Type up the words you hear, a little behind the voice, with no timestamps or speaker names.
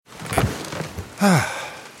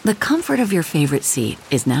The comfort of your favorite seat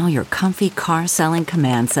is now your comfy car selling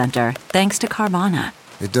command center, thanks to Carvana.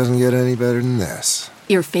 It doesn't get any better than this.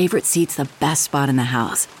 Your favorite seat's the best spot in the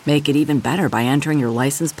house. Make it even better by entering your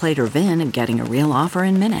license plate or VIN and getting a real offer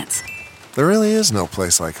in minutes. There really is no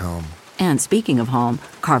place like home. And speaking of home,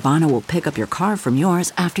 Carvana will pick up your car from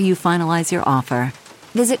yours after you finalize your offer.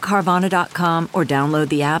 Visit Carvana.com or download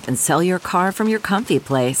the app and sell your car from your comfy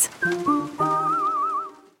place.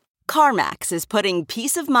 CarMax is putting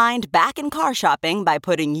peace of mind back in car shopping by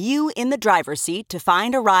putting you in the driver's seat to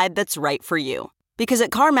find a ride that's right for you. Because at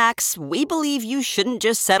CarMax, we believe you shouldn't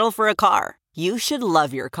just settle for a car. You should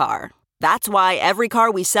love your car. That's why every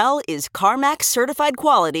car we sell is CarMax certified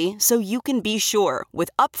quality, so you can be sure with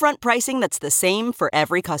upfront pricing that's the same for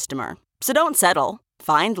every customer. So don't settle.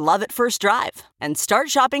 Find love at first drive and start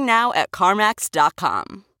shopping now at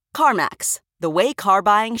CarMax.com. CarMax, the way car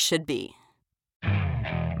buying should be.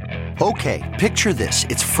 Okay, picture this.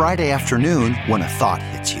 It's Friday afternoon when a thought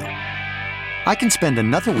hits you. I can spend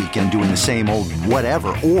another weekend doing the same old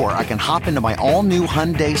whatever, or I can hop into my all-new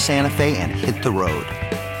Hyundai Santa Fe and hit the road.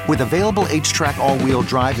 With available H-Track all-wheel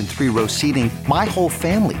drive and 3-row seating, my whole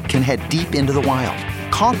family can head deep into the wild.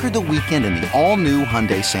 Conquer the weekend in the all-new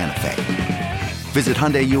Hyundai Santa Fe. Visit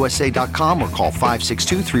HyundaiUSA.com or call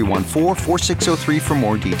 562-314-4603 for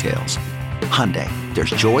more details. Hyundai, there's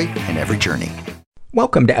joy in every journey.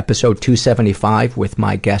 Welcome to episode 275 with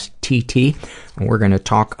my guest TT. And we're going to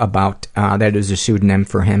talk about, that is a pseudonym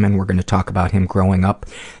for him, and we're going to talk about him growing up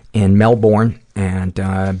in Melbourne and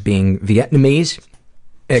being Vietnamese,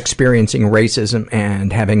 experiencing racism,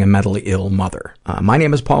 and having a mentally ill mother. My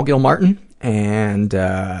name is Paul Gilmartin, and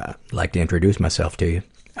I'd like to introduce myself to you.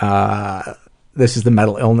 This is the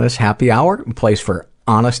Mental Illness Happy Hour, a place for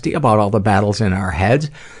honesty about all the battles in our heads,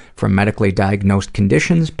 from medically diagnosed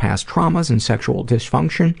conditions, past traumas, and sexual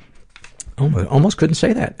dysfunction. Almost couldn't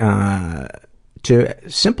say that. To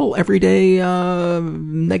simple, everyday,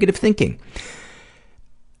 negative thinking.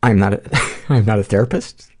 I'm not a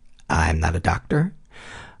therapist. I'm not a doctor.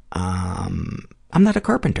 I'm not a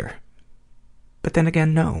carpenter. But then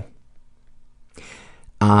again, no.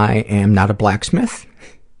 I am not a blacksmith.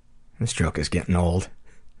 This joke is getting old.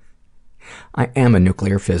 I am a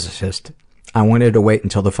nuclear physicist. I wanted to wait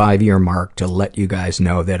until the 5-year mark to let you guys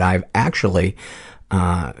know that I've actually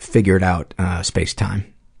figured out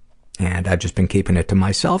space-time. And I've just been keeping it to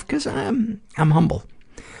myself because I'm humble.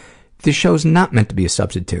 This show's not meant to be a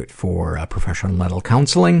substitute for professional mental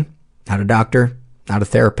counseling. Not a doctor, not a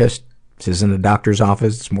therapist. This isn't a doctor's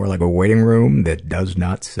office. It's more like a waiting room that does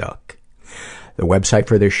not suck. The website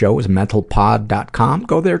for this show is mentalpod.com.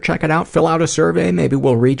 Go there, check it out, fill out a survey. Maybe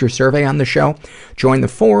we'll read your survey on the show. Join the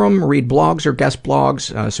forum, read blogs or guest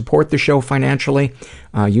blogs, support the show financially,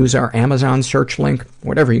 use our Amazon search link,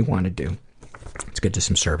 whatever you want to do. Let's get to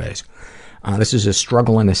some surveys. This is a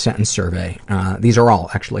struggle in a sentence survey. These are all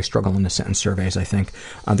actually struggle in a sentence surveys, I think.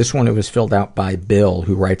 This one was filled out by Bill,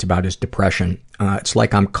 who writes about his depression. It's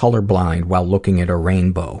like I'm colorblind while looking at a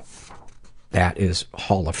rainbow. That is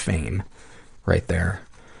Hall of Fame right there.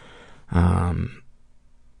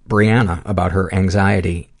 Brianna, about her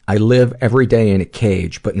anxiety. I live every day in a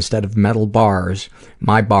cage, but instead of metal bars,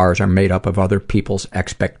 my bars are made up of other people's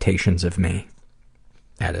expectations of me.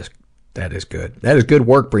 That is good. That is good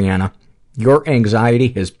work, Brianna. Your anxiety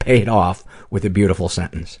has paid off with a beautiful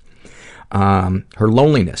sentence. Her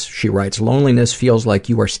loneliness, she writes, loneliness feels like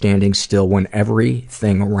you are standing still when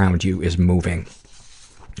everything around you is moving.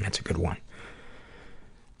 That's a good one.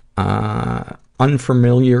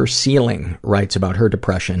 Unfamiliar Ceiling writes about her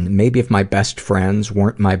depression. Maybe if my best friends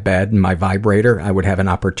weren't my bed and my vibrator, I would have an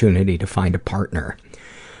opportunity to find a partner.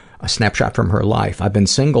 A snapshot from her life. I've been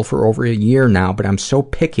single for over a year now, but I'm so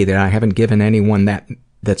picky that I haven't given anyone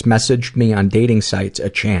that's messaged me on dating sites a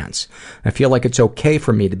chance. I feel like it's okay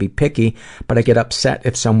for me to be picky, but I get upset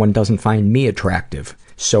if someone doesn't find me attractive.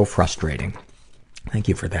 So frustrating. Thank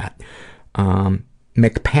you for that.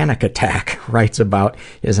 McPanic Attack writes about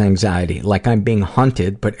his anxiety. Like I'm being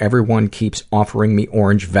hunted, but everyone keeps offering me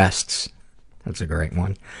orange vests. That's a great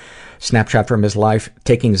one. Snapshot from his life.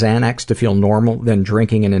 Taking Xanax to feel normal, then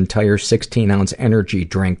drinking an entire 16-ounce energy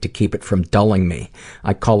drink to keep it from dulling me.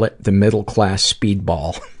 I call it the middle-class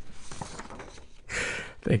speedball.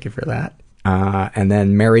 Thank you for that. And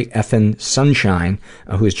then Mary Effin Sunshine,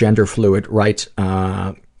 who is gender fluid, writes,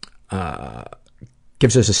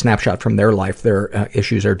 gives us a snapshot from their life. Their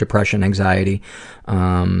issues are depression, anxiety,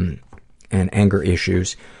 and anger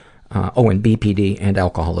issues. And BPD and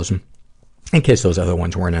alcoholism. in case those other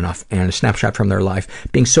ones weren't enough, and a snapshot from their life.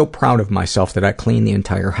 Being so proud of myself that I cleaned the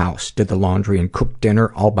entire house, did the laundry, and cooked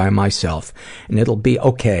dinner all by myself. And it'll be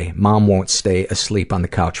okay. Mom won't stay asleep on the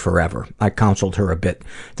couch forever. I counseled her a bit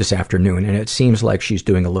this afternoon, and it seems like she's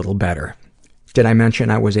doing a little better. Did I mention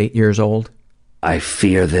I was 8 years old? I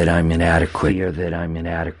fear that I'm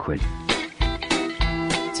inadequate.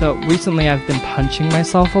 So recently I've been punching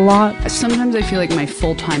myself a lot. Sometimes I feel like my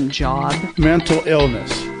full-time job mental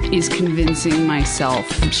illness is convincing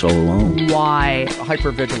myself I'm so alone. Why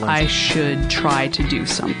hypervigilance. I should try to do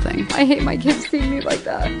something. I hate my kids seeing me like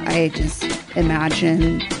that. I just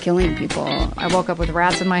imagine killing people. I woke up with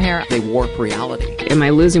rats in my hair. They warp reality. Am I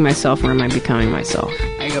losing myself or am I becoming myself?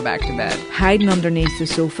 I go back to bed. Hiding underneath the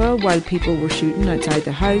sofa while people were shooting outside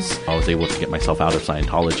the house. I was able to get myself out of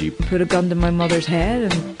Scientology. Put a gun to my mother's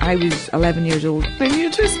head, and I was 11 years old. And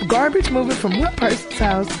you're just garbage moving from one person's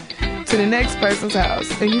house to the next person's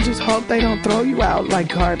house, and you just hope they don't throw you out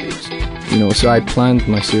like garbage. So I planned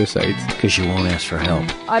my suicide. Because you won't ask for help.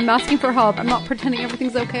 I'm asking for help. I'm not pretending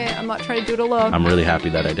everything's okay. I'm not trying to do it alone. I'm really happy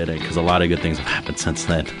that I did it, because a lot of good things have happened since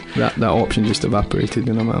then. That option just evaporated,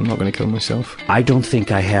 and I'm not going to kill myself. I don't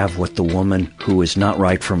think I have what the woman who is not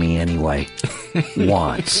right for me anyway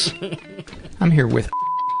wants. I'm here with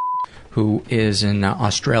who is an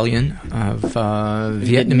Australian of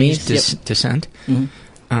Vietnamese descent.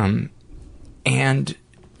 Mm-hmm. And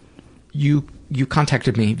you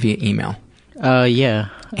contacted me via email. Yeah.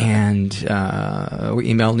 And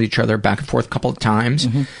we emailed each other back and forth a couple of times.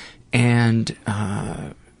 Mm-hmm. And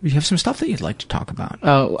you have some stuff that you'd like to talk about.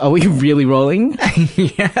 Are we really rolling?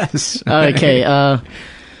 Yes. Okay.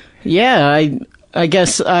 Yeah, I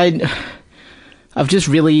guess I've just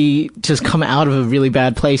really come out of a really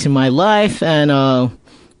bad place in my life. And, I'm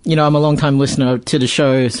a long-time listener to the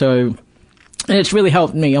show, so... And it's really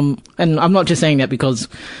helped me. And I'm not just saying that because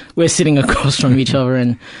we're sitting across from each other.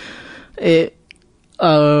 And it's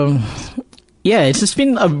just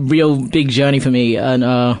been a real big journey for me.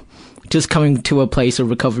 And just coming to a place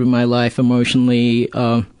of recovery in my life emotionally.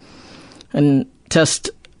 And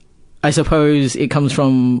just, I suppose it comes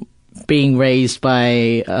from being raised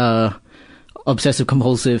by obsessive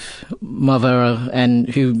compulsive mother, and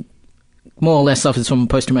who more or less suffers from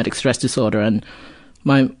post-traumatic stress disorder. And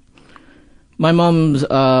my mom's,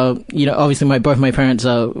 obviously both my parents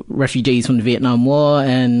are refugees from the Vietnam War,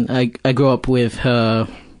 and I grew up with her.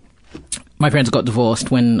 My parents got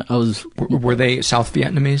divorced when I was... Were they South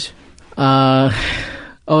Vietnamese? I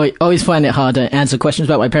always find it hard to answer questions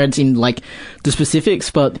about my parents in, the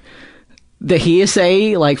specifics, but the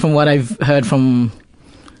hearsay, from what I've heard from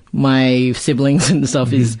my siblings and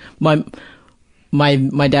stuff, is my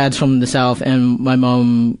dad's from the South, and my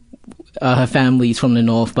mom... her family's from the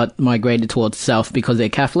North, but migrated towards the South because they're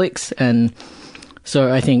Catholics. And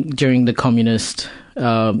so I think during the communist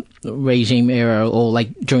regime era, or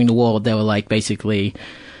during the war, they were basically,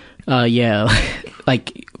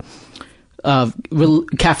 Catholic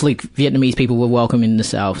Vietnamese people were welcome in the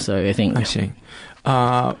South. So I think. I see.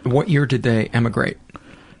 What year did they emigrate?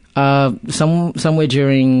 Somewhere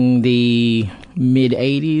during the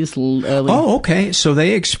mid-'80s, early. Oh, okay. So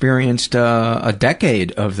they experienced a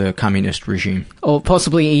decade of the communist regime. Or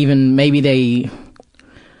possibly even, maybe they...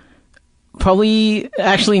 Probably...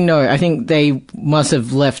 Actually, no. I think they must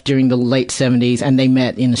have left during the late 70s, and they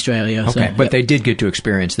met in Australia. Okay, so, but they did get to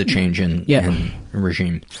experience the change in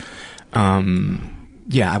regime.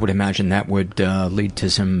 I would imagine that would lead to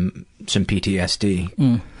some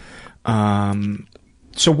PTSD.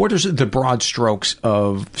 So what is the broad strokes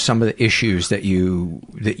of some of the issues that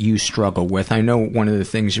you struggle with? I know one of the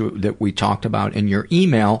things that we talked about in your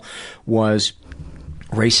email was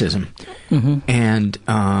racism. Mm-hmm. And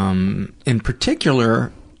in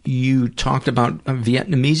particular, you talked about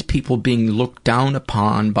Vietnamese people being looked down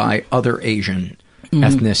upon by other Asian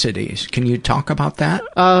ethnicities. Can you talk about that?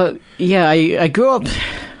 I grew up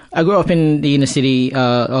in the inner city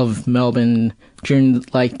of Melbourne during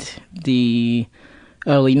the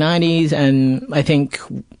early 90s, and I think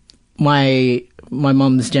my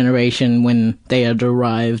mom's generation, when they had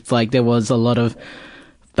arrived, there was a lot of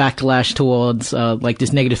backlash towards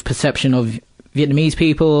this negative perception of Vietnamese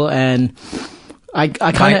people, and I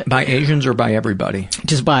kind of... By Asians or by everybody?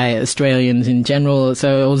 Just by Australians in general,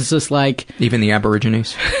 so it was just Even the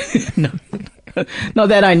Aborigines? No. Not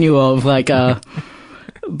that I knew of,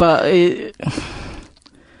 but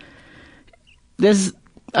there's...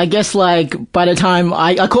 I guess, by the time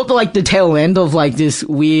I caught the tail end of, this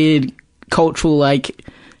weird cultural,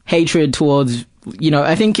 hatred towards,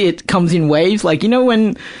 I think it comes in waves.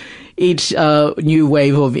 When each new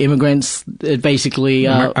wave of immigrants, it basically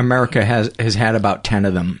America has had about 10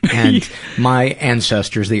 of them, and my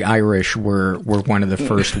ancestors, the Irish, were one of the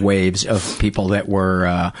first waves of people that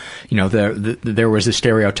were there was a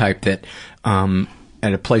stereotype that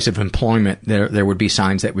at a place of employment there would be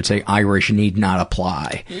signs that would say Irish need not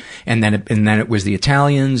apply, and then it was the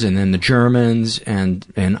Italians, and then the Germans, and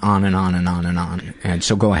on and on and on and on. And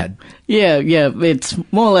so go ahead. Yeah, it's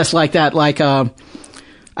more or less like that. Like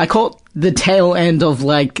I caught the tail end of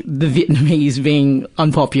like the Vietnamese being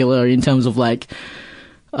unpopular in terms of like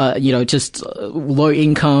just low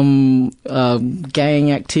income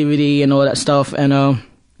gang activity and all that stuff. And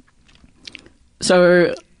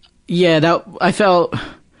so yeah, that I felt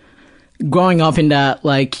growing up in that,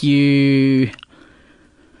 like it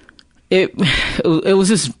was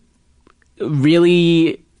just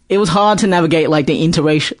really, it was hard to navigate like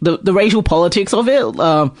the racial politics of it.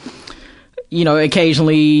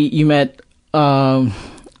 Occasionally you met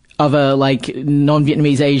other like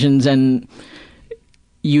non-Vietnamese Asians, and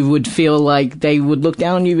you would feel like they would look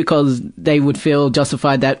down on you because they would feel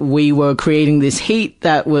justified that we were creating this heat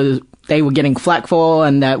that they were getting flack for,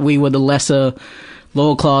 and that we were the lesser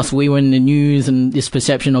lower class. We were in the news, and this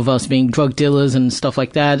perception of us being drug dealers and stuff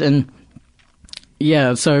like that. And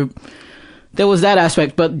yeah, so there was that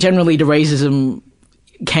aspect, but generally the racism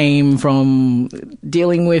came from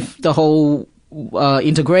dealing with the whole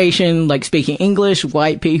integration, like speaking English,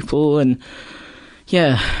 white people, and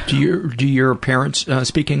yeah. Do your parents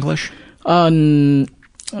speak English? Not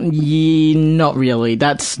really.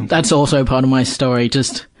 That's also part of my story.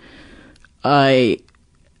 Just I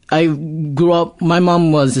grew up. My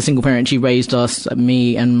mum was a single parent. She raised us,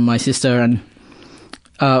 me and my sister, and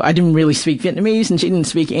I didn't really speak Vietnamese, and she didn't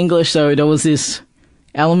speak English. So there was this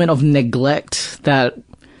element of neglect that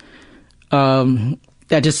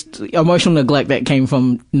just emotional neglect that came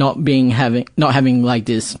from not having like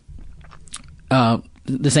this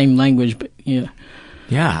the same language. But yeah.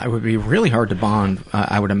 Yeah, it would be really hard to bond,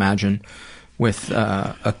 I would imagine, with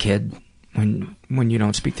a kid when you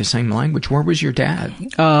don't speak the same language. Where was your dad?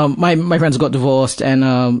 My parents got divorced,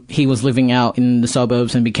 and he was living out in the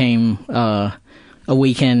suburbs and became a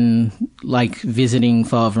weekend like visiting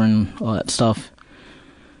father and all that stuff.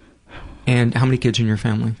 And how many kids in your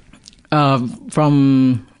family?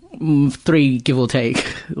 From 3, give or take.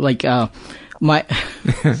 Like my.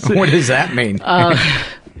 What does that mean?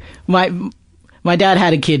 My dad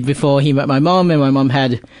had a kid before he met my mom, and my mom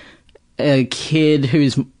had a kid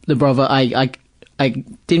who's the brother I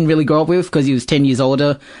didn't really grow up with because he was 10 years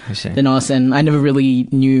older than us, and I never really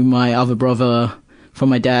knew my other brother from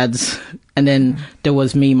my dad's. And then there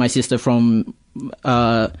was me, my sister from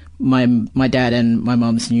my dad and my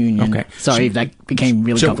mom's union. Okay. Sorry, that became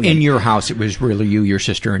really complicated. So in your house, it was really you, your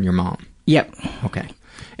sister, and your mom? Yep. Okay.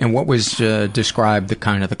 And what was described the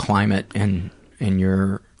kind of the climate in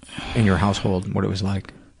your household, what it was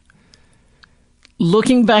like?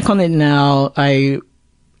 Looking back on it now,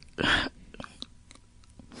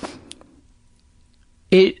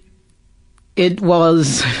 it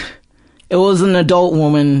was an adult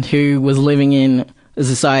woman who was living in a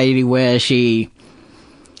society where she's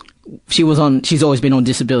always been on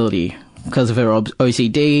disability because of her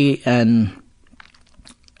OCD and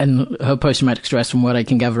her post-traumatic stress, from what I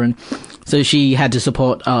can gather. And so she had to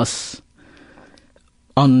support us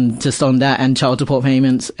on that and child support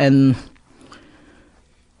payments. And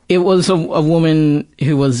it was a woman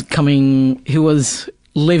who was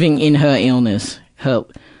living in her illness.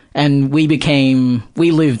 And we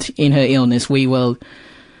lived in her illness. We were,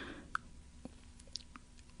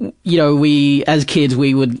 as kids,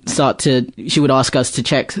 she would ask us to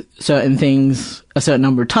check certain things a certain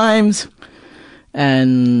number of times.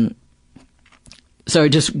 And so it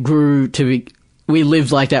just grew to be, we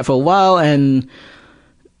lived like that for a while. And,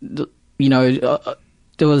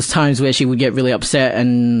 there was times where she would get really upset,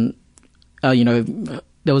 and,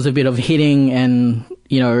 there was a bit of hitting, and,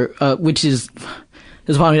 which is,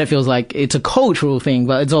 there's part of me that feels like it's a cultural thing,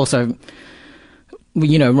 but it's also,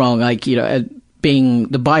 wrong. Like, being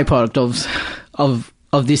the byproduct of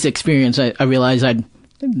this experience, I realized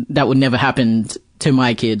that would never happen to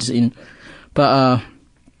my kids.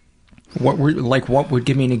 What would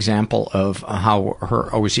give me an example of how her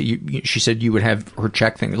OCD? She said you would have her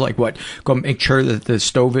check things like what? Go make sure that the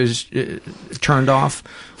stove is turned off,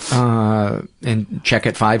 and check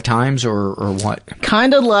it 5 times, or what?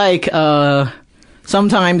 Kind of like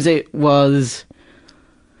sometimes it was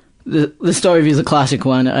the stove is a classic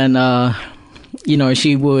one, and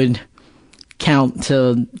she would count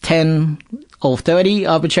to 10 or 30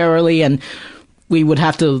 arbitrarily, and we would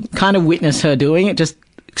have to kind of witness her doing it just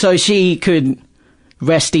so she could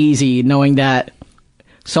rest easy knowing that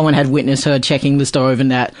someone had witnessed her checking the stove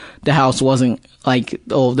and that the house wasn't like,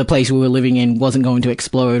 or the place we were living in wasn't going to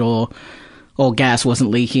explode, or gas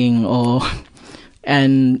wasn't leaking,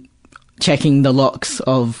 and checking the locks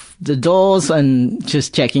of the doors and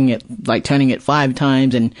just checking it, like turning it 5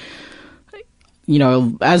 times. And, you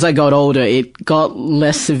know, as I got older, it got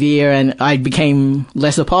less severe and I became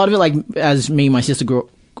less a part of it. Like, as me and my sister grew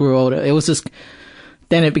older, it was just,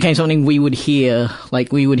 then it became something we would hear.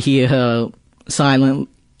 Like, we would hear her silent,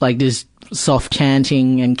 like this soft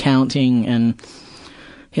chanting and counting, and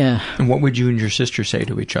yeah. And what would you and your sister say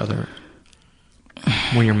to each other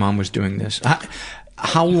when your mom was doing this?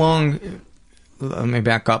 How long, let me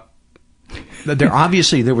back up.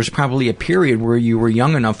 There was probably a period where you were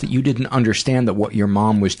young enough that you didn't understand that what your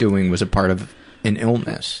mom was doing was a part of an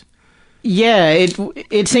illness. Yeah,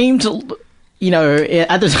 it seemed, you know,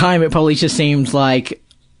 at the time it probably just seemed like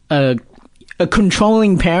a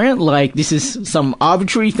controlling parent, like this is some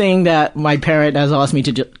arbitrary thing that my parent has asked me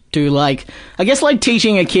to do, like, I guess like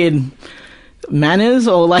teaching a kid manners,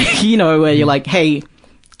 or like, you know, where you're like, hey,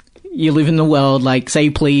 you live in the world, like,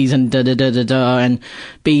 say please and da-da-da-da-da, and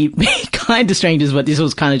be kind to strangers. But this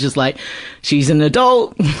was kind of just like, she's an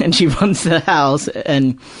adult and she runs the house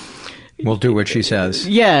and will do what she says.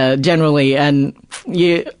 Yeah, generally. And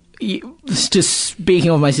just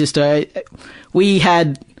speaking of my sister, we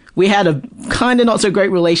had a kind of not so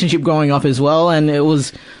great relationship growing up as well, and it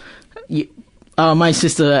was, my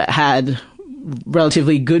sister had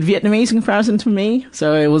relatively good Vietnamese in comparison to me,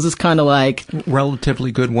 so it was just kind of like...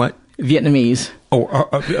 Relatively good what? Vietnamese.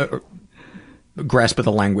 Oh, grasp of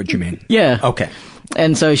the language, you mean? Yeah. Okay.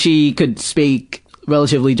 And so she could speak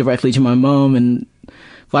relatively directly to my mom and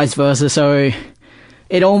vice versa, so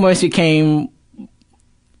it almost became...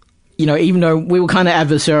 You know, even though we were kind of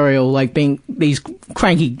adversarial, like being these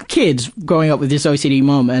cranky kids growing up with this OCD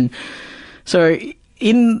mom. And so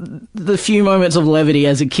in the few moments of levity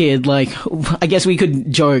as a kid, like, I guess we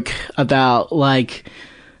could joke about like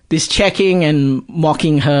this checking and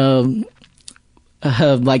mocking her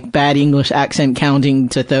like bad English accent, counting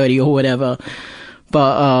to 30 or whatever.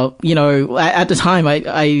 But, you know, at the time,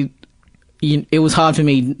 it was hard for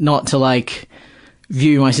me not to like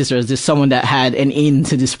view my sister as just someone that had an in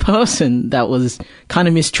to this person that was kind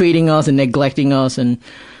of mistreating us and neglecting us. And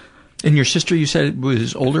your sister, you said,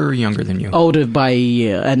 was older or younger than you? Older by a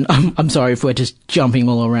year. And I'm sorry if we're just jumping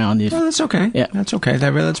all around. No, that's okay. Yeah. That's okay.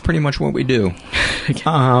 That's pretty much what we do.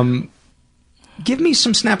 Okay. Give me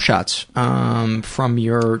some snapshots from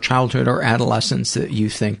your childhood or adolescence that you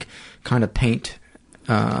think kind of paint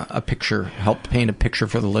a picture, help paint a picture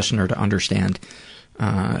for the listener to understand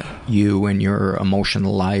you and your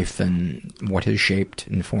emotional life and what has shaped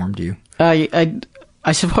and formed you. I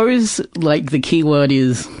suppose like the key word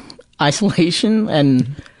is isolation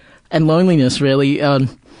and loneliness, really. I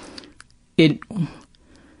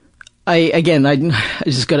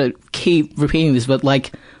just got to keep repeating this, but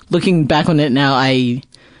like looking back on it now, I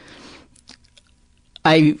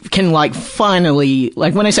can like finally,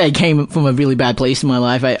 like when I say I came from a really bad place in my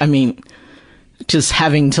life, I mean just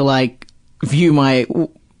having to like view my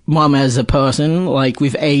mom as a person, like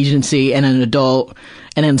with agency and an adult,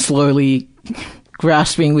 and then slowly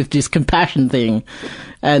grasping with this compassion thing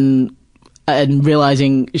and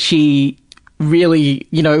realizing she really,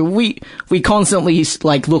 you know, we constantly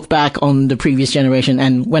like look back on the previous generation,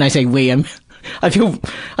 and when I say we, I feel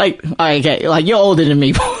like, okay, like you're older than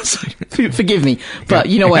me, so forgive me, but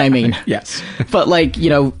you know what I mean. Yes. But like, you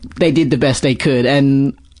know, they did the best they could,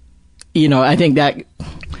 and you know, I think that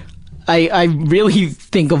I really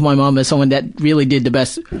think of my mom as someone that really did the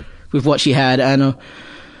best with what she had, and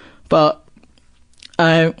but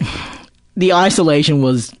the isolation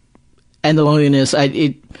was, and the loneliness,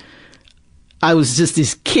 I was just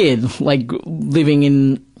this kid, like living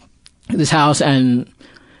in this house, and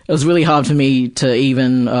it was really hard for me to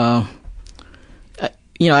even,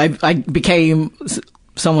 you know, I became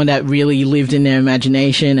someone that really lived in their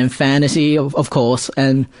imagination and fantasy, of course,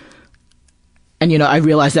 and you know, I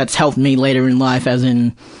realized that's helped me later in life, as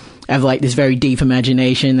in I have like this very deep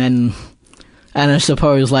imagination, and I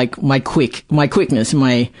suppose like my quickness,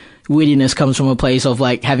 my wittiness comes from a place of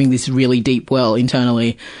like having this really deep well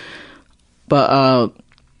internally. But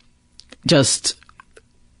just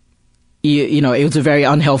you know, it was a very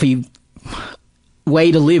unhealthy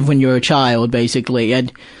way to live when you're a child, basically.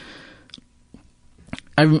 And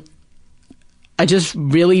I just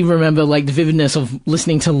really remember like the vividness of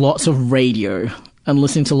listening to lots of radio and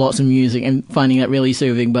listening to lots of music and finding that really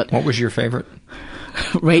soothing. But what was your favorite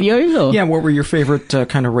radio? Or? Yeah, what were your favorite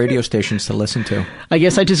kind of radio stations to listen to? I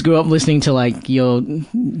guess I just grew up listening to like your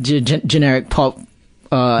generic pop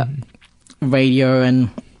radio, and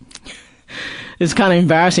it's kind of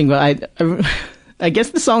embarrassing, but I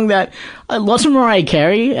guess the song that lots of Mariah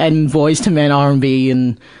Carey and Boyz II Men R&B,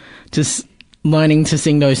 and just learning to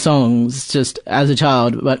sing those songs just as a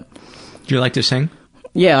child. But do you like to sing?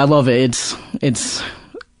 Yeah, I love it. It's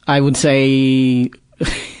I would say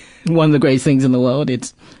one of the greatest things in the world.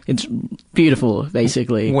 It's beautiful,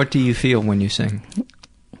 basically. What do you feel when you sing?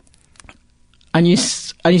 I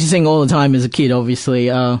used to sing all the time as a kid,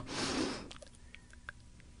 obviously. I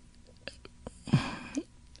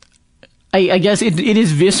guess it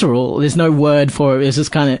is visceral. There's no word for it. It's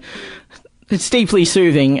just kind of, it's deeply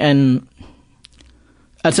soothing, and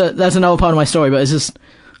that's another part of my story. But it's just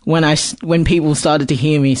when people started to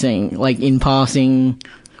hear me sing, like in passing,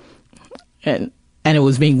 and it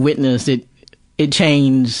was being witnessed, it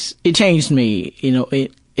changed me. You know,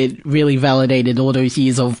 it really validated all those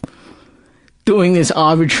years of doing this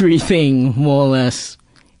arbitrary thing, more or less.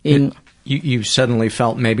 You suddenly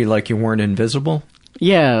felt maybe like you weren't invisible?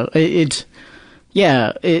 Yeah, it's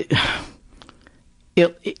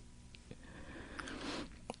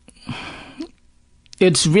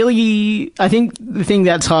really, I think the thing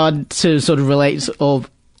that's hard to sort of relate all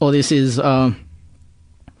this is that,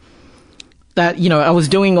 you know, I was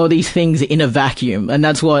doing all these things in a vacuum, and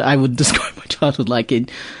that's what I would describe my childhood like.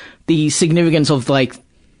 The significance of like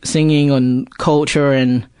singing and culture,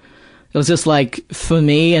 and it was just like for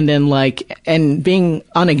me, and then like, and being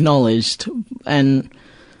unacknowledged, and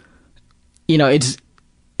you know, it's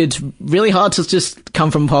really hard to just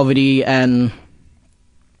come from poverty and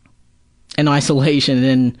isolation and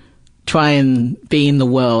then try and be in the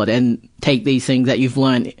world and take these things that you've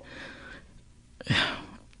learned.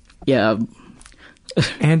 Yeah.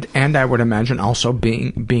 And I would imagine also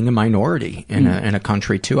being a minority in a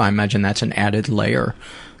country too. I imagine that's an added layer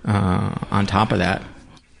on top of that.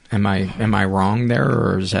 Am I wrong there,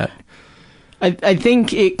 or is that? I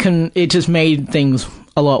think it just made things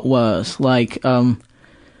a lot worse. Like,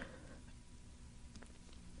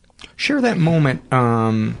 share that moment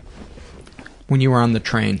when you were on the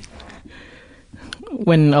train.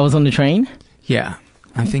 When I was on the train? Yeah,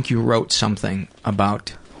 I think you wrote something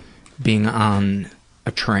about being on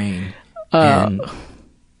a train and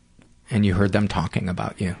you heard them talking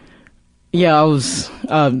about you. Yeah, I was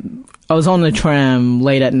on the tram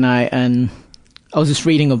late at night, and I was just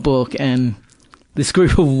reading a book, and this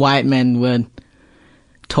group of white men were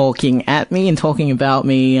talking at me and talking about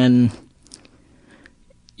me, and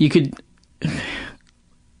you could...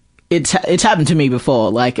 It's happened to me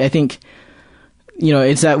before. Like, I think, you know,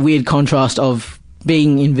 it's that weird contrast of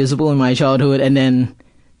being invisible in my childhood and then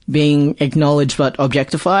being acknowledged but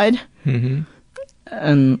objectified. Mm-hmm.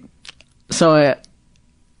 And so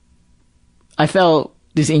I felt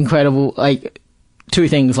this incredible, like, two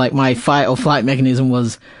things. Like, my fight or flight mechanism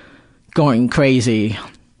was going crazy.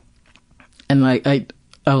 And, like, I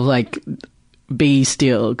was like, be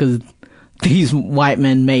still, because these white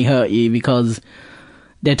men may hurt you because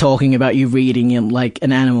they're talking about you reading like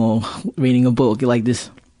an animal, reading a book like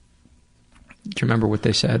this. Do you remember what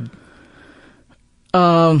they said?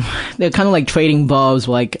 They're kind of like trading barbs.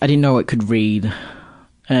 Like, I didn't know it could read,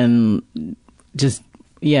 and just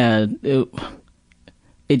it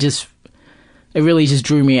really just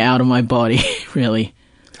drew me out of my body. Really.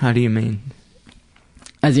 How do you mean?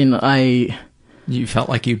 As in, you felt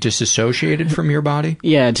like you disassociated from your body?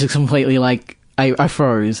 Yeah, just completely, like, I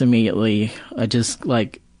froze immediately. I just,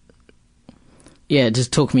 like... Yeah, it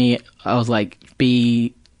just took me... I was, like,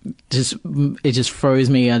 it just froze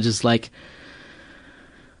me. I just, like...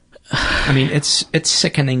 I mean, it's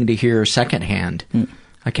sickening to hear secondhand.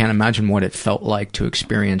 I can't imagine what it felt like to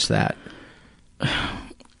experience that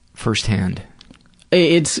firsthand.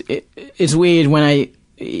 It's weird when I...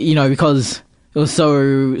 You know, because it was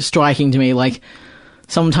so striking to me, like...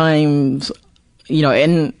 Sometimes... You know,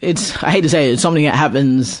 and I hate to say it, it's something that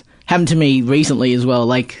happened to me recently as well.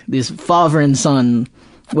 Like, this father and son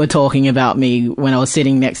were talking about me when I was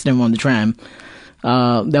sitting next to them on the tram.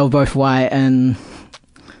 They were both white, and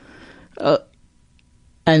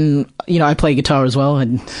you know, I play guitar as well.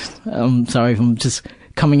 And I'm sorry if I'm just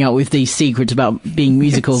coming out with these secrets about being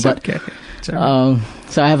musical, it's but okay. It's all right.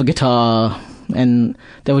 So I have a guitar, and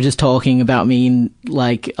they were just talking about me and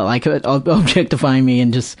like objectifying me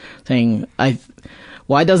and just saying,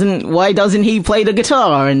 why doesn't he play the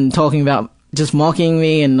guitar, and talking about just mocking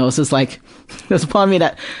me. And I was just like, there's a part of me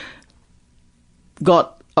that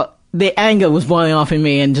got the anger was boiling off in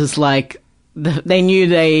me, and just like they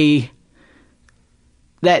knew I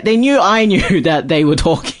knew that they were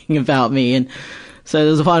talking about me, and so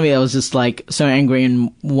there's a part of me that was just like so angry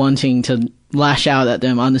and wanting to lash out at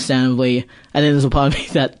them, understandably. And then there's a part of me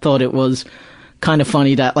that thought it was kind of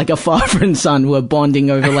funny that like a father and son were bonding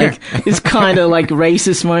over like this kind of like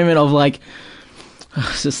racist moment of like,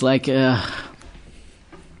 it's just like,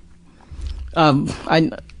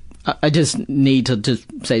 I just need to just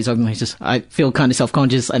say something. I feel kind of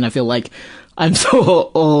self-conscious, and I feel like I'm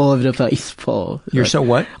so all over the place, Paul. You're so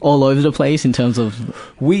what? All over the place in terms of...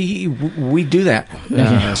 We do that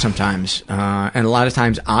sometimes. And a lot of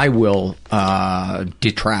times I will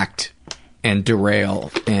detract and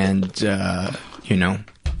derail and,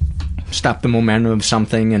 stop the momentum of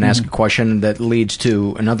something and ask a question that leads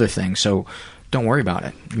to another thing. So don't worry about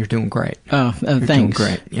it. You're doing great. Oh, You're thanks. doing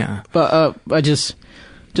great, yeah. But I just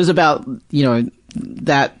about,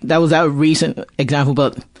 that was a recent example,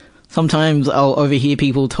 but sometimes I'll overhear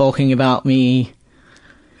people talking about me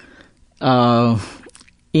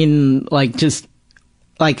in, like, just,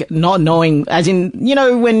 like, not knowing, as in,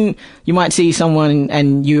 when you might see someone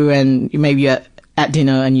and maybe at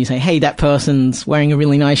dinner and you say, hey, that person's wearing a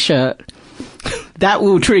really nice shirt, that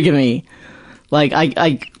will trigger me. Like,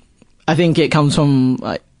 I think it comes from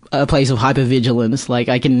a place of hypervigilance. Like,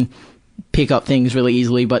 I can pick up things really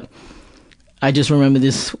easily, but I just remember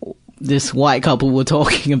this white couple were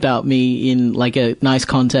talking about me in like a nice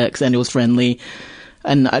context, and it was friendly,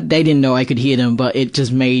 and they didn't know I could hear them, but it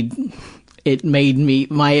just made me,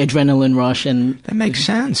 my adrenaline rush. And that makes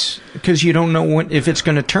sense, because you don't know if it's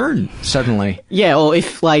going to turn suddenly. Yeah, or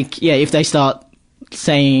if they start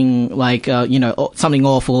saying like something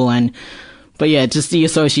awful, but yeah, just the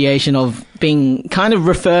association of being kind of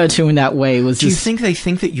referred to in that way was just... Do you think they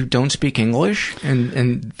think that you don't speak English,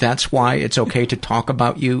 and that's why it's okay to talk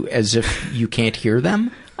about you as if you can't hear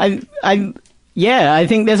them? I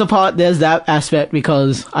think there's that aspect,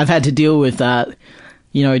 because I've had to deal with that,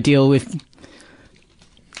 deal with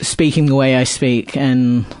speaking the way I speak,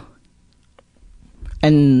 and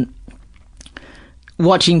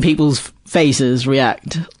watching people's faces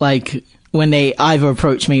react, like when they either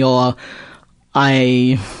approach me or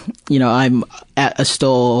I'm at a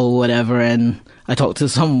store or whatever, and I talk to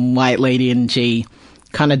some white lady and she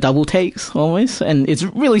kind of double takes almost, and it's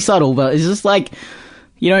really subtle, but it's just like,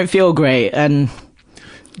 you don't feel great. And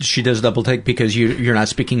she does double take because you're not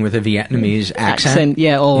speaking with a Vietnamese accent?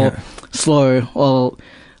 Or slow, or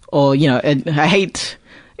and I hate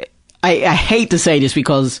to say this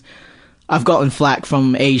because I've gotten flack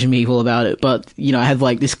from Asian people about it, but, I have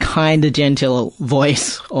like this kind of genteel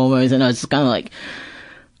voice almost, and I was kind of like,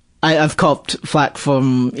 I've copped flack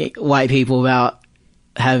from white people about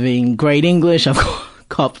having great English. I've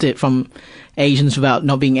copped it from Asians about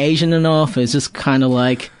not being Asian enough. It's just kind of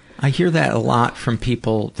like... I hear that a lot from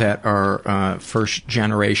people that are first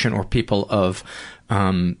generation or people of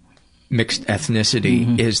mixed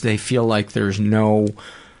ethnicity, is they feel like there's no...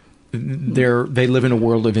 They live in a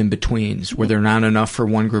world of in-betweens where they're not enough for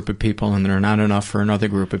one group of people and they're not enough for another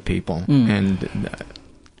group of people. And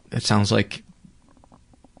it sounds like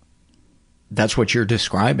that's what you're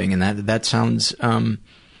describing, and that sounds...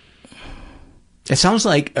 it sounds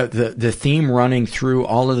like the theme running through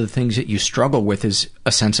all of the things that you struggle with is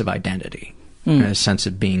a sense of identity, and a sense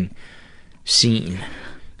of being seen.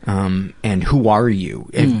 And who are you?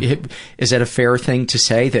 Is that a fair thing to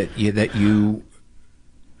say, that you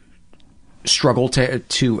struggle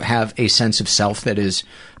to have a sense of self that is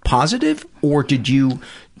positive, or did you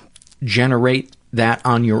generate that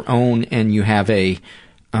on your own and you have a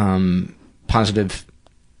positive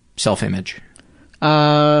self-image?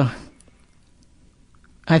 I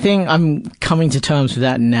think I'm coming to terms with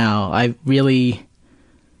that now. I grew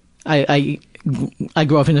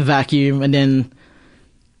up in a vacuum, and then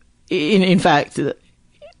in fact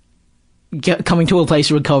coming to a place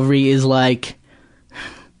of recovery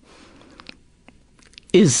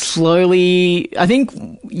is slowly... I think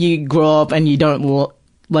you grow up and you don't...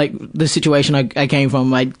 Like, the situation I came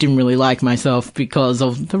from, I didn't really like myself because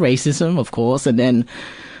of the racism, of course, and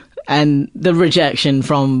the rejection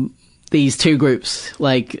from these two groups,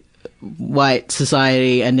 like white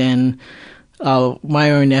society and then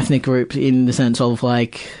my own ethnic group, in the sense of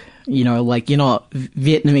like, like you're not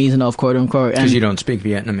Vietnamese enough, quote unquote. Because you don't speak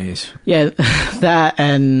Vietnamese. Yeah, that,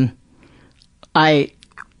 and I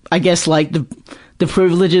guess like the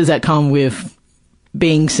privileges that come with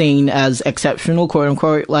being seen as exceptional, quote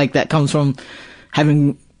unquote, like that comes from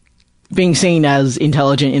being seen as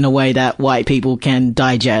intelligent in a way that white people can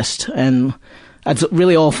digest. And that's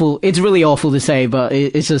really awful. It's really awful to say, but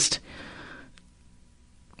it's just,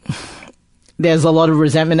 there's a lot of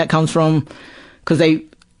resentment that comes from, because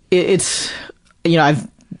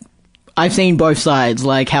I've seen both sides,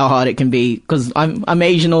 like how hard it can be, because I'm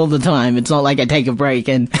Asian all the time. It's not like I take a break,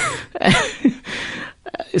 and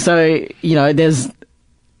so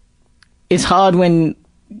it's hard when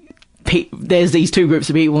there's these two groups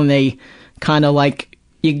of people, and they kind of like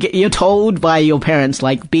you're told by your parents,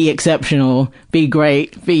 like, be exceptional, be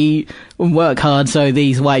great, work hard, so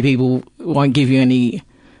these white people won't give you any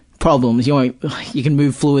problems. You can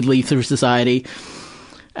move fluidly through society,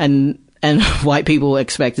 and white people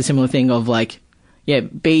expect a similar thing of, like,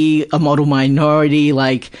 be a model minority,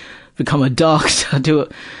 like, become a doctor, do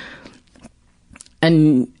it.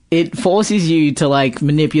 And it forces you to, like,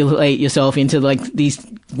 manipulate yourself into, like, these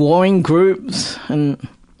warring groups, and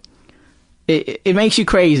it makes you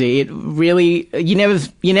crazy. It really, you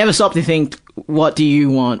never stop to think, what do you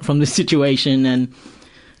want from this situation? And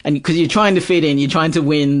because you're trying to fit in, you're trying to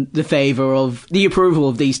win the favor of the approval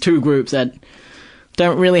of these two groups that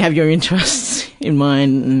don't really have your interests in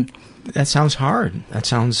mind. And that sounds hard. That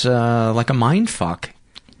sounds like a mind fuck.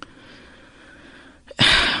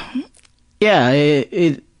 Yeah,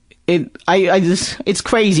 it's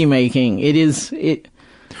crazy making. It is.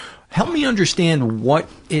 Help me understand what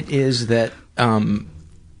it is that some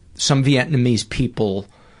Vietnamese people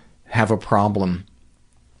have a problem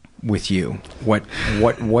with you. What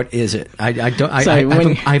is it? I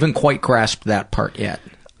haven't quite grasped that part yet.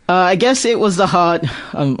 I guess it was the heart.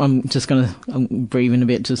 I'm breathing a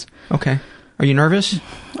bit. Just okay. Are you nervous?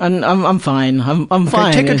 I'm fine. I'm okay,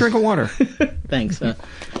 fine. Take a drink of water. Thanks.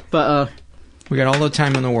 But we got all the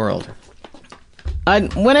time in the world.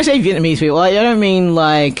 When I say Vietnamese people, I don't mean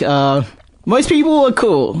like most people are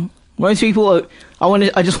cool. Most people are.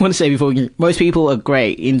 I just want to say before most people are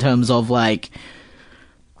great in terms of, like,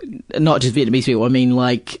 not just Vietnamese people. I mean,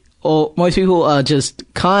 like, most people are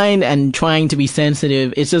just kind and trying to be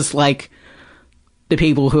sensitive. It's just like the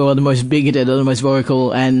people who are the most bigoted or the most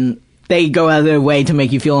vocal, and they go out of their way to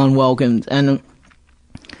make you feel unwelcomed. And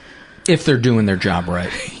if they're doing their job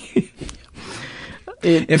right.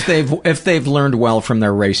 If they've learned well from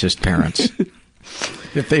their racist parents,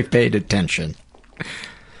 if they've paid attention.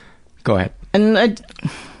 Go ahead. And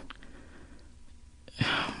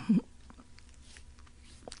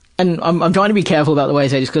I'm trying to be careful about the way I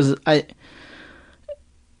say this, because I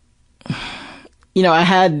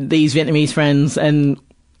had these Vietnamese friends, and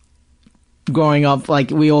growing up, like,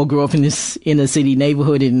 we all grew up in this inner city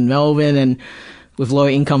neighborhood in Melbourne, and with low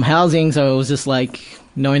income housing, so it was just like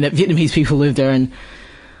knowing that Vietnamese people live there. And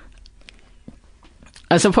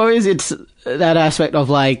I suppose it's that aspect of,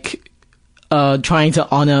 like, trying to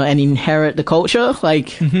honor and inherit the culture, like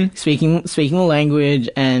speaking the language.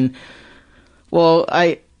 And well,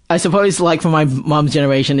 I suppose, like, for my mom's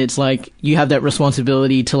generation, it's like you have that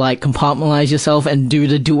responsibility to, like, compartmentalize yourself and do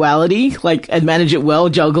the duality, like, and manage it well,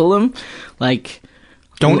 juggle them, like.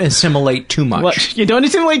 Don't assimilate too much. You don't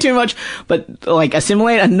assimilate too much, but, like,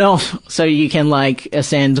 assimilate enough so you can, like,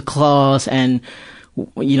 ascend class and,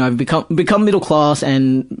 become middle class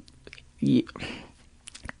and,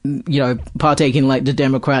 partake in, like, the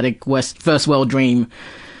democratic first world dream.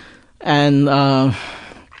 And,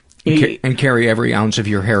 and carry every ounce of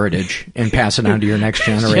your heritage and pass it on to your next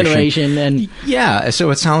generation. And yeah,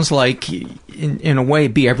 so it sounds like, in a way,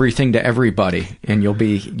 be everything to everybody, and you'll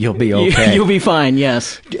be okay. You'll be fine.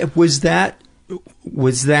 Yes. Was that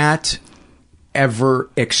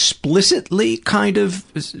ever explicitly kind of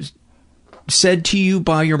said to you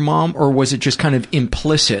by your mom, or was it just kind of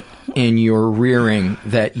implicit in your rearing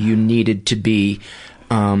that you needed to be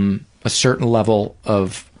a certain level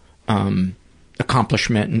of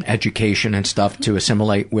accomplishment and education and stuff to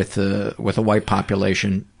assimilate with the white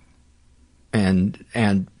population, and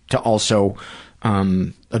to also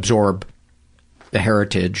absorb the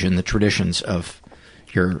heritage and the traditions of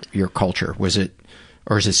your culture? Was it,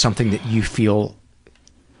 or is it something that you feel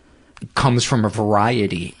comes from a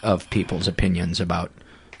variety of people's opinions about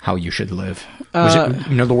how you should live? Was it,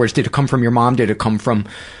 in other words, did it come from your mom? Did it come from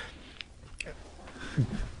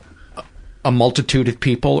a multitude of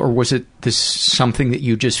people, or was it something that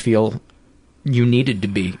you just feel you needed to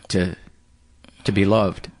be to be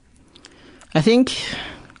loved? I think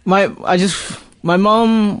my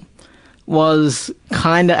mom was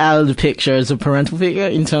kind of out of the picture as a parental figure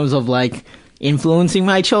in terms of, like, influencing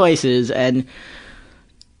my choices, and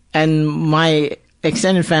my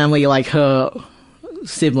extended family, like her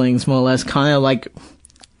siblings more or less, kind of, like,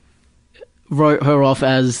 wrote her off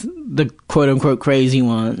as the quote unquote crazy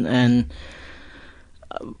one.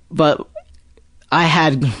 But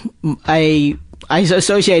I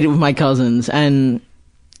associated with my cousins, and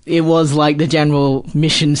it was like the general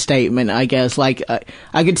mission statement, I guess. Like,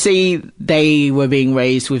 I could see they were being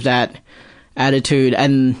raised with that attitude,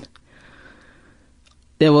 and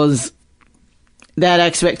there was that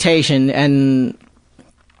expectation, and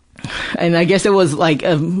I guess it was like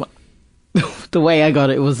the way I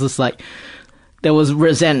got it was just like there was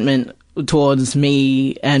resentment towards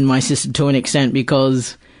me and my sister to an extent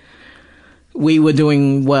because we were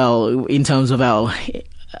doing well in terms of our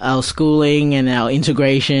schooling and our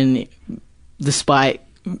integration, despite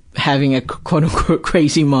having a quote-unquote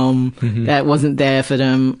crazy mom that wasn't there for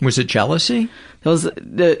them. Was it jealousy? There was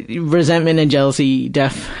the resentment and jealousy,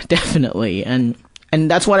 definitely. And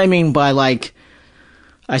that's what I mean by, like,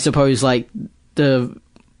 I suppose, like, the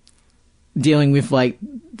dealing with, like,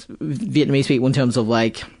 Vietnamese people in terms of,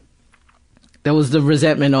 like, there was the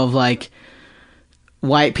resentment of, like,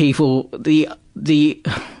 white people, they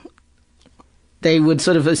would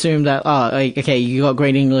sort of assume that, okay, you got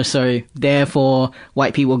great English, so therefore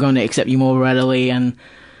white people are going to accept you more readily, and,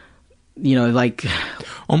 you know, like...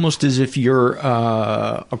 Almost as if you're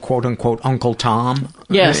a quote-unquote Uncle Tom.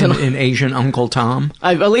 Yes. An Asian Uncle Tom.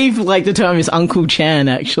 I believe, like, the term is Uncle Chan,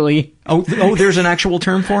 actually. Oh, there's an actual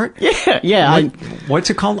term for it? Yeah. What's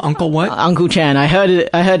it called? Uncle what? Uncle Chan. I heard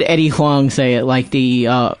Eddie Huang say it, like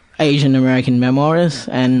the Asian American memoirist,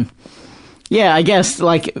 and yeah, I guess,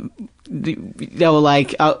 like... They were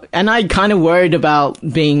like, and I kind of worried about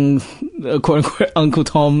being a quote-unquote Uncle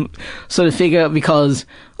Tom sort of figure because,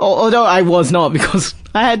 although I was not, because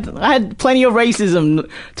I had plenty of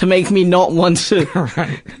racism to make me not want to.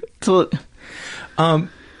 Right.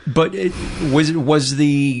 But was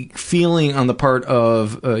the feeling on the part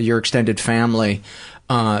of your extended family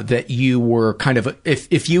that you were kind of,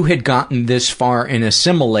 if you had gotten this far in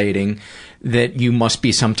assimilating, that you must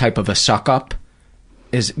be some type of a suck-up?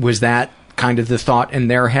 Was that kind of the thought in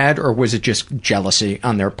their head, or was it just jealousy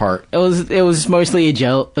on their part? It was mostly a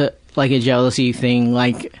jealousy thing.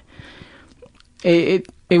 Like it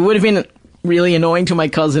would have been really annoying to my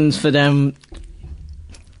cousins for them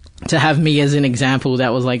to have me as an example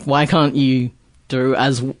that was like, why can't you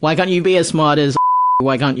be as smart as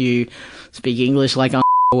why can't you speak English like or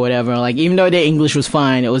whatever? Like, even though their English was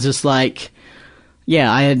fine, it was just like,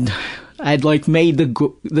 yeah, I had like made the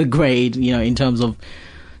grade, you know, in terms of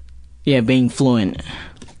being fluent.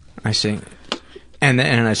 I see. And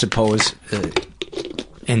I suppose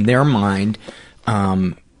in their mind,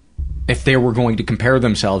 if they were going to compare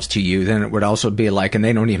themselves to you, then it would also be like, and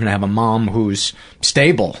they don't even have a mom who's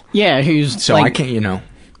stable. Yeah, who's so like, I can't, you know,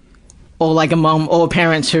 or like a mom or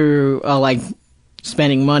parents who are like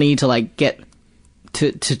spending money to like get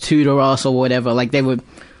to tutor us or whatever. Like they were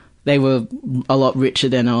a lot richer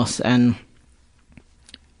than us, and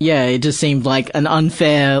yeah, it just seemed like an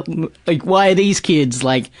unfair, like, why are these kids,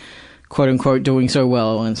 like, quote unquote, doing so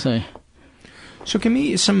well? And so give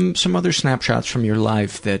me some other snapshots from your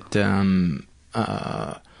life that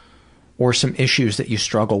or some issues that you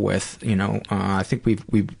struggle with. You know, I think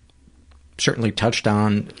we've certainly touched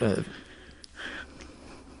on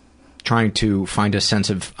trying to find a sense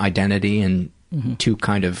of identity in two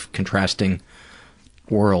kind of contrasting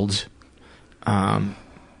worlds.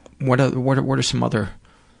 What are some other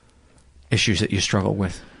issues that you struggle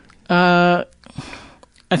with? I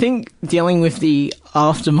think dealing with the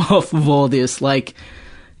aftermath of all this, like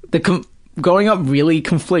growing up really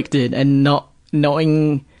conflicted and not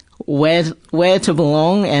knowing where to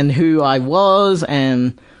belong and who I was,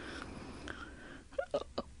 and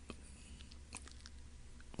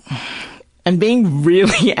being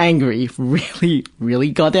really angry, really,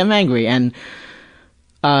 really goddamn angry, and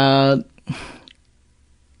how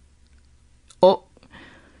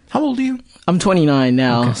old are you? I'm 29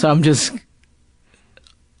 now, okay. So I'm just...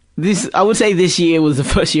 I would say this year was the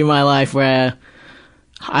first year of my life where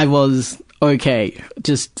I was okay,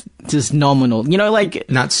 just nominal. You know, like...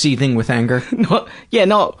 Not seething with anger?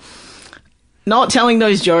 Not telling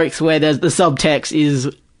those jokes where the subtext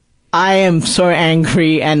is, I am so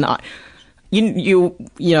angry, and you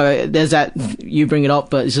know, there's that, you bring it up,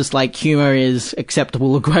 but it's just like humor is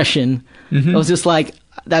acceptable aggression. It was just like,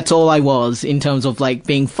 that's all I was in terms of like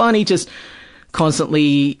being funny, just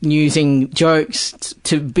constantly using jokes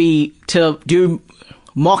to do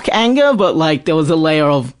mock anger, but like there was a layer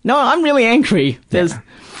of, no, I'm really angry.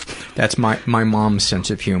 That's my mom's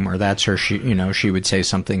sense of humor. That's her. She would say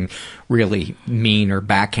something really mean or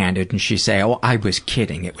backhanded, and she'd say, "Oh, I was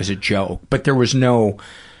kidding. It was a joke." But there was no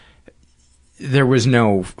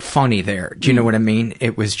funny there. Do you know what I mean?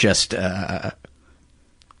 It was just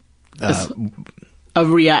a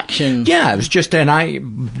reaction. Yeah, it was just, and I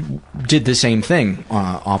did the same thing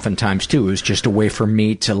oftentimes too. It was just a way for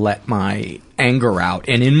me to let my anger out,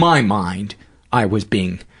 and in my mind, I was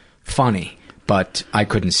being funny, but I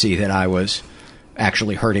couldn't see that I was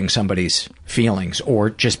actually hurting somebody's feelings or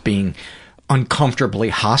just being uncomfortably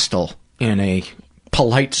hostile in a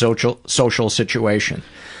polite social situation.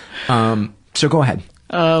 So go ahead.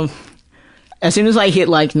 As soon as I hit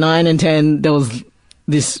like 9 and 10, there was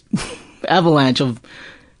this avalanche of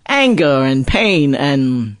anger and pain,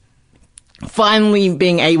 and finally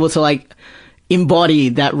being able to like embody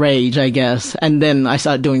that rage, I guess. And then I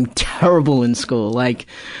started doing terrible in school. Like,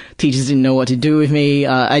 teachers didn't know what to do with me.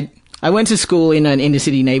 I went to school in an inner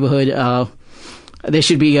city neighborhood. There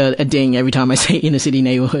should be a ding every time I say inner city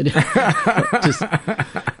neighborhood.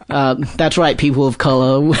 That's right, people of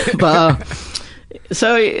color. But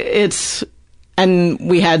so it's, and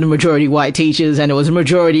we had a majority white teachers, and it was a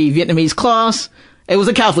majority Vietnamese class. It was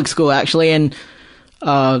a Catholic school, actually, and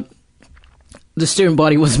the student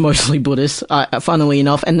body was mostly Buddhist, funnily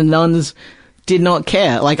enough, and the nuns did not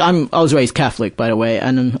care. Like, I was raised Catholic, by the way,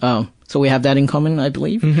 and so we have that in common, I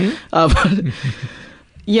believe. Mm-hmm.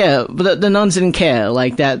 Yeah, but the nuns didn't care.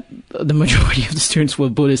 Like, that the majority of the students were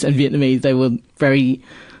Buddhist and Vietnamese. They were very,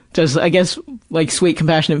 just, I guess, like, sweet,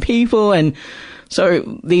 compassionate people, and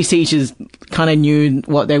so these teachers kind of knew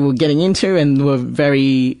what they were getting into and were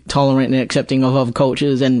very tolerant and accepting of other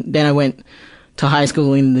cultures. And then I went to high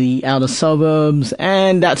school in the outer suburbs,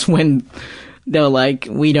 and that's when they were like,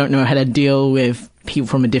 we don't know how to deal with people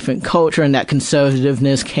from a different culture, and that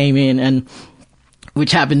conservativeness came in, and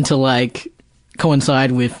which happened to like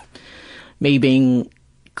coincide with me being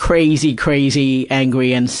crazy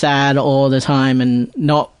angry and sad all the time, and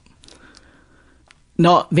not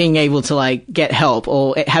being able to like get help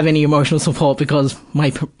or have any emotional support because my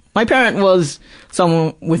parent was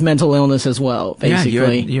someone with mental illness as well,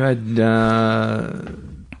 basically. Yeah, you had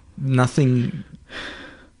nothing,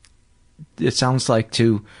 it sounds like,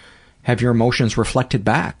 to have your emotions reflected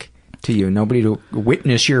back to you. Nobody to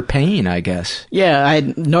witness your pain, I guess. Yeah, I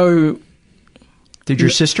had no... Did your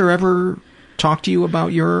sister ever talk to you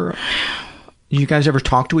about your... You guys ever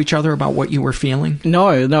talk to each other about what you were feeling? No,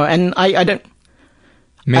 and I don't...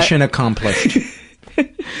 Mission accomplished.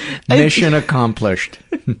 Mission accomplished.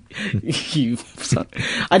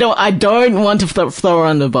 I don't want to throw her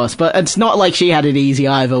under the bus, but it's not like she had it easy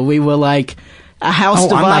either. We were like a house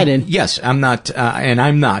divided. I'm not, and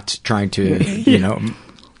I'm not trying to,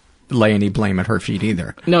 lay any blame at her feet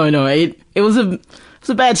either. No, it was a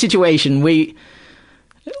bad situation.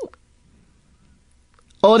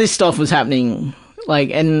 All this stuff was happening,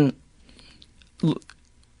 like, and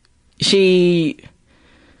she.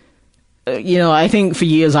 I think for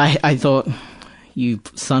years I thought, you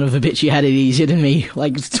son of a bitch, you had it easier than me.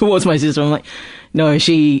 Like, towards my sister, I'm like, no,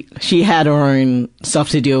 she had her own stuff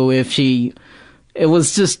to deal with. It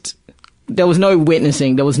was just, there was no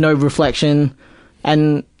witnessing, there was no reflection,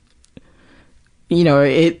 and,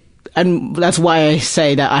 and that's why I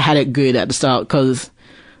say that I had it good at the start, because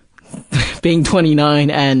being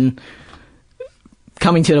 29 and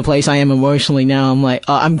coming to the place I am emotionally now, I'm like,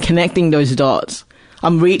 I'm connecting those dots.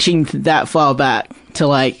 I'm reaching that far back to,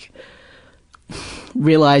 like,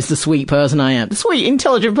 realize the sweet person I am. The sweet,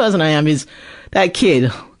 intelligent person I am is that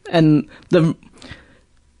kid. And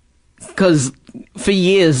because for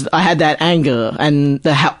years I had that anger and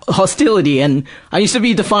the hostility, and I used to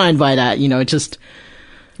be defined by that, just...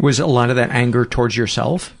 Was a lot of that anger towards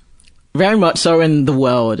yourself? Very much so in the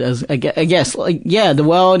world, as I guess. Like, yeah, the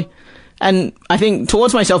world. And I think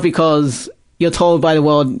towards myself because... You're told by the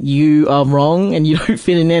world you are wrong and you don't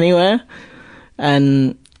fit in anywhere.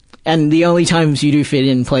 And the only times you do fit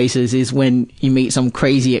in places is when you meet some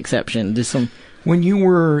crazy exception. When you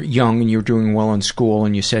were young and you were doing well in school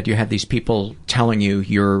and you said you had these people telling you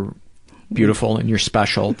you're beautiful and you're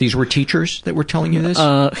special, these were teachers that were telling you this?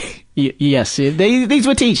 Yes, these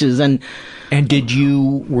were teachers. And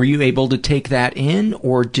were you able to take that in,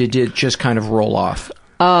 or did it just kind of roll off?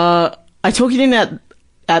 I took it in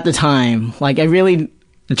at the time, like, I really...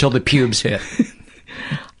 Until the pubes hit.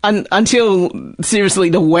 Until, seriously,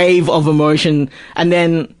 the wave of emotion, and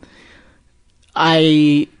then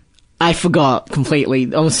I forgot completely.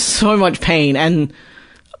 There was so much pain, and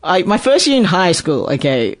my first year in high school,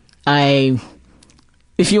 okay,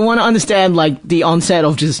 if you want to understand, like, the onset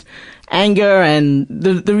of just anger and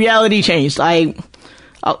the reality changed, I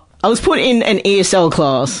was put in an ESL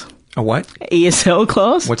class. A what? ESL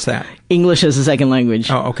class. What's that? English as a second language.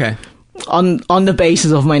 Oh, okay. On the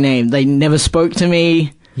basis of my name. They never spoke to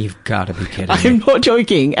me. You've got to be kidding me. I'm not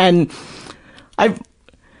joking. And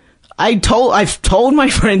I've told my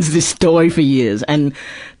friends this story for years, and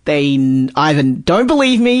they either don't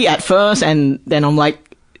believe me at first, and then I'm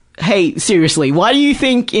like, hey, seriously, why do you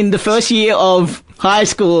think in the first year of high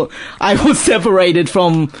school I was separated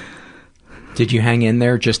from... Did you hang in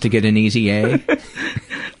there just to get an easy A?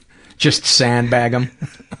 Just sandbag them?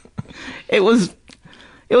 It was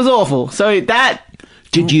awful. So that...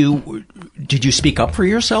 Did you speak up for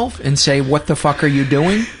yourself and say, what the fuck are you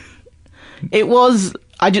doing? It was...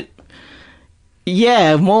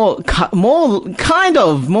 Yeah, more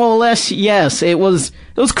or less, yes. It was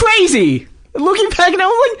crazy. Looking back, and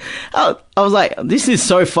I was like, this is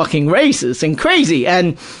so fucking racist and crazy.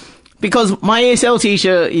 And because my ESL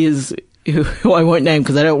teacher is, who I won't name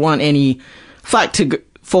because I don't want any flack to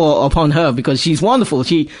fall upon her, because she's wonderful.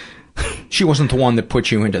 She wasn't the one that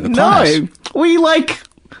put you into the class. No,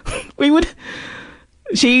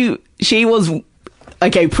 she was...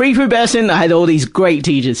 Okay, pre-pubescent, I had all these great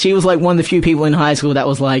teachers. She was like one of the few people in high school that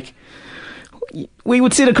was like, we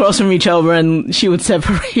would sit across from each other and she would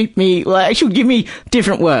separate me, like she would give me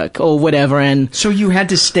different work or whatever. And so you had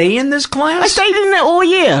to stay in this class? I stayed in it all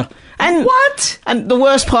year. And what? And the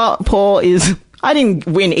worst part, Paul, is I didn't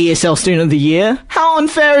win ESL Student of the Year. How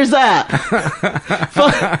unfair is that?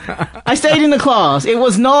 But I stayed in the class. It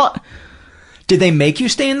was not... Did they make you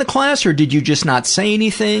stay in the class, or did you just not say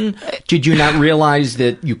anything? Did you not realize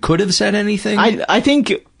that you could have said anything? I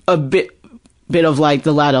think a bit of like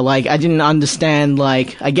the latter. Like, I didn't understand,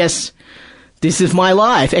 like, I guess this is my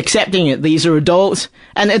life, accepting it. These are adults.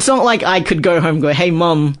 And it's not like I could go home and go, hey,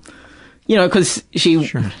 Mum, you know, because she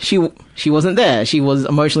wasn't there. She was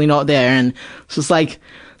emotionally not there. And it's just like,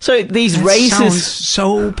 so these races... sounds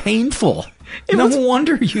so painful. No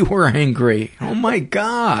wonder you were angry. Oh, my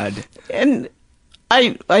God. And...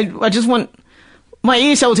 I just want... My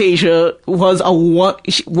ESL teacher was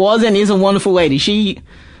and is a wonderful lady. She...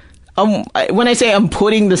 when I say I'm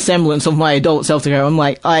putting the semblance of my adult self to her, I'm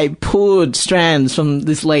like, I pulled strands from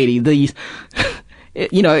this lady. These...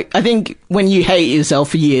 You know, I think when you hate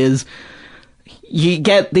yourself for years, you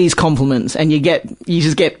get these compliments, and you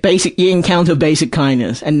encounter basic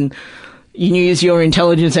kindness, and you use your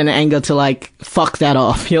intelligence and anger to, like, fuck that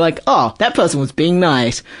off. You're like, oh, that person was being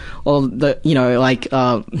nice. Or,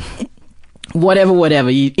 whatever.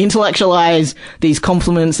 You intellectualize these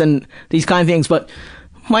compliments and these kind of things. But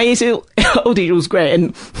my ESL teacher was great.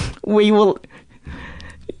 And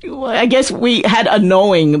I guess we had a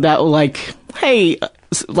knowing that, like, hey,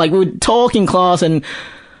 like, we would talk in class and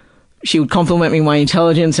she would compliment me on my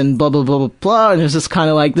intelligence and blah, blah, blah, blah, blah. And it was just kind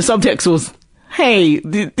of like, the subtext was, hey,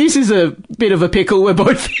 this is a bit of a pickle we're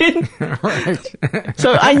both in. Right.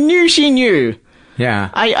 So I knew she knew. Yeah.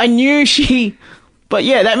 I knew she... But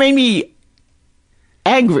yeah, that made me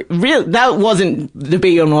angry. That wasn't the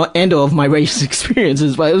be-all and end-all of my racist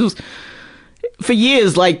experiences, but it was... For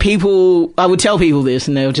years, like, people... I would tell people this,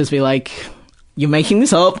 and they would just be like, you're making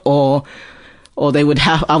this up, or they would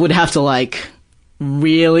have... I would have to, like,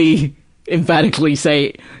 really emphatically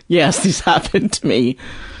say, yes, this happened to me.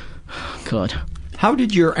 God. How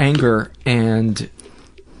did your anger and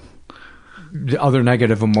the other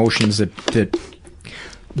negative emotions that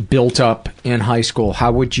built up in high school, how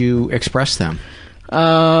would you express them?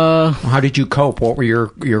 How did you cope? What were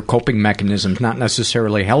your coping mechanisms? Not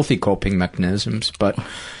necessarily healthy coping mechanisms, but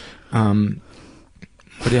how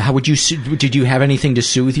would you... Did you have anything to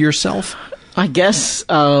soothe yourself? I guess...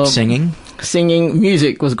 Singing? Singing.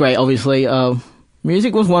 Music was great, obviously.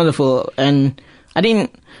 Music was wonderful, and I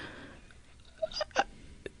didn't...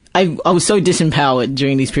 I was so disempowered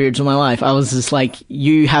during these periods of my life. I was just like,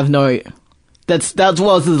 you have no... That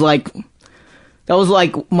was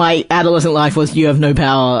like my adolescent life was, you have no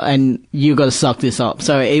power and you got to suck this up.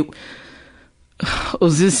 So it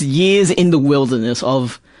was just years in the wilderness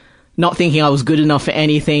of not thinking I was good enough for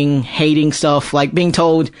anything, hating stuff, like being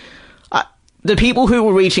told... the people who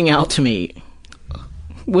were reaching out to me,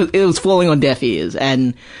 it was falling on deaf ears,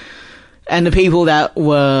 and the people that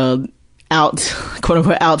were out, quote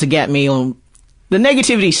unquote, out to get me, or the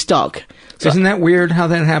negativity stuck. So, isn't that weird how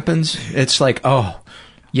that happens? It's like, oh,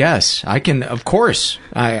 yes, I can, of course,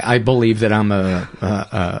 I believe that I'm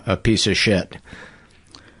a piece of shit.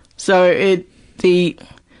 So the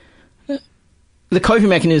coping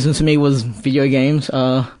mechanism for me was video games.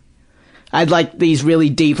 I'd like these really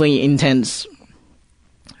deeply intense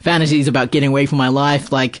fantasies about getting away from my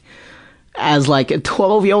life, like as like a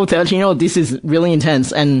 12-year-old, 13-year-old. This is really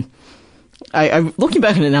intense, and I looking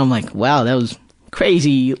back on it now, I'm like, wow, that was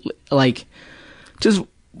crazy. Like, just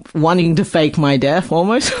wanting to fake my death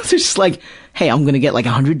almost. It's just like, hey, I'm gonna get like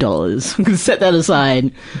 $100. I'm gonna set that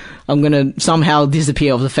aside. I'm gonna somehow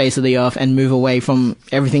disappear off the face of the earth and move away from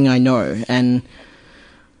everything I know. And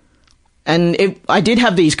I did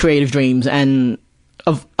have these creative dreams, and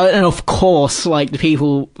of course, like, the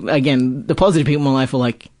people, again, the positive people in my life were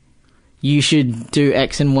like, you should do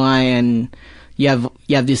X and Y, and you have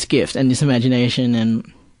this gift and this imagination.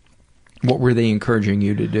 And what were they encouraging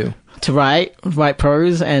you to do? To write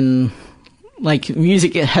prose and like,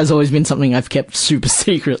 music has always been something I've kept super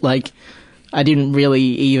secret. Like, I didn't really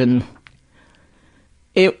even...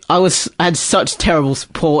 I had such terrible,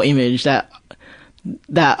 poor image that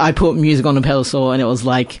I put music on a pedestal, and it was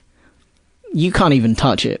like, you can't even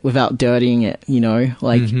touch it without dirtying it, you know?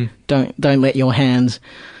 Like, don't let your hands...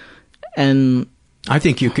 And... I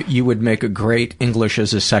think you would make a great English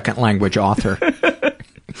as a second language author.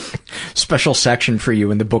 Special section for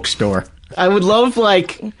you in the bookstore. I would love,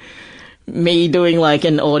 like, me doing, like,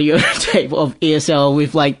 an audio tape of ESL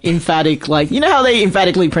with, like, emphatic, like, you know how they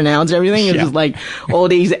emphatically pronounce everything? It's just, like, all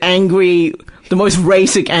these angry, the most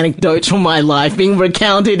racist anecdotes from my life being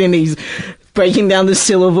recounted in these, breaking down the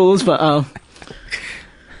syllables, but,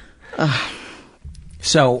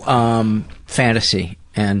 So, fantasy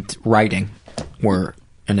and writing were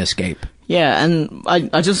an escape. Yeah, and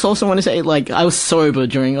I just also want to say, like, I was sober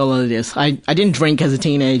during all of this. I didn't drink as a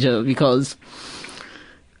teenager because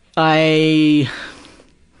I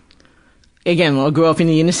grew up in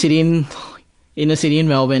the inner city in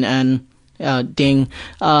Melbourne, and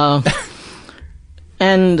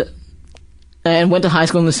and went to high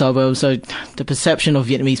school in the suburbs. So the perception of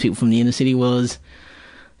Vietnamese people from the inner city was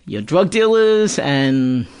you're drug dealers,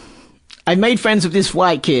 and I made friends with this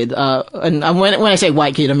white kid, and when I say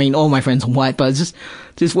white kid, I mean all my friends are white, but it's just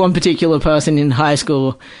this one particular person in high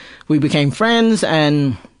school. We became friends,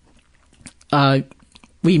 and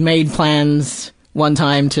we made plans one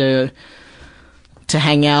time to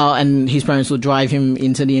hang out, and his parents would drive him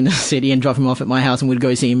into the inner city and drop him off at my house, and we'd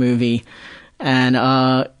go see a movie. And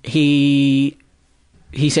he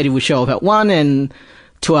said he would show up at 1, and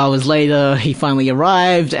 2 hours later, he finally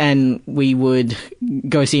arrived, and we would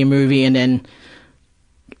go see a movie, and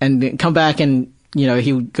then come back, and, you know,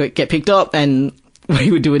 he would get picked up, and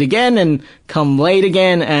we would do it again, and come late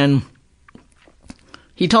again, and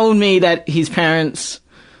he told me that his parents,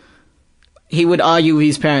 he would argue with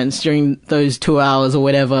his parents during those 2 hours or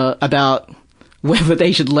whatever about whether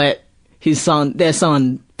they should let their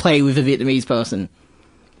son, play with a Vietnamese person.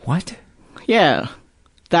 What? Yeah.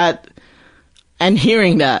 And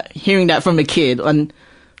hearing that from a kid, and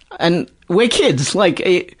we're kids, like,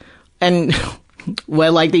 and we're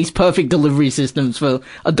like these perfect delivery systems for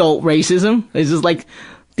adult racism. It's just like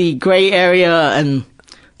the gray area and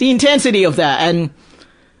the intensity of that. And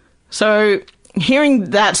so hearing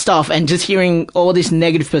that stuff and just hearing all this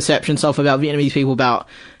negative perception stuff about Vietnamese people, about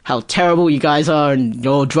how terrible you guys are and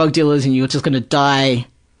you're drug dealers and you're just going to die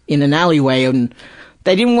in an alleyway, and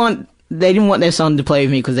they didn't want their son to play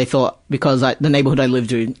with me because they thought, because the neighborhood I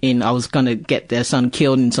lived in, I was going to get their son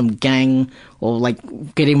killed in some gang or, like,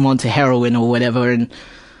 get him onto heroin or whatever. And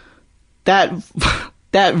that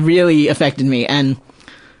really affected me. And,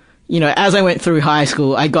 you know, as I went through high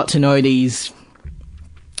school, I got to know these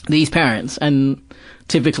parents. And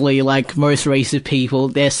typically, like most racist people,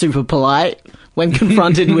 they're super polite when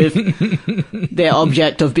confronted with their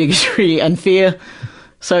object of bigotry and fear.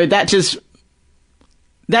 So that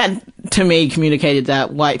to me communicated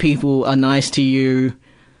that white people are nice to you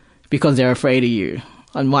because they're afraid of you,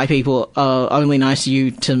 and white people are only nice to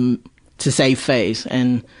you to save face.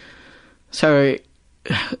 And so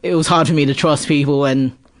it was hard for me to trust people.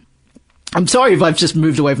 And I'm sorry if I've just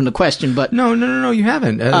moved away from the question, but no, you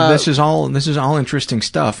haven't. This is all interesting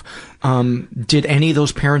stuff. Did any of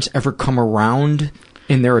those parents ever come around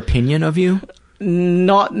in their opinion of you?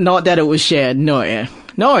 Not that it was shared. No,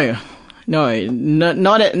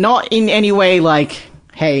 not in any way like,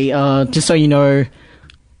 hey, just so you know,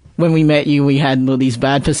 when we met you, we had all these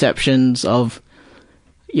bad perceptions of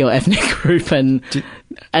your ethnic group, and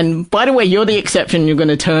by the way, you're the exception. You're going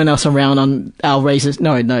to turn us around on our racist.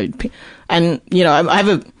 No, and you know, I have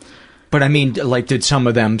a. But I mean, like, did some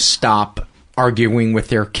of them stop arguing with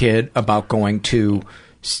their kid about going to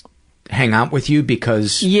hang out with you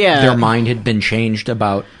because their mind had been changed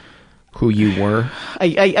about who you were?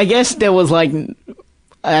 I guess there was, like,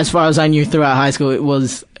 as far as I knew throughout high school,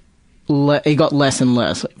 it got less and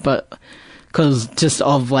less, but because just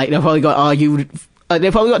of, like, they probably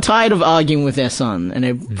got tired of arguing with their son, and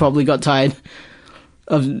they probably got tired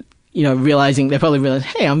of, you know, they probably realized,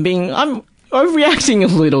 hey, I'm overreacting a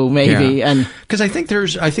little, maybe. Yeah. And because I think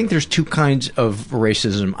there's two kinds of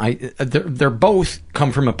racism. They're both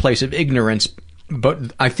come from a place of ignorance,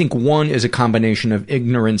 but I think one is a combination of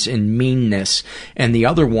ignorance and meanness, and the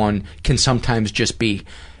other one can sometimes just be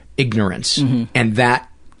ignorance. Mm-hmm. And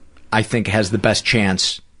that, I think, has the best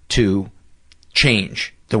chance to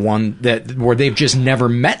change. The one where they've just never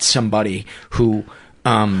met somebody who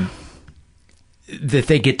that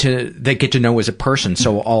they get to know as a person.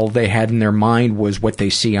 So all they had in their mind was what they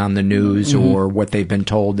see on the news or what they've been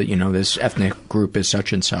told that, this ethnic group is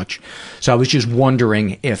such and such. So I was just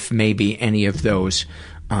wondering if maybe any of those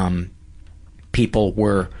people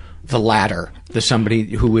were the latter,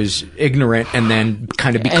 somebody who is ignorant and then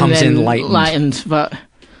kind of becomes enlightened. But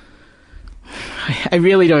I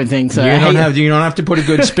really don't think so. You don't have to put a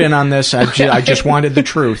good spin on this. I just wanted the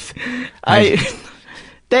truth.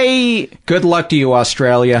 Good luck to you,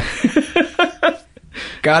 Australia.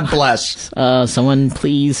 God bless. Someone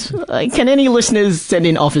please. Can any listeners send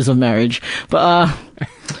in offers of marriage? But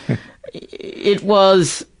it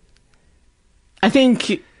was. I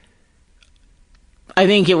think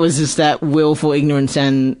it was just that willful ignorance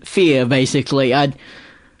and fear. Basically,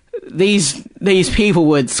 these people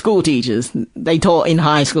were school teachers. They taught in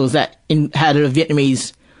high schools that had a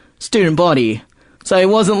Vietnamese student body, so it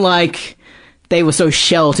wasn't like they were so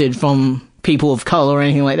sheltered from people of color or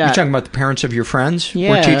anything like that. You're talking about the parents of your friends?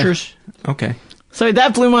 Yeah. Were teachers? Okay. So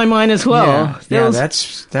that blew my mind as well. Yeah,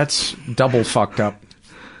 that's double fucked up.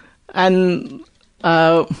 And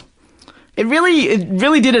it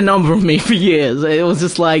really did a number on me for years. It was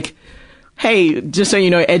just like, hey, just so you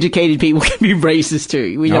know, educated people can be racist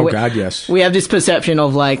too. God, yes. We have this perception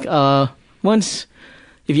of like,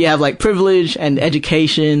 if you have like privilege and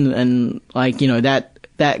education and like, that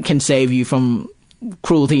can save you from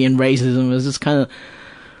cruelty and racism. It was just kind of,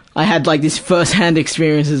 I had like this first-hand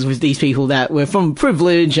experiences with these people that were from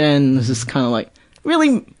privilege, and it was just kind of like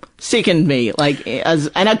really sickened me. Like,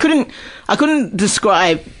 and I couldn't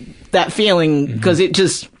describe that feeling because it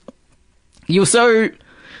just, you're so,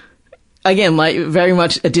 again, like very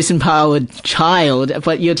much a disempowered child,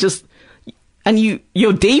 but you're just, and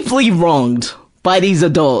you're deeply wronged by these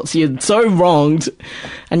adults. You're so wronged,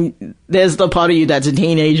 and there's the part of you that's a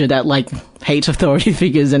teenager that like hates authority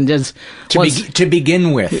figures and just to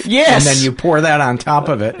begin with. Yes, and then you pour that on top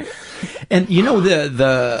of it. And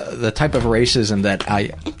the type of racism that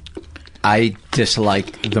I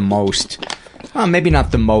dislike the most, maybe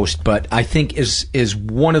not the most, but I think is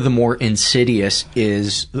one of the more insidious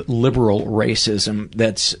is liberal racism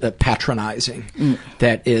that's patronizing,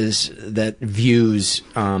 that views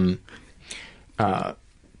an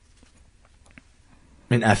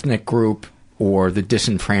ethnic group or the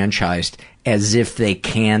disenfranchised as if they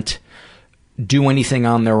can't do anything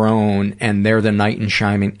on their own and they're the knight in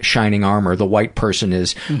shining armor. The white person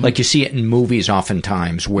is, like you see it in movies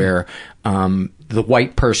oftentimes where the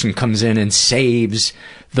white person comes in and saves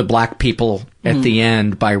the black people at the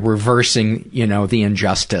end by reversing, the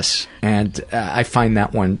injustice. And I find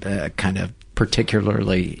that one kind of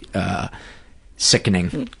particularly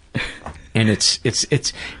sickening. And it's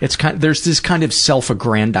kind of, there's this kind of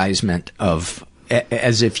self-aggrandizement of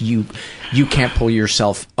as if you can't pull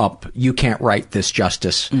yourself up, you can't write this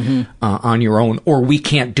justice on your own, or we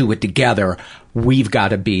can't do it together. We've got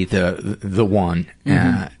to be the one.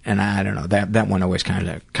 And I don't know, that one always kind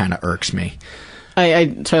of irks me. I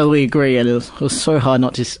totally agree, and it was so hard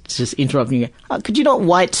not to just interrupt you. Could you not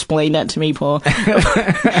white-splain that to me, Paul? But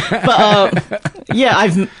yeah,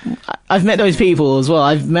 I've met those people as well.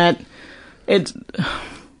 I've met it.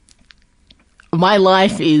 My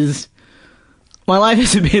life has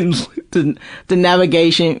been the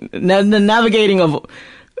navigating of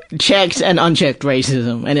checked and unchecked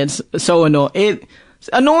racism, and it's so annoying.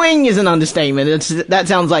 Annoying is an understatement. That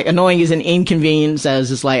sounds like annoying is an inconvenience. As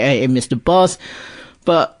just like, hey, Mr. Boss,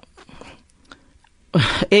 but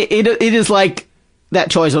it is like that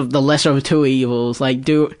choice of the lesser of two evils. Like,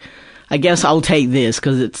 I guess I'll take this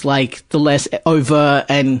because it's like the less overt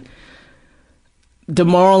and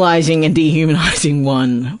demoralizing and dehumanizing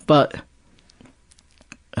one. But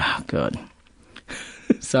oh god,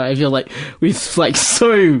 so I feel like we've like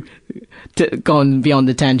so gone beyond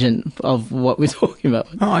the tangent of what we're talking about.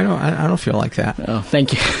 Oh, I don't feel like that. Oh,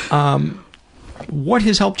 thank you. What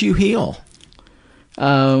has helped you heal?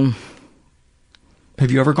 Have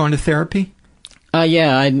you ever gone to therapy?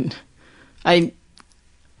 Yeah,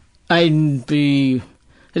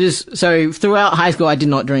 so throughout high school I did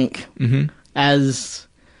not drink, which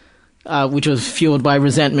was fueled by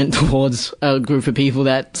resentment towards a group of people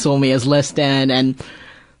that saw me as less than, and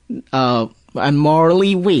I'm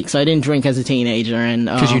morally weak, so I didn't drink as a teenager, and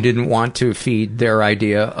because you didn't want to feed their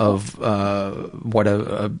idea of what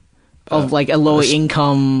of like a lower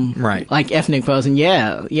income, right, like ethnic person.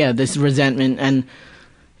 Yeah, this resentment, and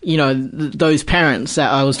those parents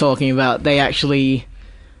that I was talking about, they actually,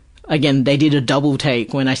 again, they did a double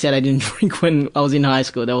take when I said I didn't drink when I was in high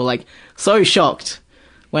school. They were like so shocked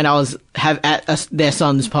when I was at their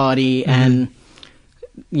son's party, and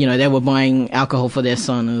they were buying alcohol for their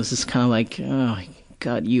son. It was just kind of like, oh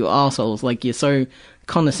God, you assholes! Like, you're so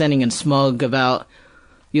condescending and smug about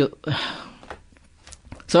your.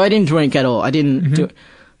 So I didn't drink at all. I didn't do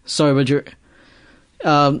sober.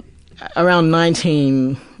 Around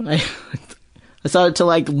 19, I started to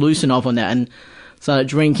like loosen up on that and started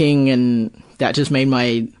drinking, and that just made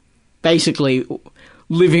my basically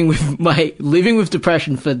living with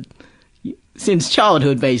depression since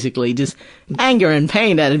childhood, basically just anger and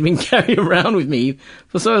pain that had been carried around with me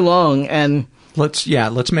for so long. And let's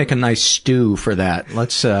make a nice stew for that.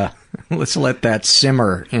 Let's let that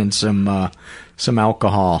simmer in some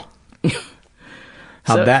alcohol.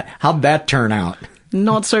 How'd that turn out?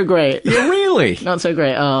 Not so great. Yeah, really? Not so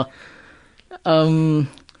great.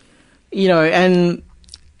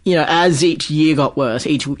 As each year got worse,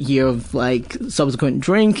 each year of like subsequent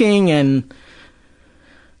drinking, and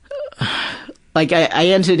like I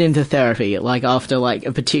entered into therapy like after like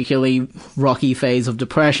a particularly rocky phase of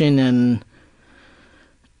depression, and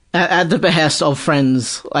at the behest of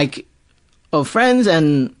friends,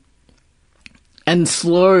 and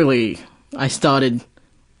slowly I started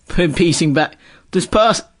piecing back this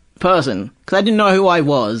person, because I didn't know who I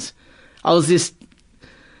was. I was this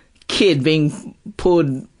kid being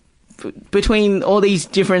pulled between all these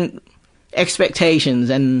different expectations,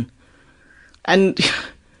 and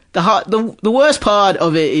the worst part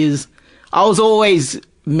of it is I was always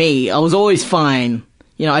me. I was always fine.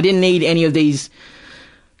 I didn't need any of these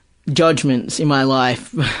judgments in my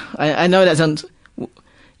life. I know that sounds...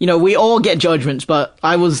 we all get judgments, but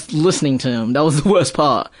I was listening to them. That was the worst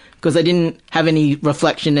part, because I didn't have any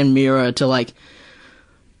reflection and mirror to like,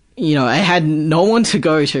 I had no one to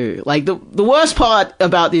go to. Like the worst part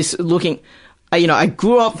about this I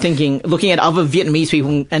grew up looking at other Vietnamese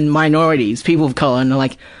people and minorities, people of color, and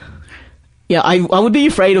like, I would be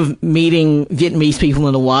afraid of meeting Vietnamese people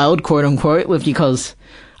in the wild, quote unquote, because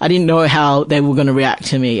I didn't know how they were going to react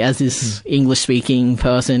to me as this English speaking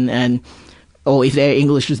person, or if their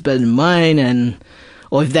English was better than mine,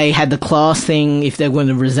 or if they had the class thing, if they were going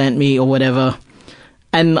to resent me or whatever.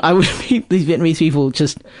 And I would meet these Vietnamese people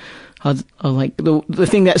I was like, the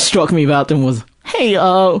thing that struck me about them was, hey,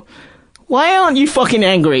 why aren't you fucking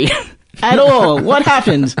angry at all? What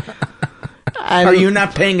happened? Are you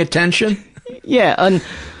not paying attention? Yeah,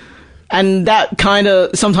 and that kind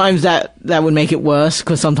of, sometimes that would make it worse,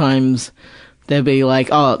 because sometimes they'd be like,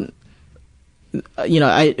 the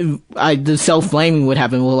self-blaming would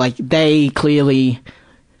happen. Well, like, they clearly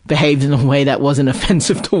behaved in a way that wasn't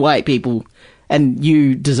offensive to white people, and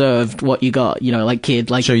you deserved what you got, like, kid.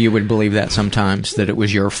 Like, so you would believe that sometimes, that it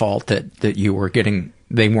was your fault that you were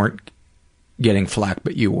they weren't getting flack,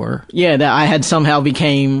 but you were. Yeah, that I had somehow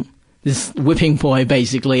became this whipping boy,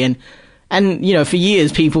 basically, and for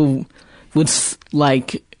years people would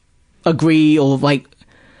like agree, or like,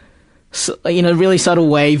 really subtle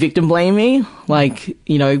way victim blame me, like,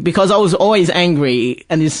 because I was always angry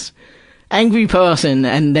and this angry person,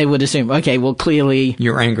 and they would assume, okay, well, clearly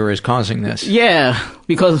your anger is causing this. Yeah,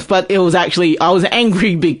 but it was actually, I was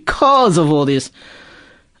angry because of all this.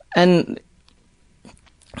 And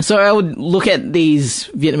so I would look at these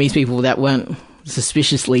Vietnamese people that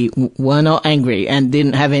were not angry and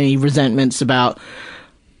didn't have any resentments about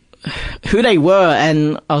who they were,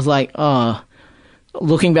 and I was like,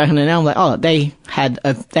 looking back on it now, I'm like, they had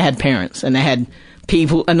parents, and they had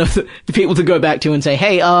people to go back to and say,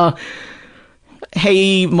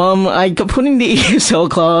 hey, Mom, I got put in the ESL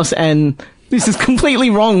class, and this is completely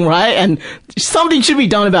wrong, right? And something should be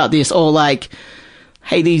done about this. Or like,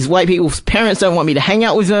 hey, these white people's parents don't want me to hang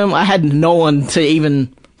out with them. I had no one to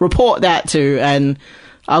even report that to, and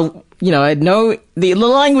I had the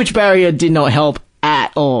language barrier did not help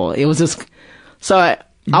at all. It was just, so I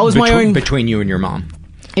was my own... Between you and your mom.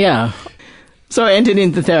 Yeah. So I entered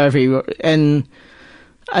into therapy, and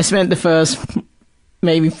I spent the first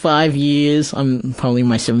maybe 5 years, I'm probably in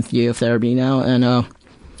my 7th year of therapy now, and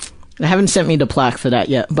they haven't sent me the plaque for that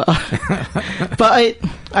yet, but I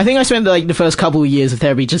think I spent like the first couple of years of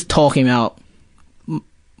therapy just talking about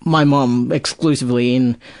my mom exclusively,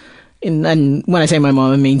 and when I say my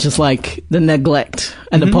mom, I mean just like the neglect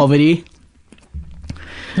and the poverty.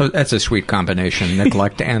 Oh, that's a sweet combination,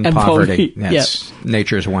 neglect and poverty. That's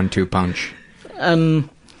nature's 1-2 punch.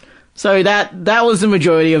 So that was the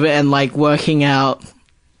majority of it, and like working out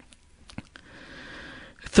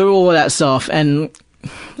through all that stuff, and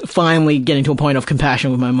finally getting to a point of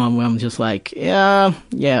compassion with my mom, where I'm just like, yeah,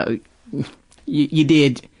 you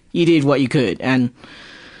did what you could. And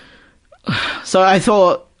so I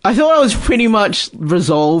thought I was pretty much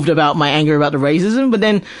resolved about my anger about the racism, but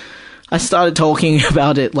then I started talking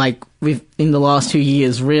about it like in the last 2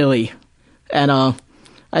 years, really. And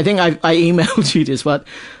I think I emailed you this, but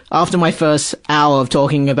after my first hour of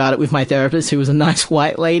talking about it with my therapist, who was a nice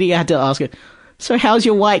white lady, I had to ask her, so how's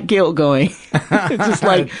your white guilt going? It's just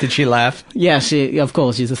like, did she laugh? Yeah, of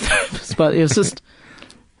course, she's a therapist, but it was just...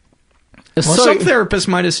 some therapists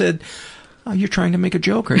might have said, oh, you're trying to make a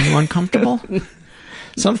joke. Are you uncomfortable?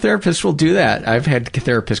 Some therapists will do that. I've had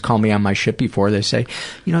therapists call me on my shit before. They say,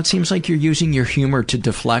 it seems like you're using your humor to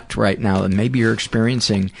deflect right now, and maybe you're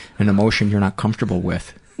experiencing an emotion you're not comfortable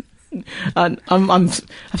with. I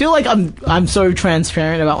feel like I'm so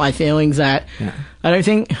transparent about my feelings that I don't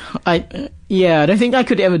think I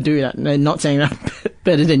could ever do that. And not saying that I'm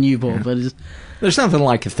better than you, Paul, but there's nothing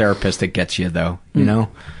like a therapist that gets you, though. You know,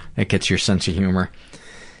 that gets your sense of humor.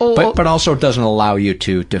 But also doesn't allow you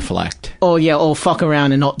to deflect. Or fuck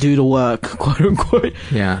around and not do the work, quote unquote.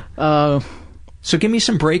 Yeah. So give me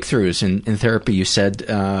some breakthroughs in therapy. You said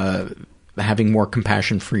having more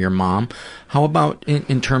compassion for your mom. How about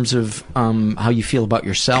in terms of how you feel about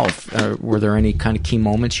yourself? Were there any kind of key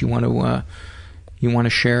moments you want to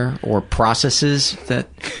share, or processes that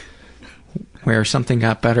where something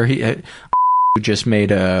got better? He just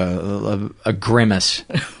made a grimace.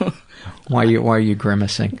 Why are you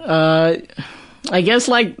grimacing? I guess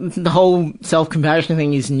like the whole self-compassion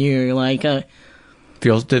thing is new. Like,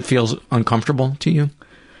 feels uncomfortable to you?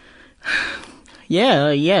 Yeah,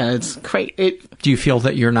 it's great. Do you feel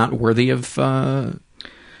that you're not worthy of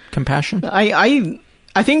compassion? I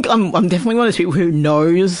think I'm definitely one of those people who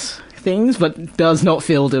knows things but does not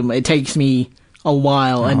feel them. It takes me a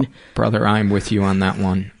while. And brother, I'm with you on that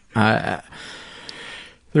one.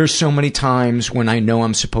 There's so many times when I know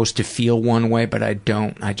I'm supposed to feel one way, but I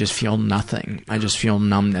don't. I just feel nothing. I just feel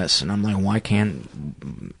numbness. And I'm like, why can't...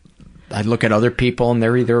 I look at other people and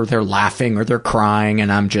they're laughing or they're crying, and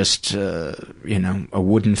I'm just, a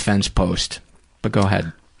wooden fence post. But go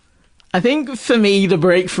ahead. I think for me, the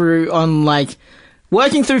breakthrough on like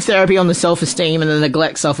working through therapy on the self-esteem and the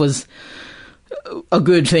neglect stuff was a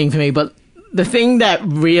good thing for me. But the thing that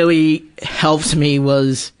really helped me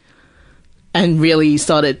was... and really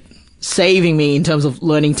started saving me in terms of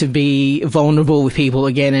learning to be vulnerable with people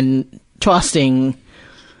again and trusting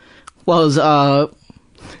was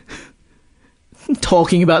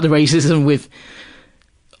talking about the racism with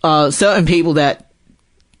certain people that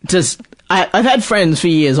just... I've had friends for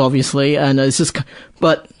years, obviously, and it's just...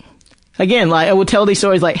 But, again, like, I would tell these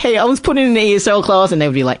stories like, hey, I was put in an ESL class, and they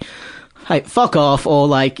would be like, hey, fuck off, or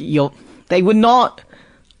like, they would not...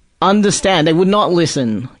 understand. They would not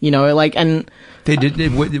listen, like, and they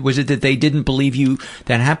did. Was it that they didn't believe you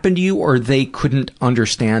that happened to you, or they couldn't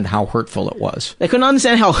understand how hurtful it was? They couldn't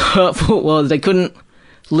understand how hurtful it was. They couldn't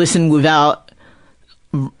listen without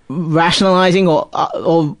rationalizing or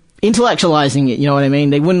intellectualizing it. You know what I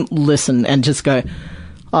mean? They wouldn't listen and just go,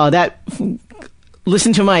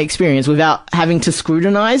 listen to my experience without having to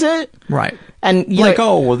scrutinize it. Right. And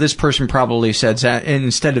this person probably said that, and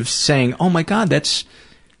instead of saying, oh my God, that's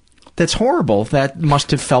horrible. That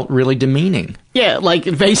must have felt really demeaning. Yeah, like,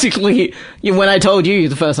 basically, when I told you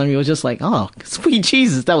the first time, you were just like, oh, sweet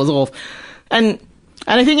Jesus, that was awful. And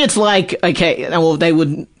I think it's like, okay, well, they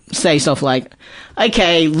would say stuff like,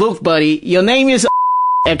 okay, look, buddy, your name is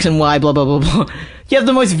X and Y, blah, blah, blah, blah. You have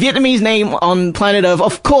the most Vietnamese name on planet Earth.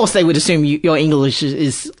 Of course, they would assume your English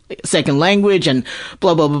is second language and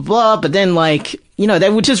blah, blah, blah, blah. But then, like, they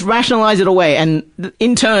would just rationalize it away. And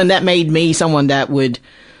in turn, that made me someone that would...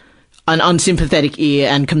 an unsympathetic ear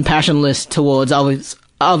and compassionless towards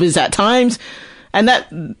others at times. And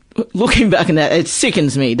that, looking back on that, it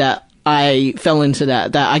sickens me that I fell into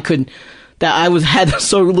that I had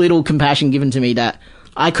so little compassion given to me that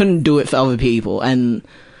I couldn't do it for other people. And,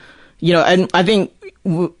 and I think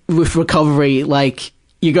with recovery, like,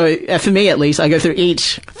 you go, for me at least, I go through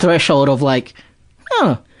each threshold of like,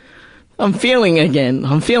 I'm feeling again.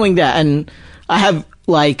 I'm feeling that. And I have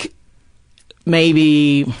like,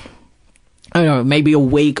 maybe a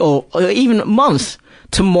week or even months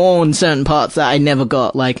to mourn certain parts that I never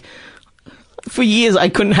got. Like, for years, I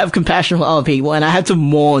couldn't have compassion for other people, and I had to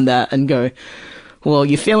mourn that and go, well,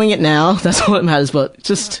 you're feeling it now, that's all that matters, but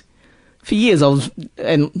just for years I was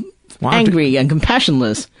angry and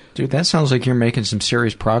compassionless. Dude, that sounds like you're making some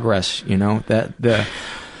serious progress, that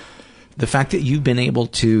the fact that you've been able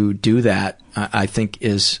to do that, I think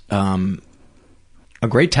is... a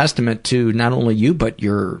great testament to not only you, but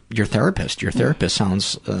your therapist. Your therapist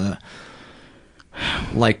sounds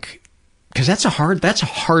like, because that's a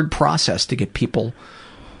hard process to get people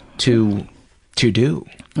to do.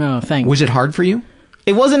 Oh, thanks. Was it hard for you?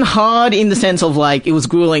 it wasn't hard in the sense of like it was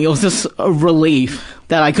grueling. It was just a relief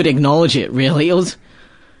that I could acknowledge it. Really, it was,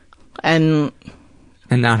 and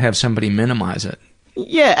not have somebody minimize it.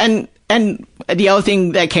 Yeah, and the other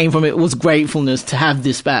thing that came from it was gratefulness to have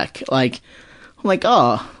this back. Like, I'm like,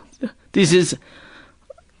 oh, this is.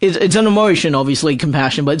 It's an emotion, obviously,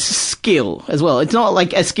 compassion, but it's a skill as well. It's not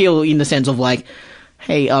like a skill in the sense of like,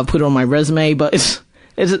 hey, I'll put it on my resume, but it's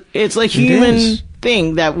a human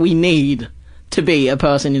thing that we need to be a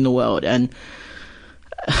person in the world, and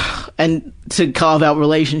to carve out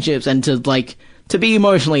relationships, and to be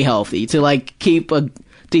emotionally healthy, to like keep a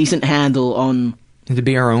decent handle on, and to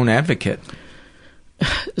be our own advocate.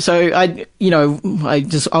 So I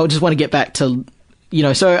just want to get back to,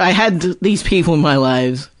 so I had these people in my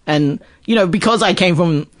lives, and because I came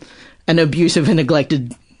from an abusive and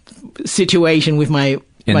neglected situation with my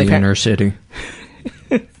inner city.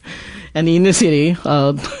 And the inner city,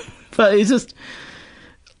 but it's just,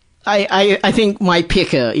 I think my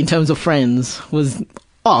picker in terms of friends was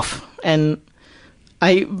off, and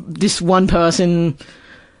this one person,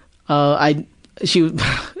 I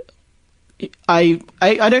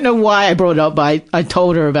don't know why I brought it up, but I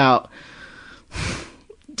told her about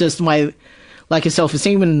just my lack of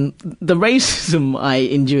self-esteem and the racism I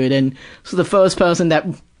endured, and so the first person that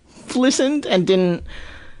listened and didn't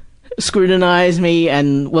scrutinize me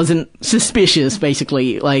and wasn't suspicious,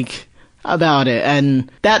 basically, like, about it. And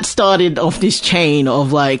that started off this chain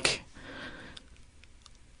of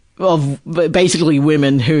basically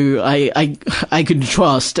women who I could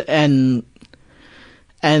trust, and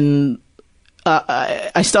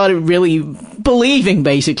I started really believing,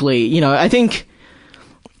 basically, I think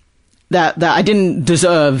that I didn't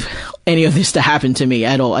deserve any of this to happen to me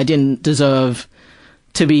at all. I didn't deserve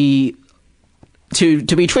to be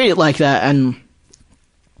treated like that. And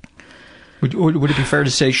would it be fair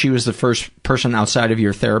to say she was the first person outside of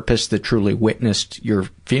your therapist that truly witnessed your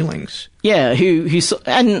feelings? Yeah, who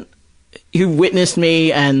witnessed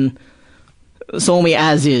me and saw me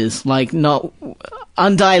as is, like, not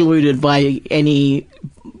undiluted by any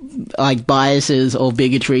like biases or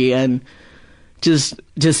bigotry, and just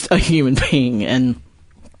a human being. And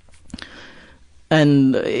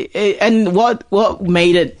what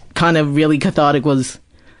made it kind of really cathartic was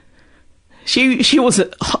she was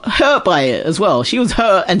hurt by it as well. She was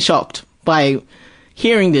hurt and shocked by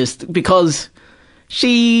hearing this, because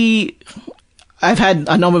I've had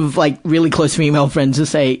a number of like really close female friends who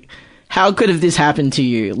say, how could have this happened to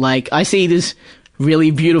you? Like, I see this really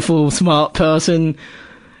beautiful, smart person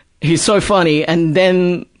who's so funny, and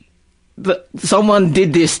then someone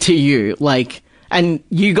did this to you, like, and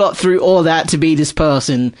you got through all that to be this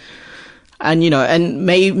person. And, and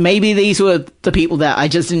maybe these were the people that I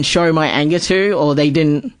just didn't show my anger to, or they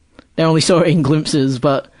only saw it in glimpses.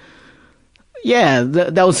 But yeah,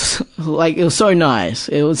 that was like, it was so nice.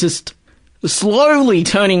 It was just slowly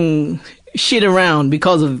turning shit around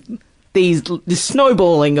because of this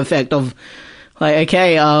snowballing effect of like,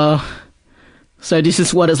 okay, so this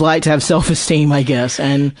is what it's like to have self-esteem, I guess.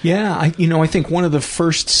 And yeah, I think one of the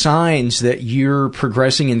first signs that you're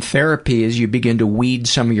progressing in therapy is you begin to weed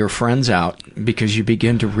some of your friends out, because you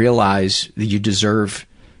begin to realize that you deserve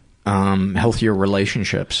healthier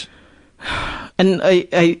relationships. And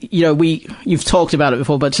you've talked about it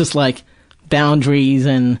before, but just like boundaries,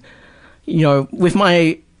 and with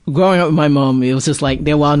my growing up with my mom, it was just like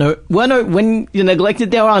when you're neglected,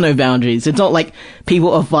 there are no boundaries. It's not like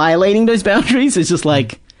people are violating those boundaries. It's just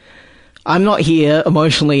like, I'm not here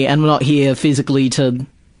emotionally and I'm not here physically to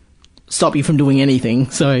stop you from doing anything.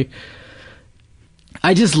 So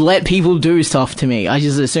I just let people do stuff to me. I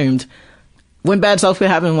just assumed when bad stuff could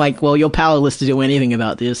happen, like, well, you're powerless to do anything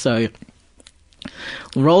about this, so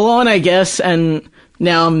roll on, I guess. And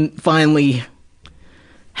now I'm finally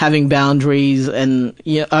having boundaries, and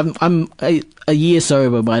yeah, I'm a year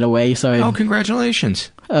sober, by the way. So congratulations!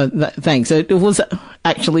 Thanks. It was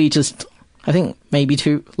actually just, I think, maybe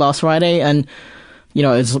last Friday, and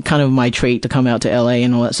it's kind of my treat to come out to LA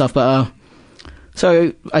and all that stuff. But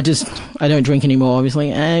so I don't drink anymore,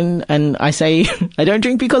 obviously, and I say I don't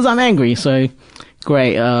drink because I'm angry. So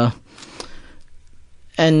great.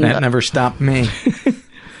 And that never stopped me.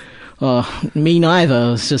 Me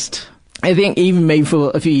neither. It's just, I think even maybe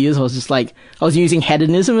for a few years, I was just like, I was using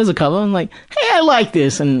hedonism as a cover. I'm like, hey, I like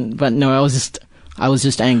this. But no, I was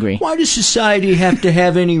just angry. Why does society have to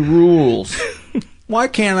have any rules? Why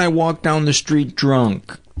can't I walk down the street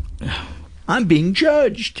drunk? I'm being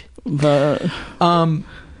judged. But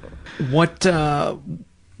what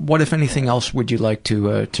if anything else would you like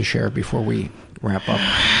to share before we wrap up?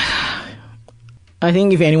 I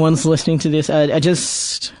think if anyone's listening to this, I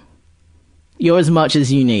just, you're as much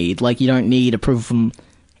as you need. Like, you don't need approval from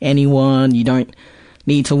anyone. You don't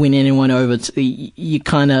need to win anyone over. You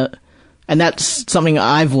kind of, and that's something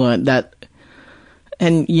I've learned that,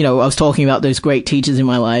 and, you know, I was talking about those great teachers in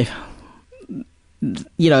my life.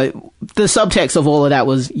 You know, the subtext of all of that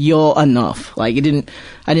was, you're enough. Like, I didn't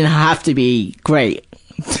have to be great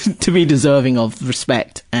to be deserving of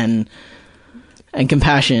respect and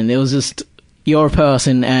compassion. It was just, you're a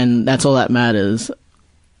person, and that's all that matters.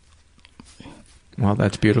 Well,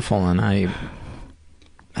 that's beautiful, and I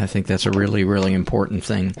think that's a really, really important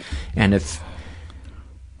thing. And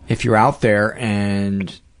if you're out there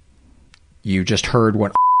and you just heard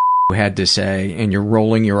what had to say and you're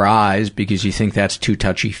rolling your eyes because you think that's too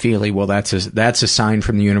touchy-feely, well, that's a sign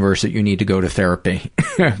from the universe that you need to go to therapy.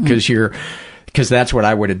 Because that's what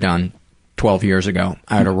I would have done 12 years ago.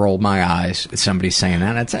 I would have rolled my eyes at somebody saying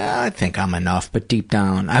that. I'd say, I think I'm enough. But deep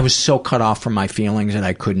down, I was so cut off from my feelings that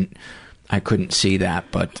I couldn't see that.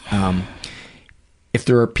 But if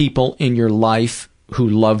there are people in your life who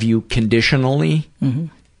love you conditionally,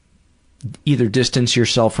 either distance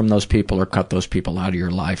yourself from those people or cut those people out of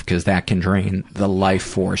your life, because that can drain the life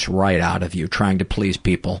force right out of you, trying to please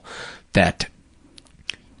people that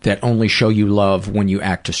only show you love when you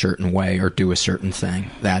act a certain way or do a certain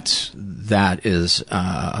thing. That is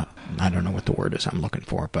I don't know what the word is I'm looking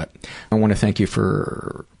for, but I want to thank you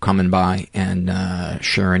for coming by and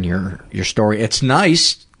sharing your story. It's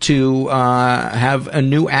nice to have a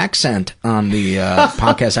new accent on the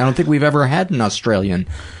podcast. I don't think we've ever had an Australian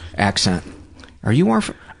accent. Are you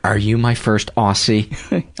my first Aussie?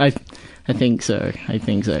 I think so. I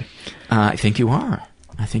think you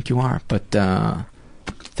are. But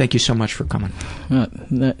thank you so much for coming.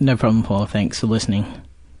 No problem, Paul. Thanks for listening.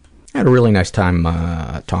 I had a really nice time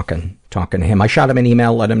talking to him. I shot him an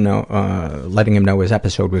email, letting him know his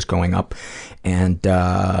episode was going up, and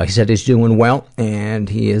he said he's doing well, and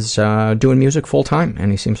he is doing music full time,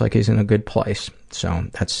 and he seems like he's in a good place. So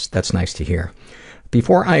that's nice to hear.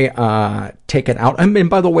 Before I take it out, and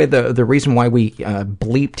by the way, the reason why we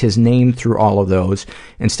bleeped his name through all of those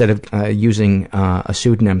instead of using a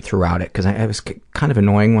pseudonym throughout it, because it was kind of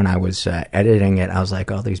annoying when I was editing it. I was like,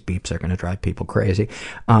 oh, these beeps are going to drive people crazy.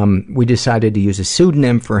 We decided to use a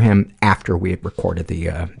pseudonym for him after we had recorded the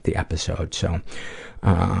episode. So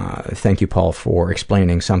thank you, Paul, for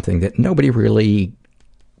explaining something that nobody really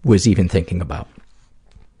was even thinking about.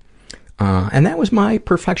 And that was my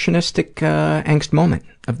perfectionistic angst moment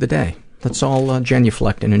of the day. Let's all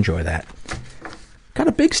genuflect and enjoy that. Got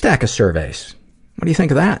a big stack of surveys. What do you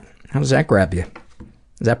think of that? How does that grab you?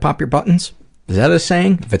 Does that pop your buttons? Is that a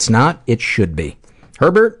saying? If it's not, it should be.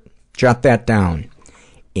 Herbert, jot that down.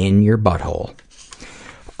 In your butthole.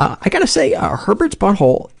 I gotta say, Herbert's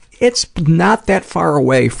butthole, it's not that far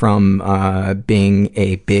away from being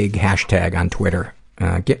a big hashtag on Twitter.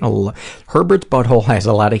 Herbert's butthole has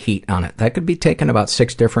a lot of heat on it. That could be taken about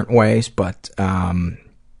 6 different ways, but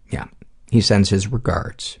yeah, he sends his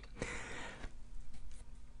regards.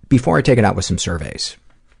 Before I take it out with some surveys,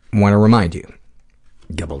 I want to remind you,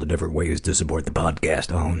 a couple of different ways to support the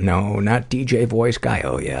podcast. Oh no, not DJ voice guy.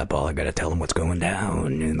 Oh yeah, Paul, I gotta tell him what's going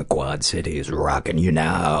down in the Quad Cities, rocking you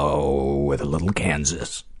now with a little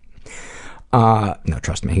Kansas. No,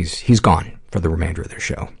 trust me, he's gone for the remainder of the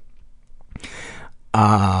show.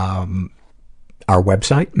 Our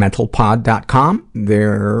website, mentalpod.com.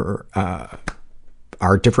 There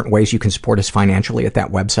are different ways you can support us financially at that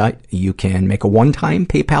website. You can make a one-time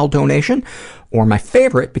PayPal donation, or my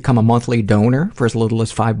favorite, become a monthly donor for as little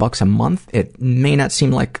as $5 a month. It may not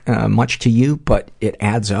seem like much to you, but it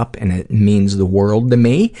adds up and it means the world to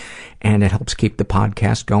me, and it helps keep the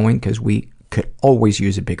podcast going because we could always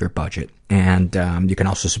use a bigger budget. And you can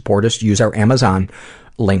also support us. Use our Amazon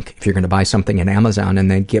link if you're going to buy something at Amazon,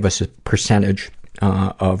 and then give us a percentage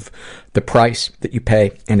of the price that you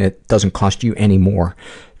pay, and it doesn't cost you any more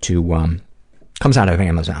to comes out of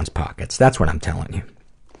Amazon's pockets. That's what I'm telling you.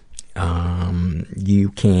 You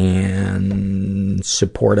can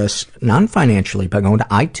support us non-financially by going to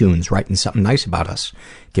iTunes, writing something nice about us,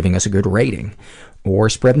 giving us a good rating, or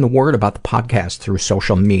spreading the word about the podcast through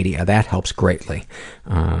social media. That helps greatly.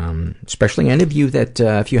 Especially any of you that,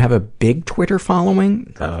 if you have a big Twitter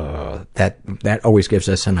following, that always gives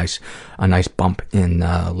us a nice bump in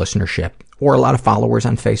listenership, or a lot of followers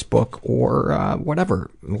on Facebook, or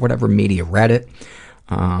whatever media, Reddit,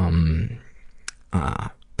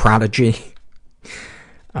 Prodigy.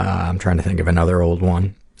 I'm trying to think of another old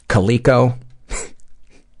one. Coleco.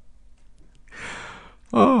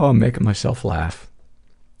 Oh, I'm making myself laugh.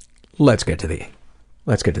 Let's get to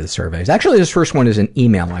the surveys. Actually, this first one is an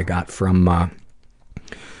email I got from a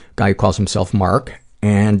guy who calls himself Mark,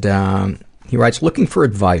 and He writes, looking for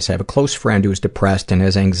advice. I have a close friend who is depressed and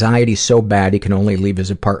has anxiety so bad he can only leave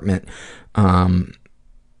his apartment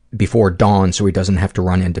before dawn so he doesn't have to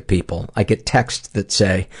run into people. I get texts that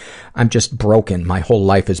say, I'm just broken. My whole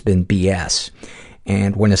life has been BS.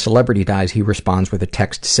 And when a celebrity dies, he responds with a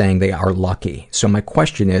text saying they are lucky. So my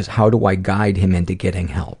question is, how do I guide him into getting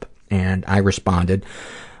help? And I responded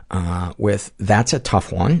with, that's a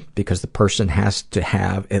tough one, because the person has to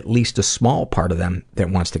have at least a small part of them that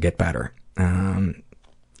wants to get better.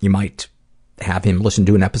 You might have him listen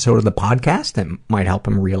to an episode of the podcast that might help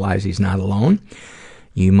him realize he's not alone.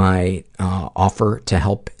 You might offer to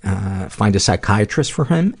help find a psychiatrist for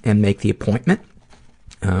him and make the appointment,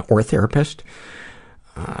 or a therapist.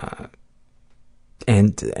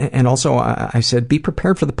 And also, I said, be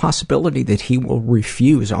prepared for the possibility that he will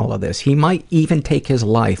refuse all of this. He might even take his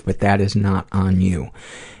life, but that is not on you.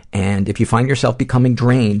 And if you find yourself becoming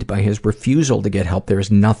drained by his refusal to get help,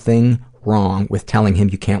 there's nothing wrong with telling him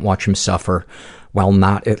you can't watch him suffer while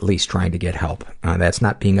not at least trying to get help. That's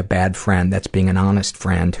not being a bad friend. That's being an honest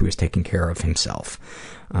friend who is taking care of himself.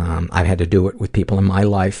 I've had to do it with people in my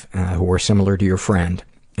life who are similar to your friend.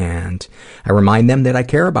 And I remind them that I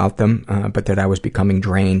care about them, but that I was becoming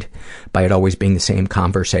drained by it always being the same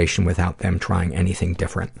conversation without them trying anything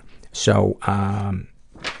different. So I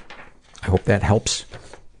hope that helps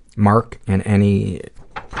Mark and any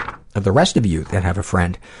of the rest of you that have a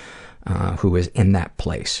friend who is in that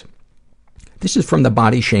place. This is from the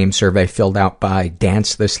body shame survey filled out by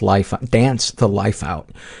Dance the Life Out.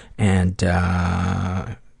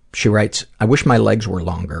 And she writes, I wish my legs were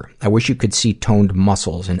longer. I wish you could see toned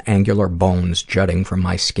muscles and angular bones jutting from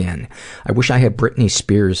my skin. I wish I had Britney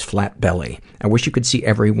Spears' flat belly. I wish you could see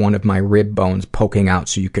every one of my rib bones poking out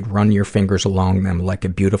so you could run your fingers along them like a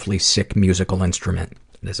beautifully sick musical instrument.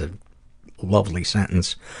 That's a lovely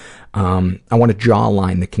sentence. I want a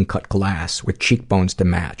jawline that can cut glass with cheekbones to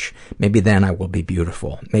match. Maybe then I will be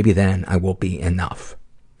beautiful. Maybe then I will be enough.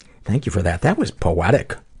 Thank you for that. That was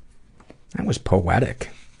poetic. That was poetic.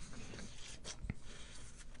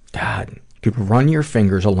 God, you could run your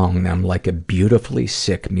fingers along them like a beautifully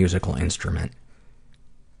sick musical instrument.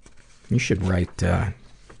 You should write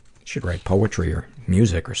poetry or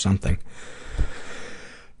music or something.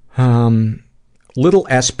 Little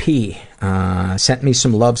SP sent me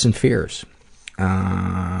some loves and fears.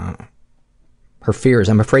 Her fears: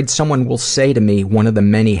 I'm afraid someone will say to me one of the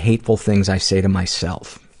many hateful things I say to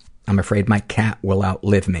myself. I'm afraid my cat will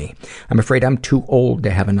outlive me. I'm afraid I'm too old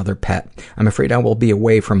to have another pet. I'm afraid I will be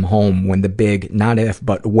away from home when the big, not if,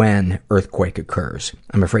 but when, earthquake occurs.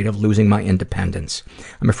 I'm afraid of losing my independence.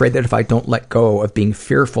 I'm afraid that if I don't let go of being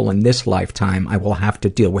fearful in this lifetime, I will have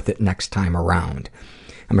to deal with it next time around.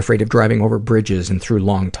 I'm afraid of driving over bridges and through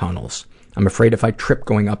long tunnels. I'm afraid if I trip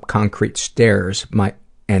going up concrete stairs I'm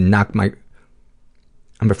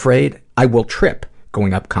afraid I will trip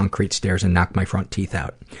going up concrete stairs and knock my front teeth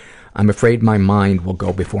out. I'm afraid my mind will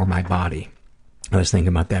go before my body. I was thinking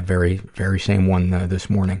about that very, very same one this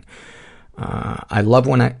morning. I love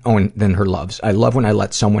when and then her loves. I love when I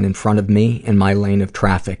let someone in front of me in my lane of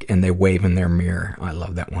traffic and they wave in their mirror. I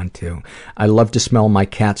love that one too. I love to smell my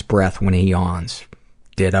cat's breath when he yawns.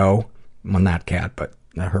 Ditto. Well, not cat, but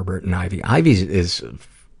Herbert and Ivy. Ivy is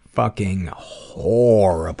fucking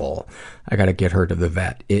horrible. I gotta get her to the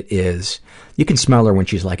vet. It is. You can smell her when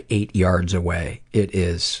she's like 8 yards away.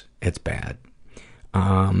 It's bad.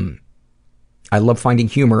 I love finding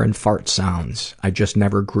humor in fart sounds. I just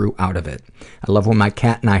never grew out of it. I love when my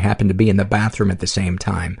cat and I happen to be in the bathroom at the same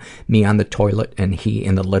time. Me on the toilet and he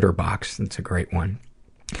in the litter box. That's a great one.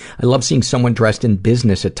 I love seeing someone dressed in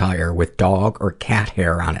business attire with dog or cat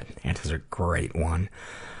hair on it. That is a great one.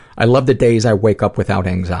 I love the days I wake up without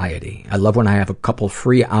anxiety. I love when I have a couple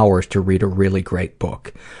free hours to read a really great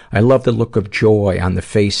book. I love the look of joy on the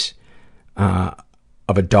face of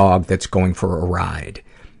a dog that's going for a ride.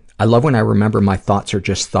 I love when I remember my thoughts are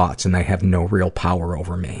just thoughts and they have no real power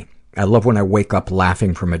over me. I love when I wake up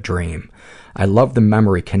laughing from a dream. I love the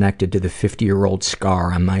memory connected to the 50-year-old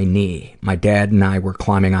scar on my knee. My dad and I were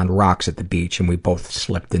climbing on rocks at the beach and we both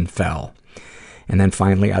slipped and fell. And then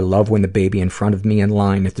finally, I love when the baby in front of me in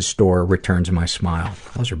line at the store returns my smile.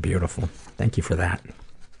 Those are beautiful. Thank you for that.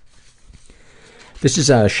 This is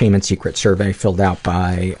a Shame and Secret survey filled out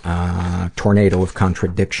by Tornado of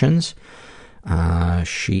Contradictions.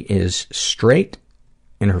 She is straight,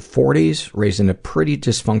 in her 40s, raised in a pretty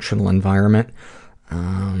dysfunctional environment.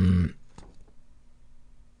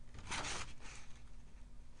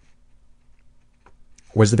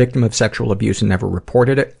 Was the victim of sexual abuse and never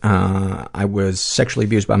reported it. I was sexually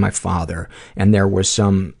abused by my father, and there was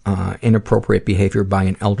some inappropriate behavior by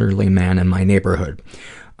an elderly man in my neighborhood.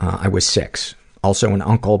 I was 6. Also, an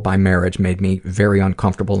uncle by marriage made me very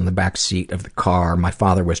uncomfortable in the back seat of the car my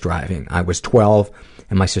father was driving. I was 12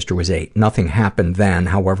 and my sister was 8. Nothing happened then.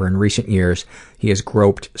 However, in recent years, he has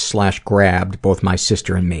groped/grabbed both my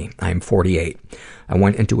sister and me. I am 48. I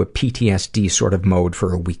went into a PTSD sort of mode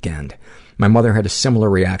for a weekend. My mother had a similar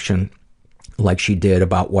reaction like she did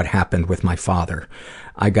about what happened with my father.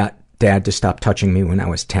 I got Dad to stop touching me when I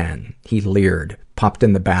was 10. He leered, popped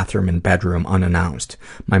in the bathroom and bedroom unannounced.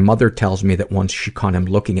 My mother tells me that once she caught him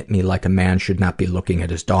looking at me like a man should not be looking at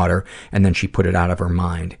his daughter, and then she put it out of her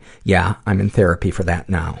mind. Yeah, I'm in therapy for that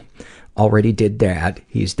now. Already did Dad.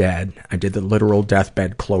 He's dead. I did the literal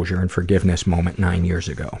deathbed closure and forgiveness moment 9 years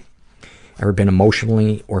ago. Ever been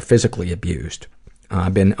emotionally or physically abused?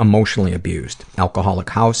 I've been emotionally abused. Alcoholic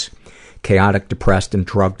house, chaotic, depressed, and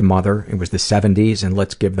drugged mother. It was the 70s, and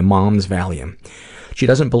let's give the moms Valium. She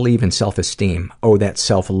doesn't believe in self-esteem. Oh, that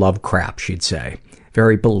self-love crap, she'd say.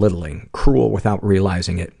 Very belittling, cruel without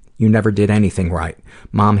realizing it. You never did anything right.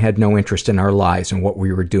 Mom had no interest in our lives and what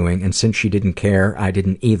we were doing, and since she didn't care, I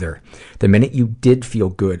didn't either. The minute you did feel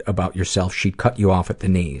good about yourself, she'd cut you off at the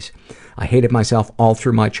knees. I hated myself all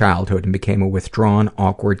through my childhood and became a withdrawn,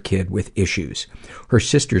 awkward kid with issues. Her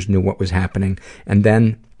sisters knew what was happening, and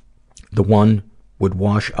then the one would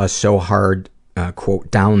wash us so hard,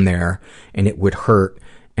 quote, down there, and it would hurt,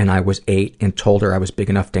 and I was 8 and told her I was big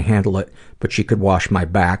enough to handle it, but she could wash my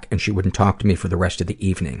back and she wouldn't talk to me for the rest of the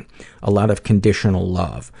evening. A lot of conditional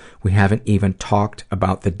love. We haven't even talked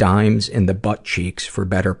about the dimes in the butt cheeks for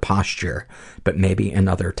better posture, but maybe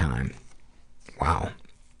another time. Wow.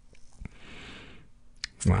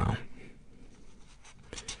 Wow.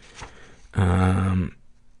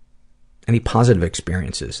 Any positive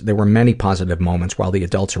experiences? There were many positive moments while the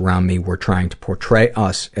adults around me were trying to portray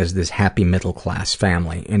us as this happy middle-class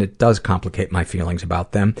family, and it does complicate my feelings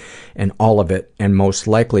about them, and all of it, and most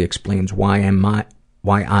likely explains why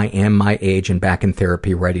I am my age and back in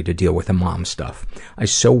therapy ready to deal with the mom stuff. I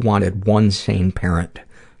so wanted one sane parent,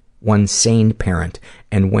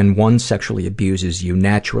 and when one sexually abuses you,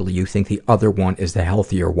 naturally you think the other one is the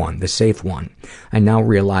healthier one, the safe one. I now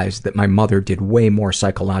realize that my mother did way more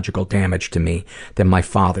psychological damage to me than my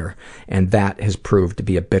father, and that has proved to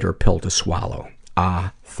be a bitter pill to swallow.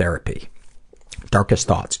 Therapy. Darkest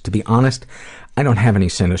thoughts. To be honest, I don't have any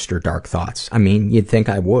sinister dark thoughts. I mean, you'd think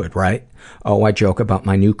I would, right? Oh, I joke about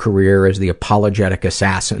my new career as the apologetic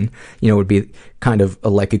assassin. You know, it would be kind of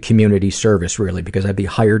like a community service, really, because I'd be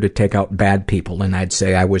hired to take out bad people, and I'd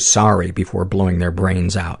say I was sorry before blowing their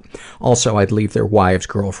brains out. Also, I'd leave their wives,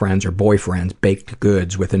 girlfriends, or boyfriends baked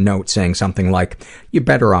goods with a note saying something like, "You're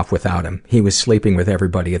better off without him. He was sleeping with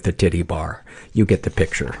everybody at the titty bar." You get the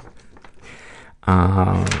picture.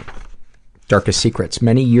 Darkest secrets.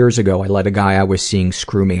 Many years ago, I let a guy I was seeing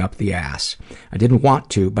screw me up the ass. I didn't want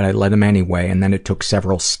to, but I let him anyway, and then it took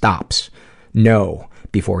several stops. No,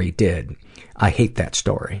 before he did. I hate that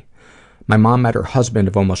story. My mom met her husband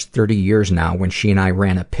of almost 30 years now when she and I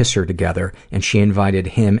ran a pisser together, and she invited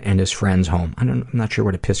him and his friends home. I'm not sure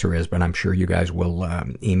what a pisser is, but I'm sure you guys will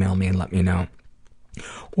email me and let me know.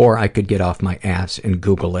 Or I could get off my ass and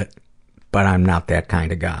Google it, but I'm not that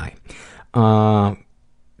kind of guy.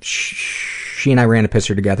 She and I ran a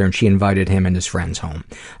pisser together, and she invited him and his friends home.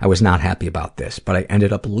 I was not happy about this, but I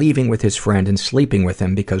ended up leaving with his friend and sleeping with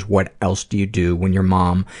him, because what else do you do when your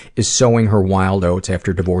mom is sowing her wild oats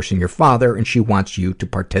after divorcing your father and she wants you to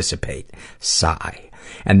participate? Sigh.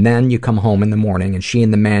 And then you come home in the morning and she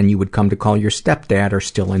and the man you would come to call your stepdad are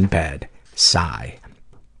still in bed. Sigh.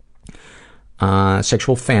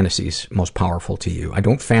 Sexual fantasies most powerful to you. I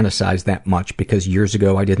don't fantasize that much because years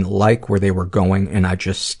ago I didn't like where they were going and I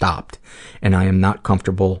just stopped. And I am not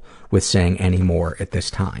comfortable with saying any more at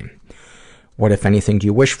this time. What, if anything, do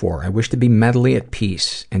you wish for? I wish to be mentally at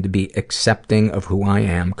peace and to be accepting of who I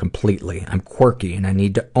am completely. I'm quirky and I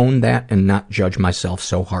need to own that and not judge myself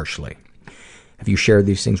so harshly. Have you shared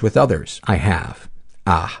these things with others? I have.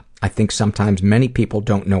 I think sometimes many people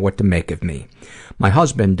don't know what to make of me. My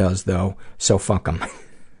husband does, though, so fuck him.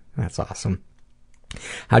 That's awesome.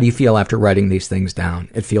 How do you feel after writing these things down?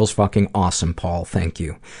 It feels fucking awesome, Paul. Thank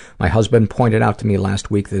you. My husband pointed out to me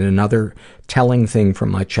last week that another telling thing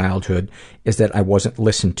from my childhood is that I wasn't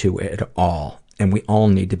listened to at all. And we all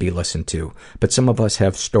need to be listened to. But some of us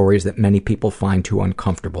have stories that many people find too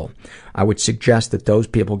uncomfortable. I would suggest that those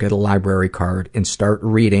people get a library card and start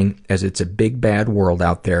reading, as it's a big bad world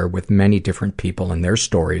out there with many different people and their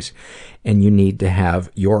stories. And you need to have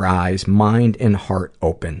your eyes, mind, and heart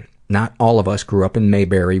open. Not all of us grew up in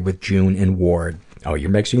Mayberry with June and Ward. Oh, you're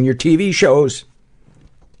mixing your TV shows.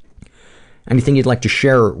 Anything you'd like to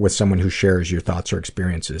share with someone who shares your thoughts or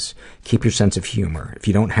experiences? Keep your sense of humor. If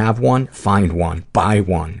you don't have one, find one. Buy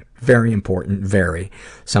one. Very important, very.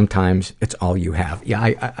 Sometimes it's all you have.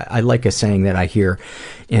 Yeah, I like a saying that I hear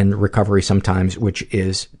in recovery sometimes, which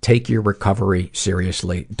is take your recovery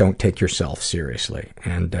seriously, don't take yourself seriously.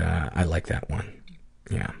 And I like that one.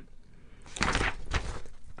 Yeah.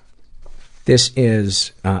 This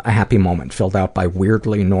is a happy moment filled out by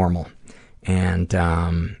Weirdly Normal. And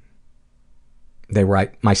they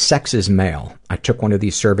write, my sex is male. I took one of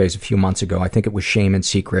these surveys a few months ago. I think it was Shame and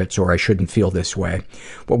Secrets or I Shouldn't Feel This Way.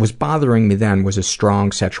 What was bothering me then was a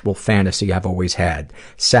strong sexual fantasy I've always had.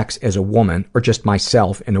 Sex as a woman or just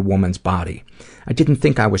myself in a woman's body. I didn't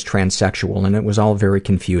think I was transsexual and it was all very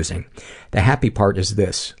confusing. The happy part is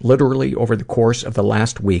this. Literally over the course of the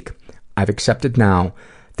last week, I've accepted now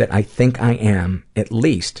that I think I am, at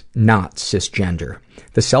least, not cisgender.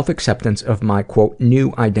 The self-acceptance of my, quote,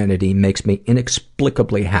 new identity makes me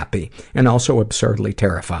inexplicably happy and also absurdly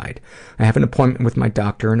terrified. I have an appointment with my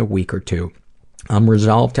doctor in a week or two. I'm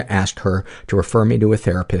resolved to ask her to refer me to a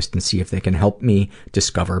therapist and see if they can help me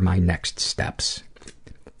discover my next steps.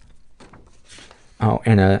 Oh,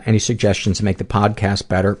 and any suggestions to make the podcast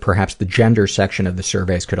better? Perhaps the gender section of the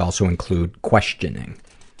surveys could also include questioning.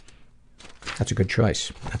 That's a good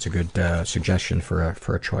choice. That's a good suggestion for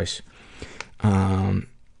a choice.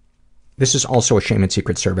 This is also a Shame and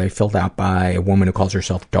Secret survey filled out by a woman who calls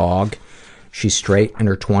herself Dog. She's straight, in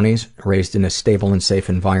her 20s, raised in a stable and safe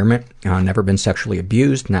environment, never been sexually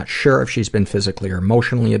abused, not sure if she's been physically or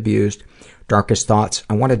emotionally abused. Darkest thoughts,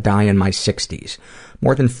 I want to die in my 60s.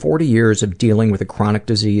 More than 40 years of dealing with a chronic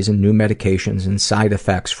disease and new medications and side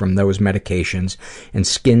effects from those medications and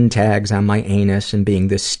skin tags on my anus and being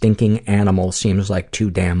this stinking animal seems like too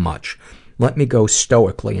damn much. Let me go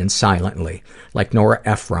stoically and silently, like Nora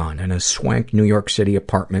Ephron in a swank New York City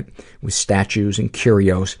apartment with statues and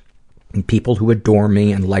curios and people who adore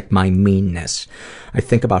me and like my meanness. I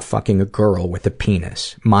think about fucking a girl with a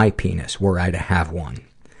penis, my penis, were I to have one.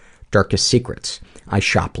 Darkest secrets. I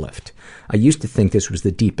shoplift. I used to think this was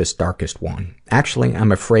the deepest, darkest one. Actually,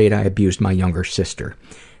 I'm afraid I abused my younger sister.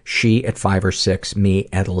 She at 5 or 6, me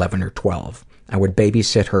at 11 or 12. I would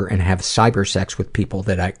babysit her and have cyber sex with people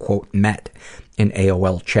that I, quote, met in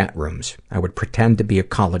AOL chat rooms. I would pretend to be a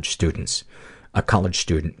college student.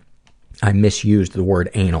 I misused the word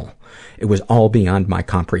anal. It was all beyond my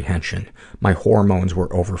comprehension. My hormones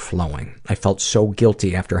were overflowing. I felt so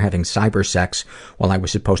guilty after having cyber sex while I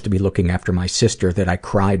was supposed to be looking after my sister that I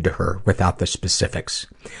cried to her without the specifics.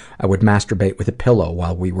 I would masturbate with a pillow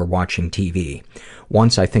while we were watching TV.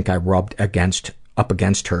 Once I think I rubbed up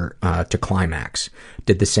against her to climax.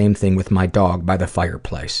 Did the same thing with my dog by the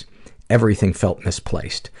fireplace. Everything felt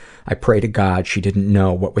misplaced. I pray to God she didn't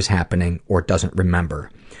know what was happening or doesn't remember.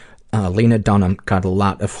 Lena Dunham got a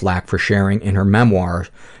lot of flack for sharing in her memoir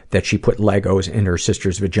that she put Legos in her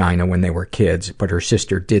sister's vagina when they were kids, but her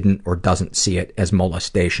sister didn't or doesn't see it as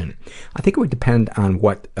molestation. I think it would depend on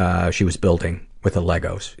what she was building with the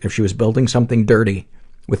Legos. If she was building something dirty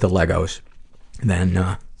with the Legos,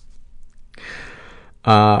 then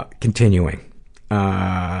continuing.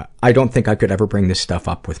 I don't think I could ever bring this stuff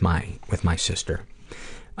up with my sister.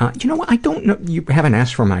 You know what? I don't know. You haven't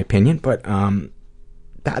asked for my opinion, but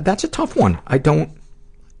that's a tough one. I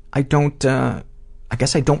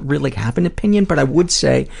guess I don't really have an opinion, but I would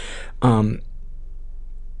say,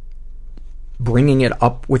 bringing it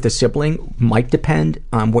up with a sibling might depend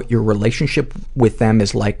on what your relationship with them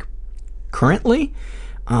is like currently.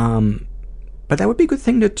 But that would be a good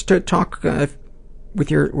thing to talk,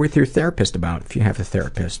 with your therapist about, if you have a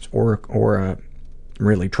therapist or a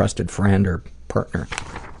really trusted friend or partner.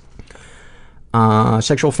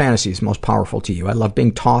 Sexual fantasies most powerful to you. I love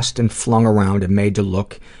being tossed and flung around and made to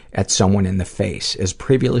look at someone in the face. As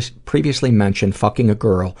previously mentioned, fucking a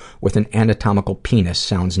girl with an anatomical penis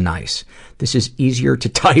sounds nice. This is easier to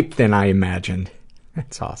type than I imagined.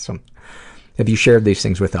 That's awesome. Have you shared these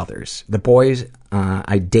things with others? The boys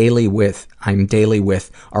I'm daily with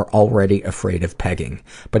are already afraid of pegging,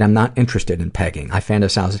 but I'm not interested in pegging. I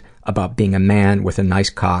fantasize about being a man with a nice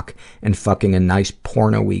cock and fucking a nice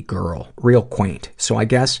porno-y girl. Real quaint. So I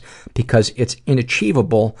guess because it's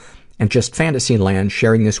inachievable and just fantasy land,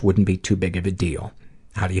 sharing this wouldn't be too big of a deal.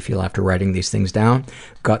 How do you feel after writing these things down?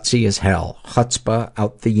 Gutsy as hell. Chutzpah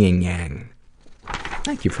out the yin-yang.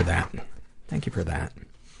 Thank you for that. Thank you for that.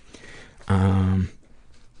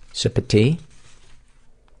 Sip of tea.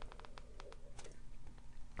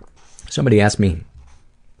 Somebody asked me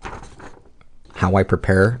how I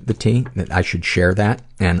prepare the tea, that I should share that,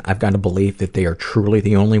 and I've got to believe that they are truly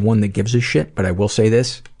the only one that gives a shit, but I will say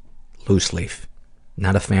this, loose leaf.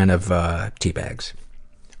 Not a fan of tea bags.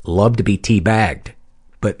 Love to be tea bagged,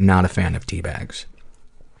 but not a fan of tea bags.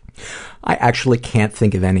 I actually can't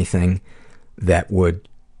think of anything that would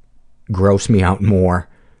gross me out more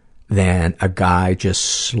than a guy just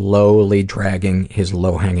slowly dragging his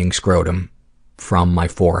low-hanging scrotum from my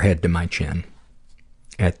forehead to my chin.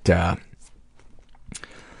 I've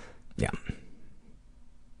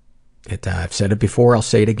said it before, I'll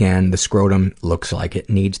say it again. The scrotum looks like it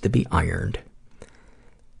needs to be ironed.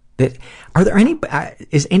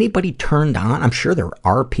 Is anybody turned on? I'm sure there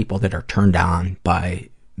are people that are turned on by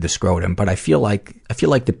the scrotum, but I feel like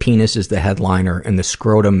the penis is the headliner and the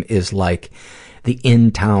scrotum is like the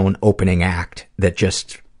in-town opening act that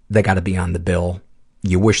they gotta be on the bill.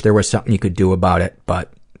 You wish there was something you could do about it,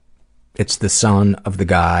 but it's the son of the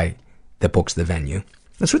guy that books the venue.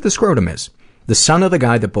 That's what the scrotum is. The son of the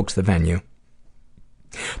guy that books the venue.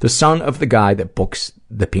 The son of the guy that books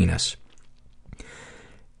the penis.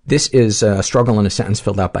 This is a struggle in a sentence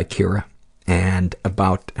filled out by Kira. And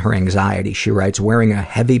about her anxiety, she writes, wearing a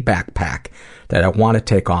heavy backpack that I want to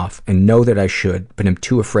take off and know that I should, but I'm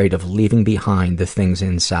too afraid of leaving behind the things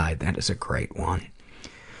inside. That is a great one.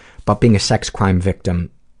 About being a sex crime victim,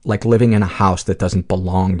 like living in a house that doesn't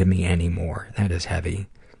belong to me anymore. That is heavy.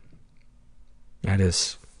 That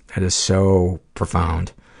is so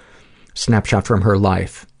profound. Snapshot from her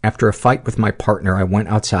life. After a fight with my partner, I went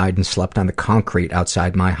outside and slept on the concrete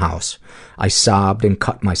outside my house. I sobbed and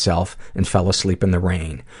cut myself and fell asleep in the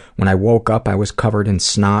rain. When I woke up, I was covered in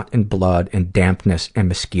snot and blood and dampness and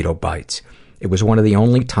mosquito bites. It was one of the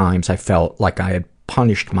only times I felt like I had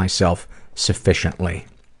punished myself sufficiently.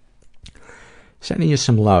 Sending you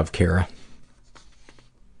some love, Kira.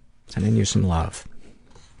 Sending you some love.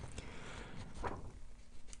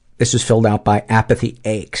 This is filled out by Apathy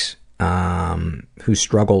Aches, who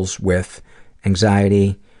struggles with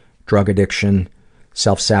anxiety, drug addiction,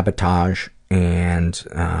 self-sabotage, and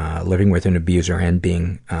living with an abuser and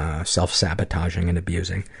being self-sabotaging and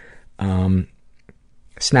abusing.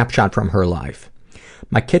 Snapshot from her life.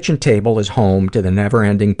 My kitchen table is home to the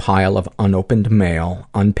never-ending pile of unopened mail,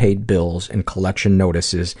 unpaid bills, and collection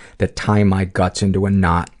notices that tie my guts into a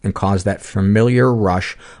knot and cause that familiar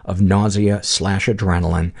rush of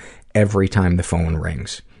nausea/adrenaline every time the phone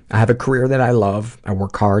rings. I have a career that I love. I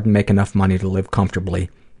work hard and make enough money to live comfortably,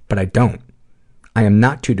 but I don't. I am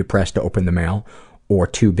not too depressed to open the mail or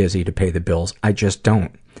too busy to pay the bills. I just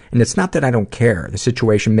don't. And it's not that I don't care. The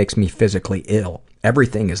situation makes me physically ill.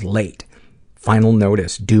 Everything is late. Final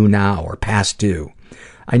notice, due now, or past due.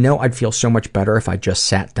 I know I'd feel so much better if I just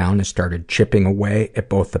sat down and started chipping away at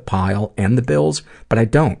both the pile and the bills, but I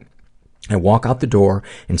don't. I walk out the door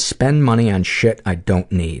and spend money on shit I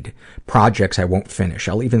don't need. Projects I won't finish.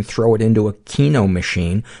 I'll even throw it into a Keno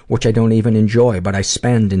machine, which I don't even enjoy, but I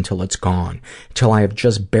spend until it's gone. Till I have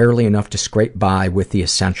just barely enough to scrape by with the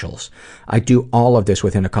essentials. I do all of this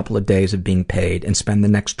within a couple of days of being paid and spend the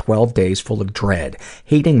next 12 days full of dread,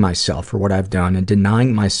 hating myself for what I've done and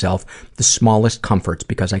denying myself the smallest comforts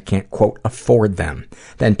because I can't, quote, afford them.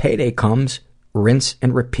 Then payday comes, rinse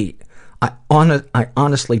and repeat. I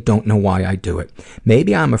honestly don't know why I do it.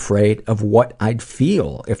 Maybe I'm afraid of what I'd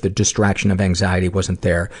feel if the distraction of anxiety wasn't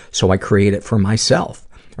there, so I create it for myself.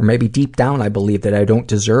 Or maybe deep down I believe that I don't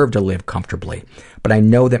deserve to live comfortably, but I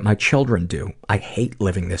know that my children do. I hate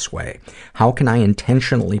living this way. How can I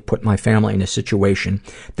intentionally put my family in a situation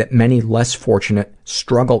that many less fortunate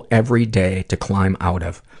struggle every day to climb out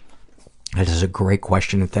of? That is a great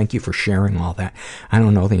question, and thank you for sharing all that. I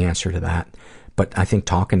don't know the answer to that. But I think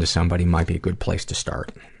talking to somebody might be a good place to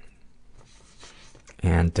start.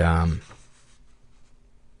 And,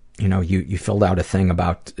 you filled out a thing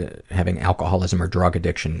about having alcoholism or drug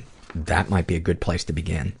addiction. That might be a good place to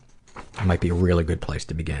begin. It might be a really good place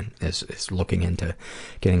to begin, is looking into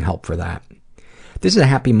getting help for that. This is a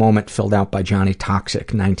happy moment filled out by Johnny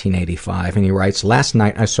Toxic, 1985, and he writes, last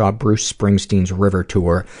night I saw Bruce Springsteen's River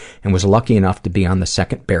Tour and was lucky enough to be on the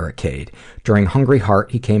second barricade. During Hungry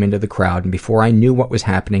Heart, he came into the crowd, and before I knew what was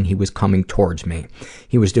happening, he was coming towards me.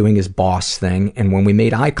 He was doing his boss thing, and when we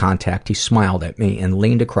made eye contact, he smiled at me and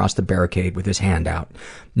leaned across the barricade with his hand out.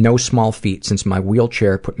 No small feat, since my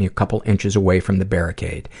wheelchair put me a couple inches away from the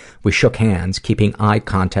barricade. We shook hands, keeping eye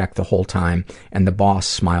contact the whole time, and the boss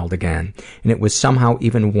smiled again, and it was somehow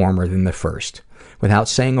even warmer than the first. Without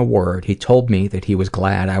saying a word, he told me that he was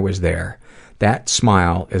glad I was there. That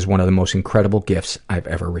smile is one of the most incredible gifts I've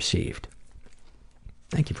ever received.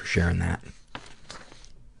 Thank you for sharing that.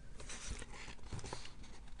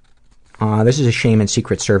 This is a shame and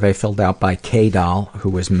secret survey filled out by K-Doll,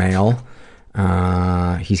 who is male.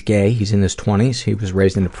 He's gay. He's in his 20s. He was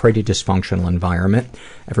raised in a pretty dysfunctional environment.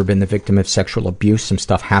 Ever been the victim of sexual abuse? Some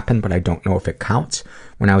stuff happened, but I don't know if it counts.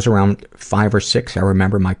 When I was around 5 or 6, I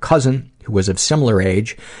remember my cousin, who was of similar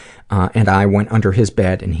age, and I went under his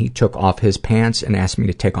bed, and he took off his pants and asked me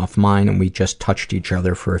to take off mine, and we just touched each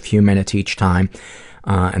other for a few minutes each time.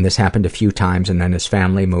 And this happened a few times, and then his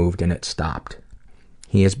family moved, and it stopped.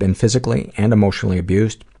 He has been physically and emotionally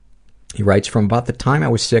abused. He writes, from about the time I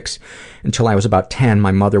was 6 until I was about 10,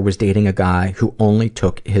 my mother was dating a guy who only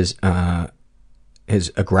took his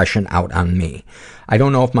aggression out on me. I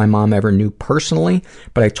don't know if my mom ever knew personally,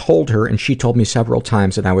 but I told her, and she told me several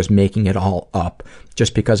times that I was making it all up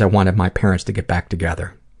just because I wanted my parents to get back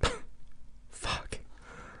together. Fuck.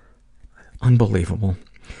 Unbelievable.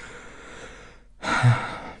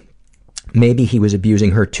 Maybe he was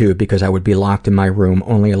abusing her too, because I would be locked in my room,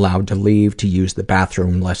 only allowed to leave to use the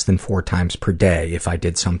bathroom less than 4 times per day if I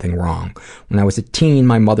did something wrong. When I was a teen,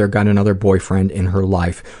 my mother got another boyfriend in her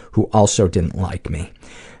life who also didn't like me.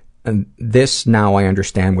 And this, now I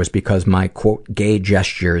understand, was because my, quote, gay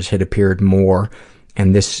gestures had appeared more,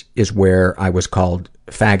 and this is where I was called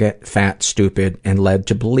faggot, fat, stupid, and led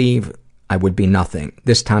to believe I would be nothing.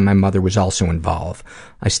 This time my mother was also involved.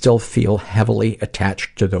 I still feel heavily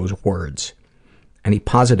attached to those words. Any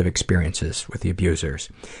positive experiences with the abusers?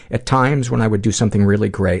 At times when I would do something really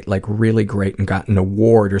great, like really great, and got an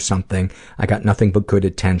award or something, I got nothing but good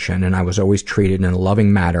attention, and I was always treated in a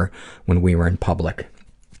loving manner when we were in public.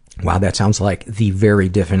 Wow, that sounds like the very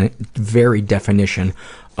definition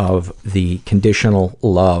of the conditional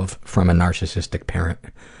love from a narcissistic parent.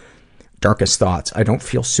 Darkest thoughts. I don't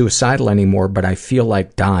feel suicidal anymore, but I feel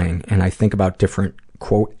like dying, and I think about different,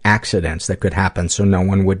 quote, accidents that could happen so no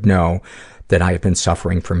one would know that I have been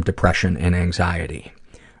suffering from depression and anxiety.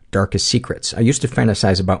 Darkest secrets. I used to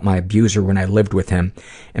fantasize about my abuser when I lived with him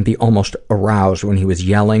and be almost aroused when he was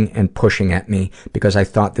yelling and pushing at me because I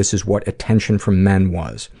thought this is what attention from men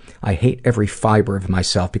was. I hate every fiber of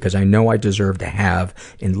myself because I know I deserve to have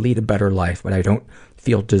and lead a better life, but I don't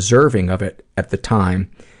feel deserving of it at the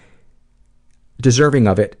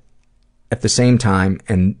same time,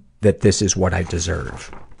 and that this is what I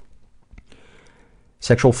deserve.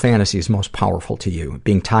 Sexual fantasies most powerful to you.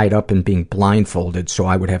 Being tied up and being blindfolded so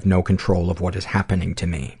I would have no control of what is happening to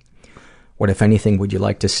me. What, if anything, would you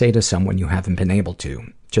like to say to someone you haven't been able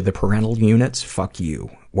to? To the parental units? Fuck you.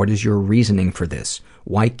 What is your reasoning for this?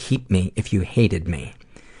 Why keep me if you hated me?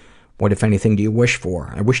 What, if anything, do you wish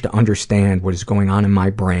for? I wish to understand what is going on in my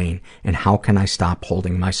brain, and how can I stop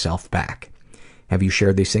holding myself back? Have you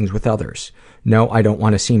shared these things with others? No, I don't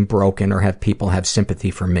want to seem broken or have people have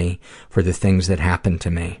sympathy for me for the things that happened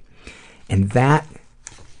to me. And that,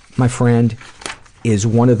 my friend, is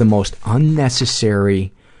one of the most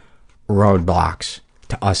unnecessary roadblocks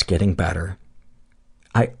to us getting better.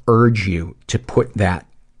 I urge you to put that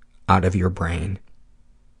out of your brain.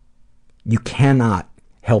 You cannot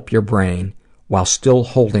help your brain while still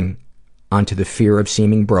holding onto the fear of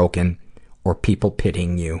seeming broken or people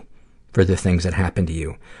pitying you for the things that happen to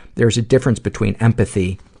you. There's a difference between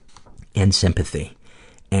empathy and sympathy.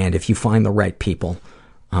 And if you find the right people,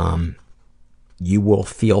 you will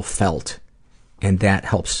feel felt. And that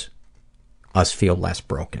helps us feel less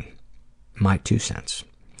broken. My 2 cents.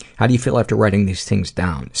 How do you feel after writing these things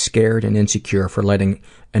down? Scared and insecure for letting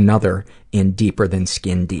another in deeper than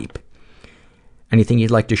skin deep. Anything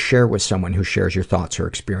you'd like to share with someone who shares your thoughts or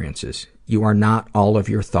experiences? You are not all of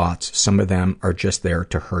your thoughts. Some of them are just there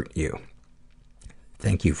to hurt you.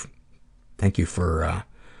 Thank you. Thank you for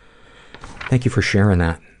sharing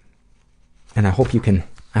that. And I hope you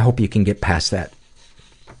can get past that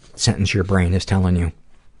sentence your brain is telling you.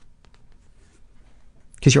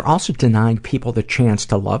 Because you're also denying people the chance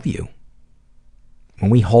to love you.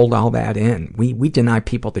 When we hold all that in, we deny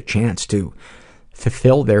people the chance to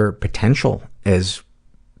fulfill their potential as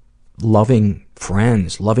loving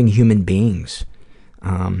friends, loving human beings.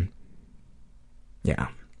 Yeah.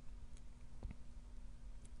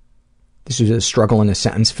 This is a struggle in a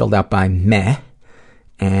sentence filled out by Meh.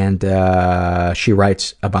 And she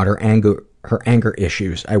writes about her anger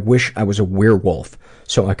issues. I wish I was a werewolf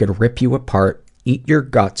so I could rip you apart, eat your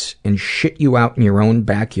guts, and shit you out in your own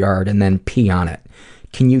backyard and then pee on it.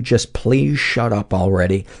 Can you just please shut up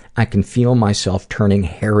already? I can feel myself turning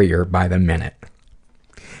hairier by the minute.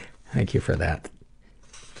 Thank you for that.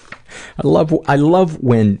 I love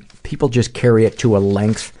when people just carry it to a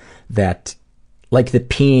length that, like the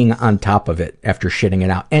peeing on top of it after shitting it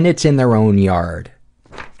out, and it's in their own yard.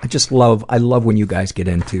 I love when you guys get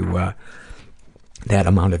into that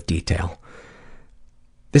amount of detail.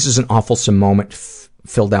 This is an awfulsome moment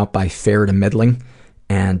filled out by Fair to Middling,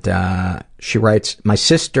 And she writes, my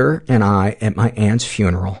sister and I at my aunt's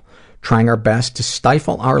funeral, trying our best to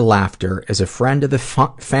stifle our laughter as a friend of the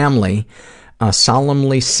family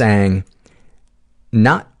solemnly sang,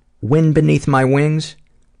 not wind beneath my wings,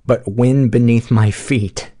 but wind beneath my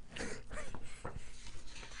feet.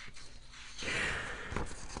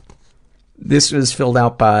 This was filled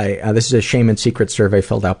out by, this is a shame and secret survey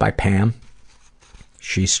filled out by Pam.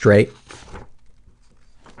 She's straight.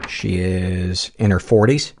 She is in her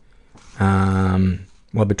 40s.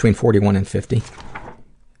 Well, between 41 and 50.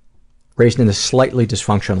 Raised in a slightly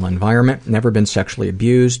dysfunctional environment. Never been sexually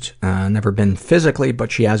abused. Never been physically,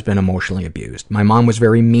 but she has been emotionally abused. My mom was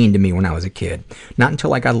very mean to me when I was a kid. Not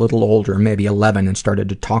until I got a little older, maybe 11, and started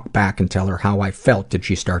to talk back and tell her how I felt did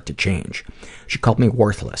she start to change. She called me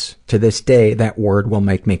worthless. To this day, that word will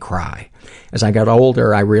make me cry. As I got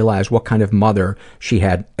older, I realized what kind of mother she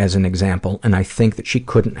had as an example, and I think that she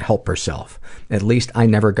couldn't help herself. At least I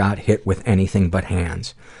never got hit with anything but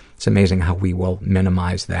hands. It's amazing how we will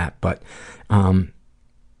minimize that. But doing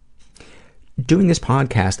this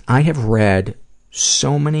podcast, I have read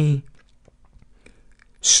so many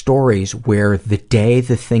stories where the day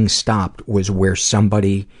the thing stopped was where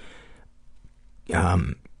somebody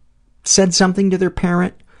said something to their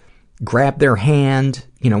parent, grabbed their hand,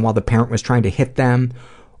 while the parent was trying to hit them,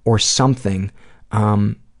 or something.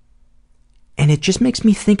 And it just makes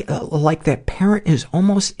me think like that parent is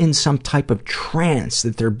almost in some type of trance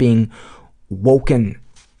that they're being woken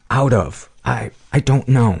out of. I don't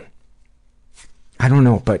know. I don't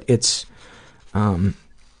know, but it's...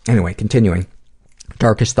 Anyway, continuing.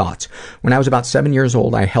 Darkest thoughts. When I was about 7 years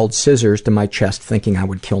old, I held scissors to my chest thinking I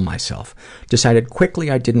would kill myself. Decided quickly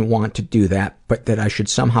I didn't want to do that, but that I should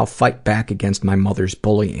somehow fight back against my mother's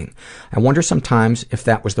bullying. I wonder sometimes if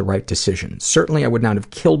that was the right decision. Certainly I would not have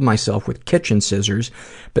killed myself with kitchen scissors,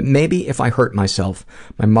 but maybe if I hurt myself,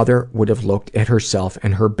 my mother would have looked at herself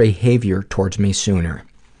and her behavior towards me sooner.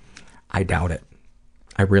 I doubt it.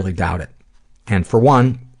 I really doubt it. And for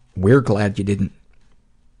one, we're glad you didn't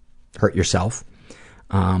hurt yourself.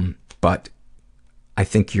 But I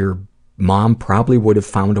think your mom probably would have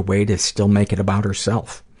found a way to still make it about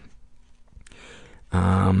herself.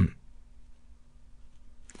 The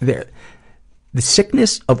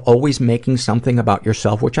sickness of always making something about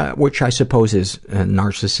yourself, which I suppose is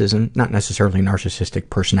narcissism, not necessarily narcissistic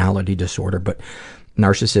personality disorder, but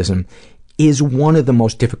narcissism, is one of the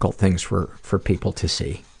most difficult things for people to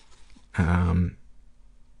see. And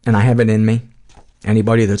I have it in me.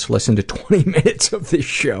 Anybody that's listened to 20 minutes of this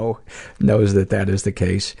show knows that that is the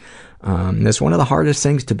case. It's one of the hardest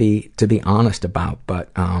things to be honest about,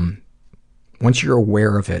 but once you're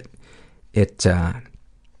aware of it, it's a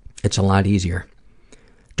lot easier.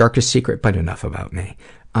 Darkest secret, but enough about me.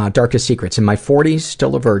 Darkest secrets. In my 40s,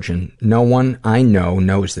 still a virgin. No one I know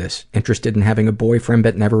knows this. Interested in having a boyfriend,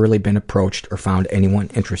 but never really been approached or found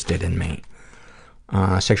anyone interested in me.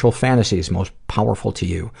 Sexual fantasies most powerful to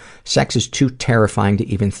you. Sex is too terrifying to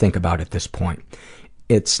even think about at this point.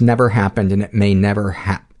 It's never happened, and it may never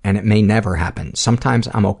happen. Sometimes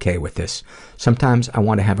I'm okay with this. Sometimes I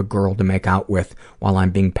want to have a girl to make out with while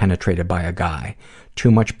I'm being penetrated by a guy. Too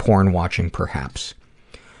much porn watching, perhaps.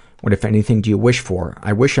 What, if anything, do you wish for?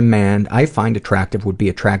 I wish a man I find attractive would be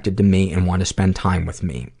attracted to me and want to spend time with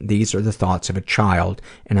me. These are the thoughts of a child,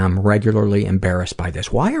 and I'm regularly embarrassed by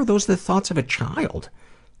this. Why are those the thoughts of a child?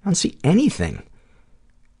 I don't see anything.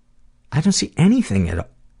 I don't see anything at all.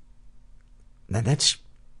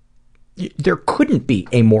 There couldn't be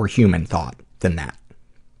a more human thought than that.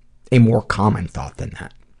 A more common thought than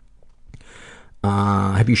that.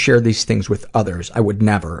 Have you shared these things with others? I would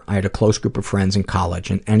never. I had a close group of friends in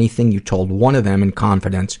college, and anything you told one of them in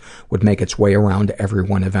confidence would make its way around to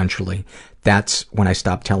everyone eventually. That's when I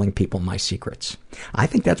stopped telling people my secrets. I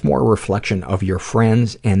think that's more a reflection of your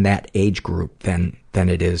friends and that age group than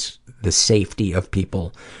it is the safety of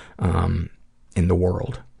people in the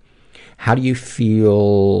world. How do you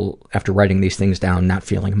feel after writing these things down, not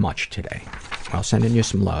feeling much today? Well, sending you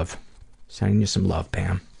some love. Sending you some love,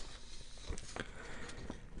 Pam.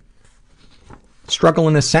 Struggle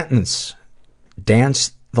in a sentence.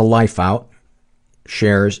 Dance the life out.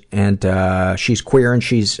 Shares, and she's queer and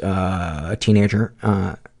she's a teenager,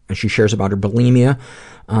 and she shares about her bulimia.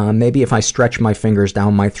 Maybe if I stretch my fingers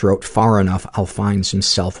down my throat far enough, I'll find some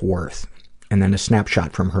self-worth. And then a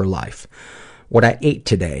snapshot from her life. What I ate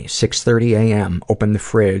today, 6:30 a.m., opened the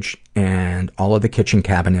fridge and all of the kitchen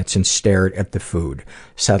cabinets and stared at the food.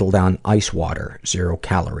 Settled on ice water, 0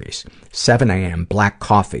 calories. 7 a.m., black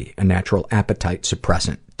coffee, a natural appetite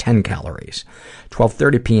suppressant. 10 calories.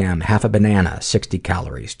 12:30 p.m., half a banana, 60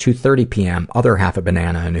 calories. 2:30 p.m., other half a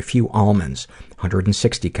banana and a few almonds,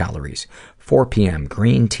 160 calories. 4 p.m.,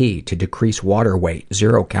 green tea to decrease water weight,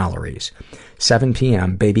 0 calories. 7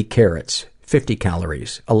 p.m., baby carrots, 50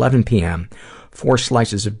 calories. 11 p.m., 4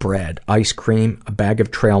 slices of bread, ice cream, a bag of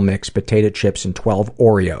trail mix, potato chips, and 12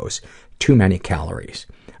 Oreos. Too many calories.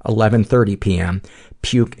 11:30 p.m.,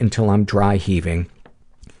 puke until I'm dry heaving.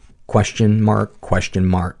 Question mark, question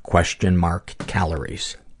mark, question mark,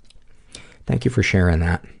 calories. Thank you for sharing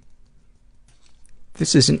that.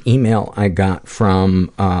 This is an email I got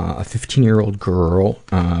from a 15-year-old girl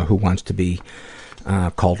who wants to be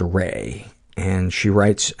called Ray. And she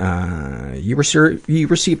writes, you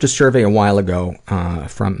received a survey a while ago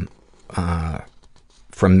from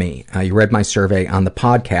me. You read my survey on the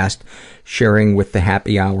podcast, sharing with the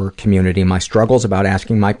happy hour community my struggles about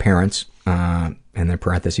asking my parents, and in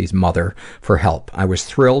parentheses, mother, for help. I was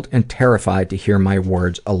thrilled and terrified to hear my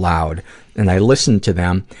words aloud, and I listened to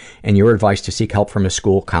them and your advice to seek help from a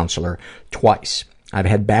school counselor twice. I've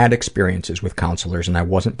had bad experiences with counselors, and I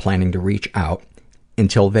wasn't planning to reach out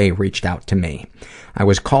until they reached out to me. I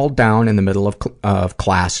was called down in the middle of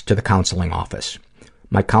class to the counseling office.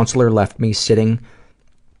 My counselor left me sitting,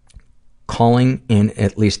 calling in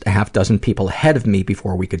at least a half dozen people ahead of me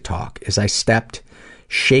before we could talk. As I stepped,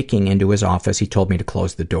 shaking, into his office, he told me to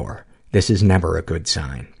close the door. This is never a good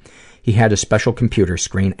sign. He had a special computer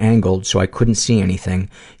screen angled so I couldn't see anything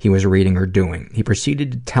he was reading or doing. He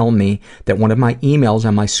proceeded to tell me that one of my emails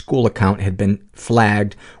on my school account had been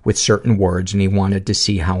flagged with certain words, and he wanted to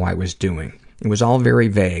see how I was doing. It was all very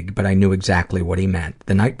vague, but I knew exactly what he meant.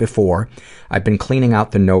 The night before, I'd been cleaning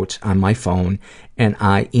out the notes on my phone, and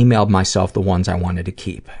I emailed myself the ones I wanted to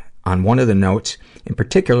keep. On one of the notes, in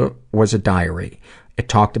particular, was a diary. It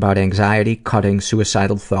talked about anxiety, cutting,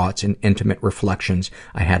 suicidal thoughts, and intimate reflections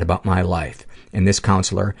I had about my life, and this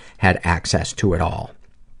counselor had access to it all.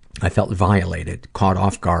 I felt violated, caught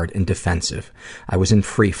off guard, and defensive. I was in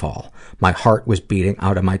free fall. My heart was beating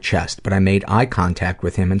out of my chest, but I made eye contact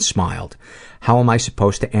with him and smiled. How am I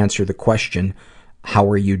supposed to answer the question, how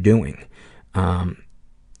are you doing?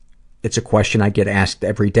 It's a question I get asked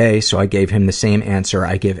every day, so I gave him the same answer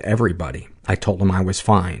I give everybody. I told him I was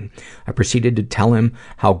fine. I proceeded to tell him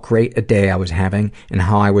how great a day I was having and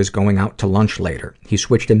how I was going out to lunch later. He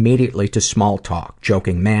switched immediately to small talk,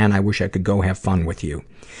 joking, man, I wish I could go have fun with you.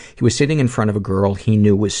 He was sitting in front of a girl he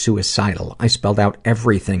knew was suicidal. I spelled out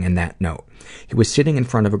everything in that note. He was sitting in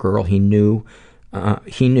front of a girl he knew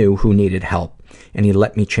who needed help, and he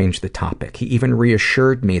let me change the topic. He even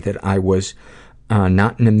reassured me that I was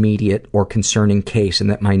not an immediate or concerning case and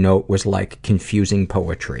that my note was like confusing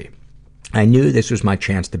poetry. I knew this was my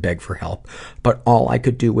chance to beg for help, but all I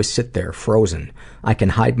could do was sit there, frozen. I can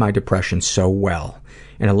hide my depression so well.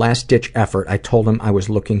 In a last-ditch effort, I told him I was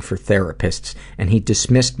looking for therapists, and he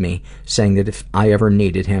dismissed me, saying that if I ever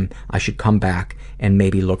needed him, I should come back and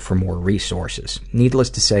maybe look for more resources. Needless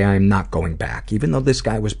to say, I am not going back. Even though this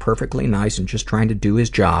guy was perfectly nice and just trying to do his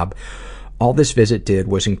job, all this visit did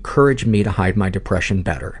was encourage me to hide my depression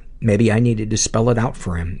better. Maybe I needed to spell it out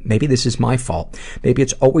for him. Maybe this is my fault. Maybe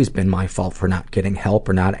it's always been my fault for not getting help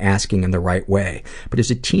or not asking in the right way. But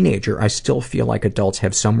as a teenager, I still feel like adults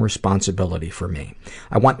have some responsibility for me.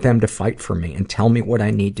 I want them to fight for me and tell me what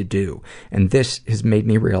I need to do. And this has made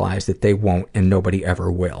me realize that they won't and nobody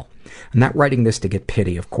ever will. I'm not writing this to get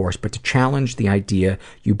pity, of course, but to challenge the idea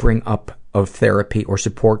you bring up of therapy or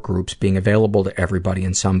support groups being available to everybody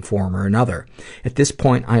in some form or another. At this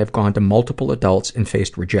point, I have gone to multiple adults and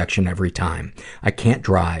faced rejection every time. I can't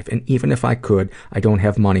drive, and even if I could, I don't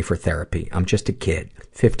have money for therapy. I'm just a kid,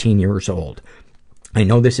 15 years old. I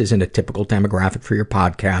know this isn't a typical demographic for your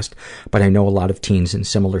podcast, but I know a lot of teens in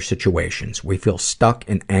similar situations. We feel stuck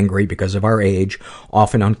and angry because of our age,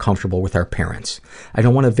 often uncomfortable with our parents. I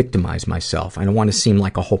don't want to victimize myself. I don't want to seem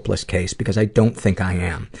like a hopeless case because I don't think I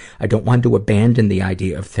am. I don't want to abandon the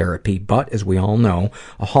idea of therapy, but as we all know,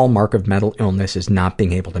 a hallmark of mental illness is not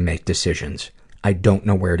being able to make decisions. I don't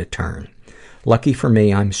know where to turn. Lucky for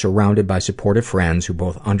me, I'm surrounded by supportive friends who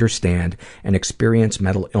both understand and experience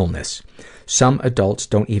mental illness. Some adults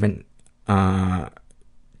don't even have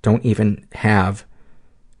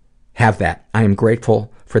that. I am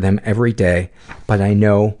grateful for them every day, but I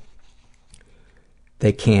know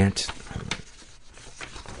they can't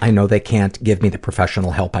give me the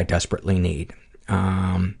professional help I desperately need.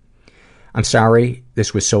 I'm sorry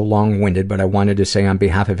this was so long-winded, but I wanted to say on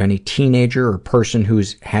behalf of any teenager or person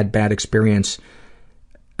who's had bad experiences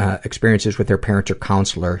with their parents or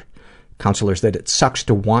counselor, counselors that it sucks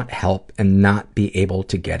to want help and not be able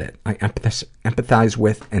to get it. I empathize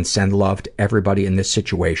with and send love to everybody in this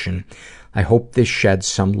situation. I hope this sheds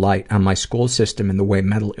some light on my school system and the way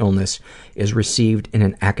mental illness is received in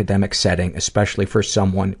an academic setting, especially for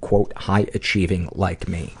someone, quote, high-achieving like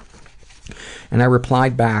me. And I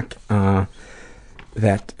replied back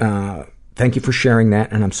that thank you for sharing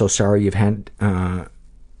that, and I'm so sorry you've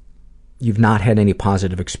not had any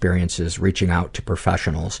positive experiences reaching out to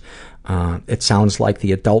professionals. It sounds like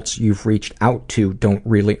the adults you've reached out to don't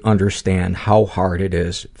really understand how hard it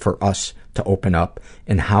is for us to open up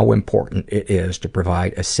and how important it is to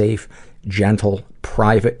provide a safe, gentle,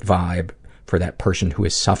 private vibe for that person who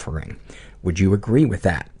is suffering. Would you agree with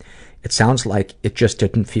that? It sounds like it just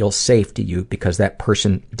didn't feel safe to you because that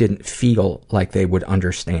person didn't feel like they would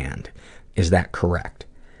understand. Is that correct?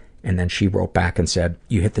 And then she wrote back and said,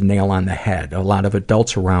 you hit the nail on the head. A lot of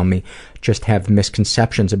adults around me just have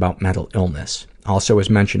misconceptions about mental illness. Also, as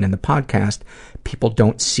mentioned in the podcast, people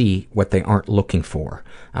don't see what they aren't looking for.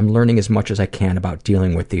 I'm learning as much as I can about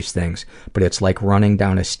dealing with these things, but it's like running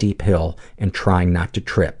down a steep hill and trying not to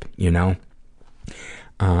trip, you know?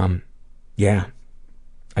 Yeah,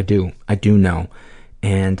 I do know.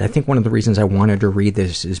 And I think one of the reasons I wanted to read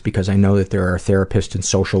this is because I know that there are therapists and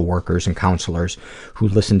social workers and counselors who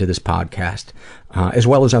listen to this podcast, as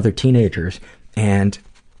well as other teenagers. And,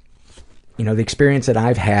 you know, the experience that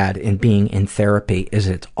I've had in being in therapy is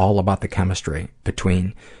it's all about the chemistry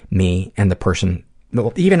between me and the person,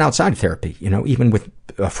 well, even outside of therapy, you know, even with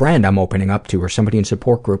a friend I'm opening up to or somebody in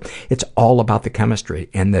support group, it's all about the chemistry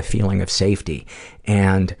and the feeling of safety.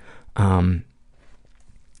 And,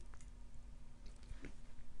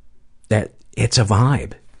 that it's a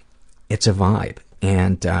vibe. It's a vibe.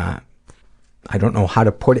 And I don't know how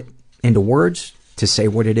to put it into words to say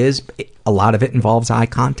what it is. A lot of it involves eye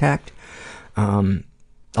contact. A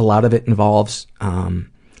lot of it involves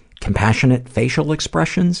compassionate facial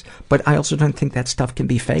expressions. But I also don't think that stuff can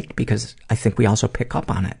be faked because I think we also pick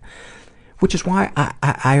up on it. Which is why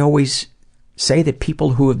I always say that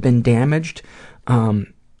people who have been damaged,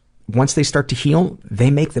 once they start to heal,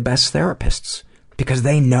 they make the best therapists. Because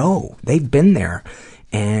they know, they've been there,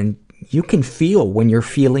 and you can feel when you're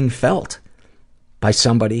feeling felt by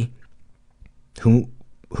somebody who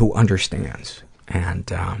understands.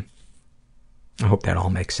 And I hope that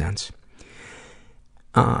all makes sense.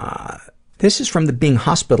 This is from the Being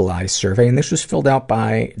Hospitalized survey, and this was filled out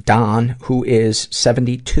by Don, who is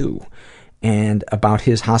 72. And about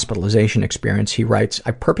his hospitalization experience, he writes,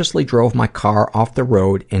 I purposely drove my car off the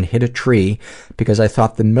road and hit a tree because I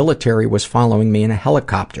thought the military was following me in a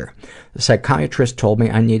helicopter. The psychiatrist told me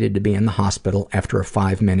I needed to be in the hospital after a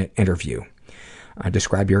 5-minute interview.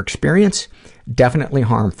 Describe your experience. Definitely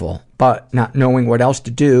harmful, but not knowing what else to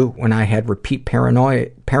do when I had repeat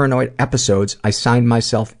paranoid episodes, I signed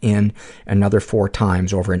myself in another 4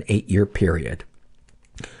 times over an 8-year period.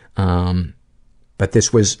 But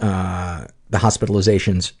this was, the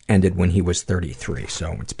hospitalizations ended when he was 33,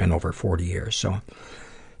 so it's been over 40 years. So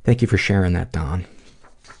thank you for sharing that, Don.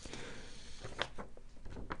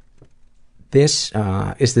 This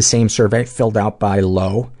is the same survey filled out by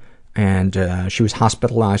Lo, and she was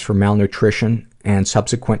hospitalized for malnutrition and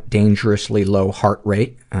subsequent dangerously low heart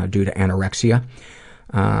rate due to anorexia.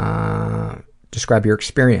 Describe your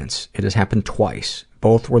experience. It has happened twice.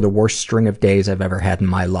 Both were the worst string of days I've ever had in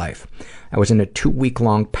my life. I was in a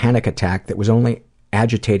 2-week-long panic attack that was only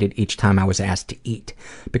agitated each time I was asked to eat,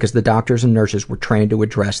 because the doctors and nurses were trained to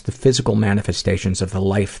address the physical manifestations of the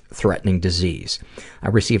life-threatening disease. I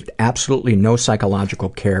received absolutely no psychological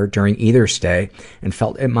care during either stay and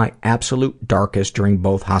felt at my absolute darkest during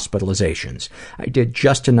both hospitalizations. I did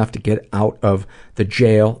just enough to get out of the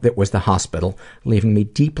jail that was the hospital, leaving me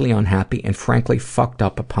deeply unhappy and frankly fucked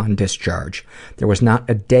up upon discharge. There was not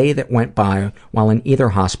a day that went by while in either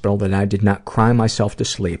hospital that I did not cry myself to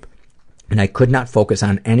sleep, and I could not focus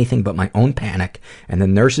on anything but my own panic and the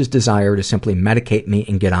nurse's desire to simply medicate me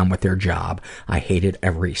and get on with their job. I hated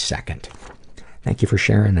every second. Thank you for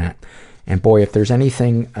sharing that. And boy, if there's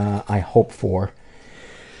anything I hope for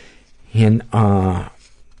in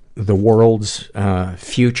the world's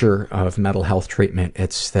future of mental health treatment,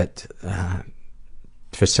 it's that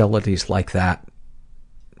facilities like that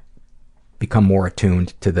become more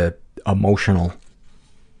attuned to the emotional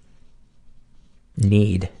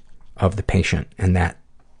need of the patient and that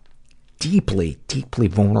deeply, deeply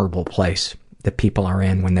vulnerable place that people are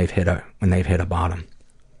in when they've hit a bottom.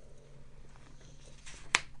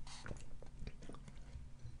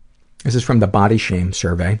 This is from the Body Shame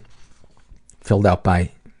survey, filled out by,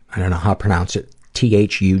 I don't know how to pronounce it,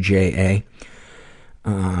 Thuja.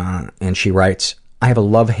 And she writes, I have a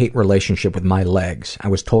love-hate relationship with my legs. I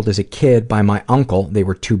was told as a kid by my uncle they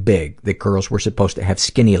were too big, that girls were supposed to have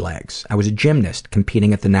skinny legs. I was a gymnast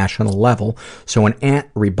competing at the national level, so an aunt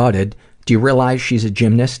rebutted, "Do you realize she's a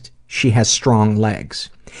gymnast? She has strong legs."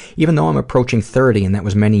 Even though I'm approaching 30 and that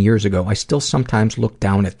was many years ago, I still sometimes look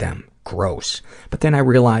down at them. Gross. But then I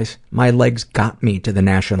realize my legs got me to the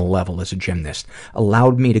national level as a gymnast,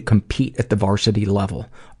 allowed me to compete at the varsity level.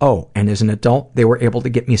 Oh, and as an adult, they were able to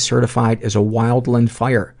get me certified as a wildland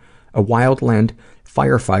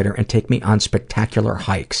firefighter and take me on spectacular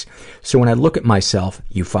hikes. So when I look at myself,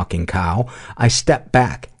 you fucking cow, I step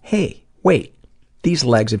back. Hey, wait. These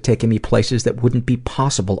legs have taken me places that wouldn't be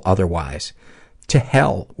possible otherwise. To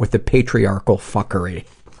hell with the patriarchal fuckery.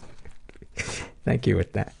 Thank you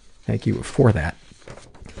with that. Thank you for that.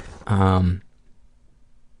 And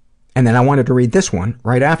then I wanted to read this one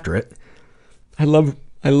right after it. I love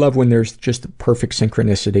when there's just the perfect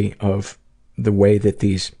synchronicity of the way that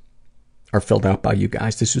these are filled out by you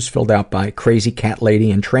guys. This was filled out by Crazy Cat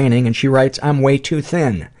Lady in Training, and she writes, "I'm way too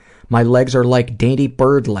thin. My legs are like dainty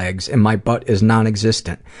bird legs, and my butt is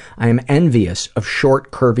non-existent. I am envious of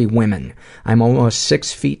short, curvy women. I'm almost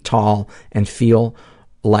 6 feet tall and feel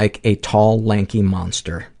like a tall, lanky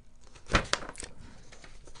monster."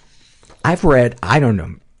 I've read, I don't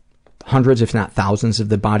know, hundreds if not thousands of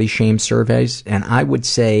the body shame surveys, and I would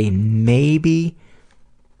say maybe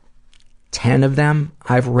 10 of them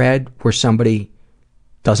I've read where somebody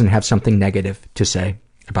doesn't have something negative to say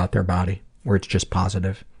about their body, where it's just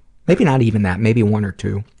positive. Maybe not even that, maybe 1 or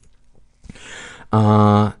 2.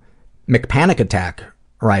 McPanic Attack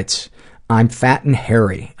writes, "I'm fat and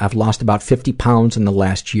hairy. I've lost about 50 pounds in the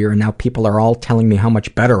last year, and now people are all telling me how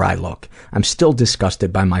much better I look. I'm still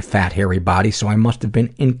disgusted by my fat, hairy body, so I must have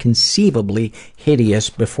been inconceivably hideous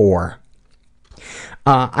before."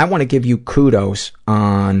 I want to give you kudos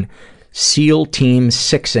on SEAL Team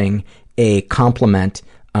 6ing a compliment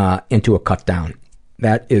into a cut down.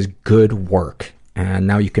 That is good work. And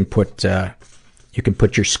now you can put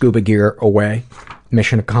your scuba gear away.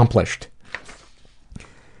 Mission accomplished.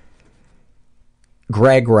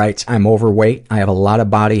 Greg writes, "I'm overweight. I have a lot of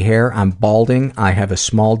body hair. I'm balding. I have a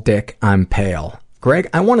small dick. I'm pale." Greg,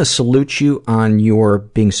 I want to salute you on your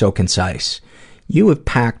being so concise. You have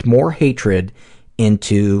packed more hatred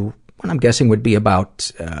into what I'm guessing would be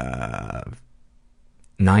about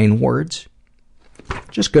 9 words.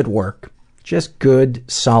 Just good work. Just good,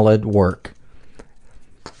 solid work.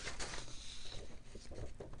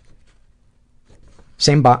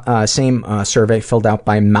 Same survey filled out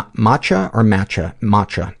by Matcha.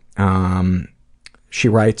 She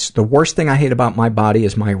writes, "The worst thing I hate about my body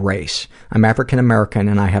is my race. I'm African American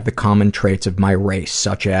and I have the common traits of my race,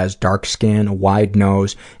 such as dark skin, a wide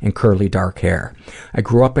nose, and curly dark hair. I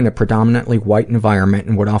grew up in a predominantly white environment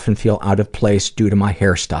and would often feel out of place due to my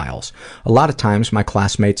hairstyles. A lot of times my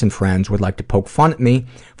classmates and friends would like to poke fun at me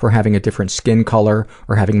for having a different skin color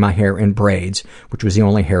or having my hair in braids, which was the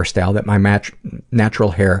only hairstyle that my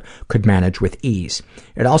natural hair could manage with ease.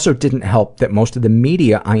 It also didn't help that most of the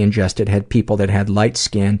media I ingested had people that had light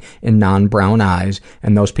skin and non-brown eyes,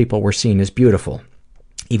 and those people were seen as beautiful.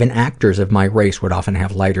 Even actors of my race would often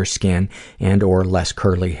have lighter skin and or less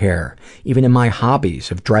curly hair. Even in my hobbies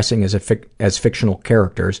of dressing as fictional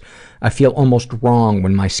characters, I feel almost wrong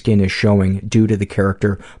when my skin is showing due to the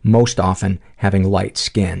character most often having light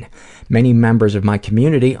skin. Many members of my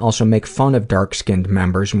community also make fun of dark-skinned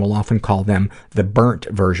members and will often call them the burnt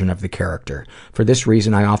version of the character. For this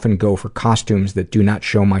reason, I often go for costumes that do not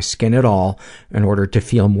show my skin at all in order to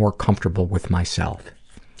feel more comfortable with myself."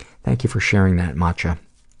 Thank you for sharing that, Matcha.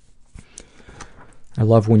 I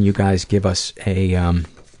love when you guys give us a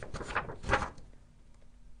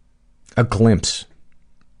glimpse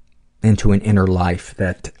into an inner life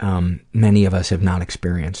that many of us have not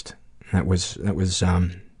experienced. That was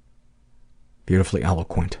beautifully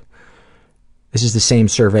eloquent. This is the same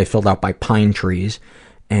survey filled out by Pine Trees,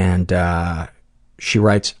 and she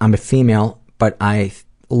writes, "I'm a female, but I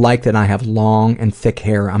like that I have long and thick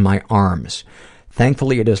hair on my arms.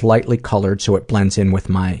 Thankfully, it is lightly colored so it blends in with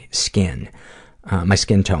my skin. My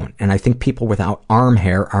skin tone, and I think people without arm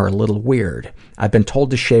hair are a little weird. I've been told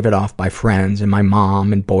to shave it off by friends, and my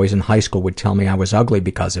mom and boys in high school would tell me I was ugly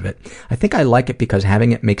because of it. I think I like it because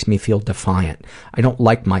having it makes me feel defiant. I don't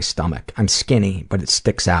like my stomach. I'm skinny, but it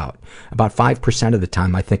sticks out. About 5% of the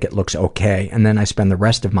time I think it looks okay, and then I spend the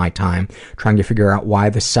rest of my time trying to figure out why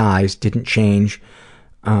the size didn't change,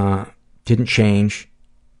 but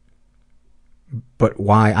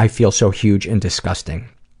why I feel so huge and disgusting.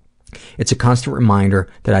 It's a constant reminder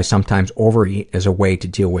that I sometimes overeat as a way to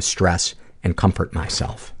deal with stress and comfort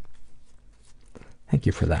myself." Thank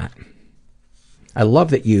you for that. I love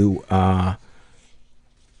that you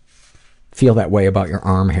feel that way about your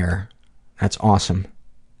arm hair. That's awesome.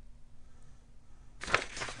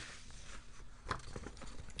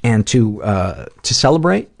 And to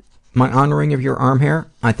celebrate my honoring of your arm hair,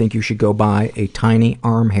 I think you should go buy a tiny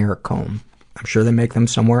arm hair comb. I'm sure they make them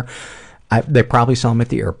somewhere. They probably sell them at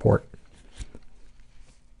the airport.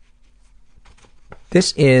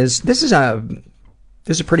 This is a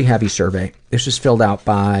pretty heavy survey. This was filled out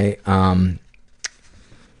by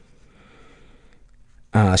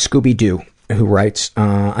Scooby Doo, who writes,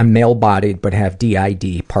 I'm male-bodied but have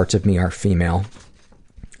DID. Parts of me are female.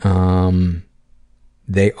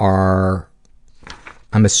 They are...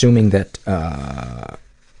 I'm assuming that...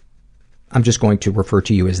 I'm just going to refer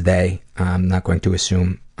to you as they. I'm not going to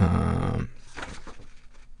assume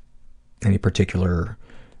any particular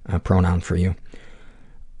pronoun for you.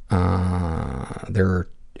 They're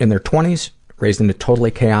in their 20s, raised in a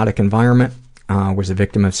totally chaotic environment, was a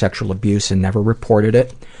victim of sexual abuse and never reported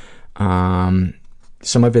it.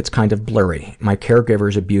 Some of it's kind of blurry. My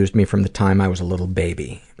caregivers abused me from the time I was a little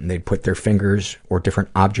baby. They'd put their fingers or different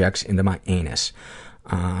objects into my anus.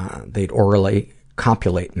 They'd orally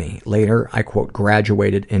copulate me. Later, I, quote,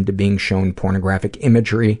 graduated into being shown pornographic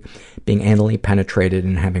imagery, being anally penetrated,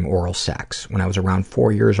 and having oral sex. When I was around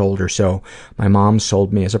 4 years old or so, my mom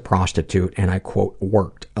sold me as a prostitute, and I, quote,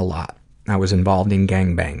 worked a lot. I was involved in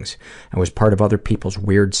gangbangs. I was part of other people's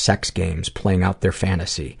weird sex games, playing out their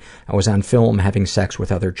fantasy. I was on film having sex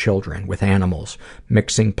with other children, with animals,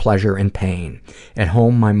 mixing pleasure and pain. At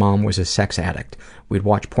home, my mom was a sex addict. We'd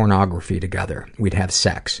watch pornography together. We'd have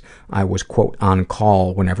sex. I was, quote, on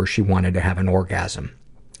call whenever she wanted to have an orgasm.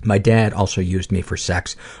 My dad also used me for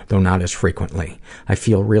sex, though not as frequently. I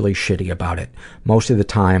feel really shitty about it. Most of the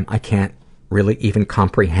time, I can't really even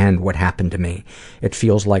comprehend what happened to me. It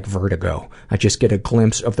feels like vertigo. I just get a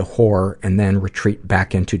glimpse of the horror and then retreat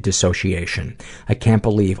back into dissociation. I can't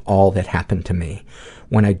believe all that happened to me.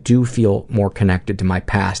 When I do feel more connected to my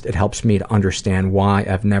past, it helps me to understand why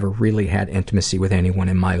I've never really had intimacy with anyone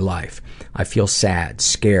in my life. I feel sad,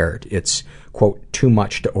 scared. It's, quote, too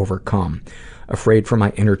much to overcome. Afraid for my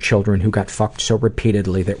inner children who got fucked so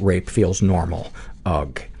repeatedly that rape feels normal.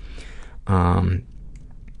 Ugh.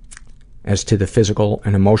 As to the physical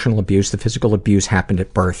and emotional abuse, the physical abuse happened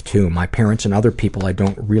at birth, too. My parents and other people I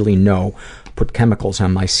don't really know put chemicals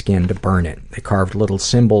on my skin to burn it. They carved little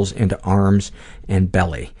symbols into arms and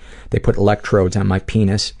belly. They put electrodes on my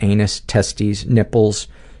penis, anus, testes, nipples,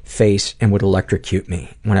 face, and would electrocute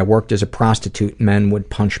me. When I worked as a prostitute, men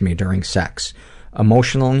would punch me during sex.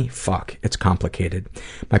 Emotionally, fuck, it's complicated.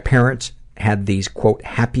 My parents had these, quote,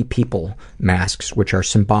 happy people masks, which are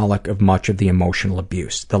symbolic of much of the emotional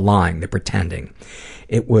abuse, the lying, the pretending.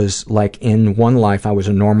 It was like in one life I was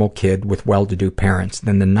a normal kid with well-to-do parents.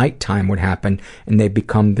 Then the nighttime would happen and they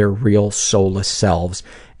become their real soulless selves,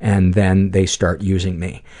 and then they start using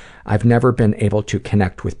me. I've never been able to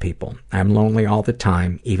connect with people. I'm lonely all the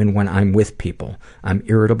time, even when I'm with people. I'm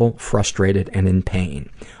irritable, frustrated, and in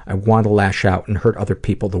pain. I want to lash out and hurt other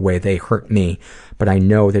people the way they hurt me, but I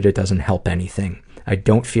know that it doesn't help anything. I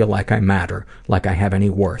don't feel like I matter, like I have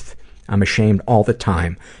any worth. I'm ashamed all the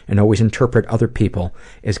time and always interpret other people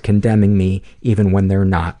as condemning me even when they're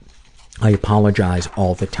not. I apologize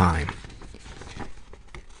all the time.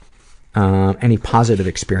 Any positive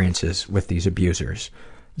experiences with these abusers?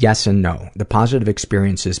 Yes and no. The positive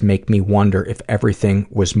experiences make me wonder if everything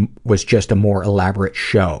was just a more elaborate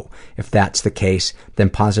show. If that's the case, then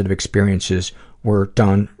positive experiences were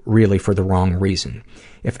done really for the wrong reason.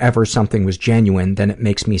 If ever something was genuine, then it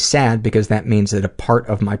makes me sad because that means that a part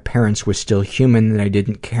of my parents was still human and I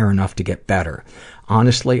didn't care enough to get better.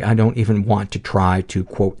 Honestly, I don't even want to try to,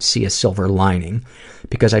 quote, see a silver lining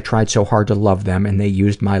because I tried so hard to love them and they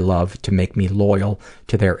used my love to make me loyal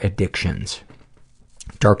to their addictions.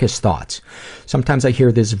 Darkest thoughts. Sometimes I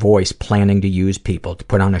hear this voice planning to use people, to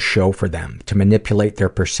put on a show for them, to manipulate their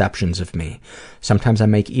perceptions of me. Sometimes I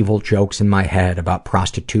make evil jokes in my head about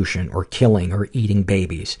prostitution or killing or eating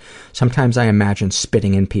babies. Sometimes I imagine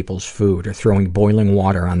spitting in people's food or throwing boiling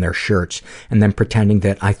water on their shirts and then pretending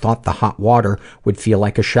that I thought the hot water would feel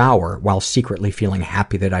like a shower while secretly feeling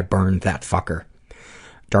happy that I burned that fucker.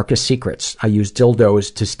 Darkest secrets. I use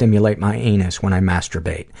dildos to stimulate my anus when I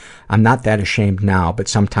masturbate. I'm not that ashamed now, but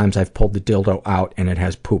sometimes I've pulled the dildo out and it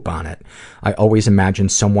has poop on it. I always imagine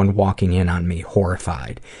someone walking in on me,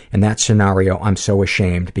 horrified. In that scenario, I'm so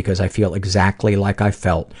ashamed because I feel exactly like I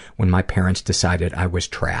felt when my parents decided I was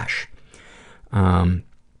trash. Did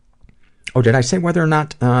I say whether or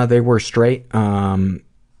not they were straight?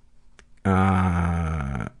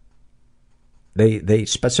 That They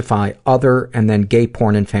specify other, and then gay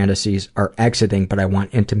porn and fantasies are exiting, but I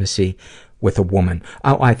want intimacy with a woman.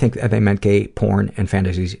 Oh, I think they meant gay porn and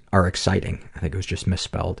fantasies are exciting. I think it was just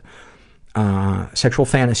misspelled. Sexual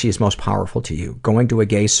fantasy is most powerful to you. Going to a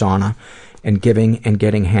gay sauna and giving and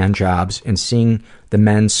getting hand jobs and seeing the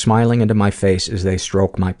men smiling into my face as they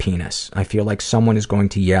stroke my penis. I feel like someone is going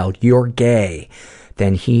to yell, "You're gay."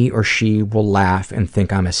 Then he or she will laugh and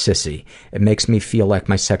think I'm a sissy. It makes me feel like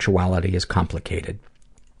my sexuality is complicated.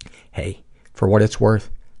 Hey, for what it's worth,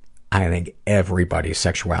 I think everybody's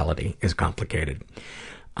sexuality is complicated.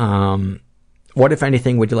 What, if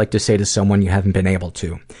anything, would you like to say to someone you haven't been able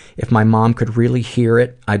to? If my mom could really hear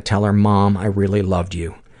it, I'd tell her, "Mom, I really loved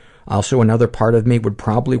you." Also, another part of me would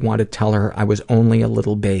probably want to tell her I was only a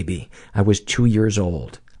little baby. I was 2 years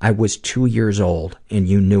old. I was 2 years old, and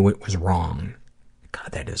you knew it was wrong.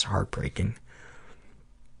 God, that is heartbreaking.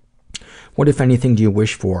 What, if anything, do you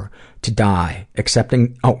wish for? To die,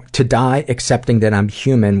 accepting that I'm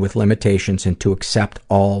human with limitations and to accept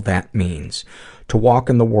all that means. To walk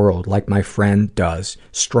in the world like my friend does,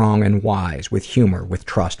 strong and wise, with humor, with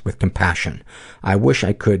trust, with compassion. I wish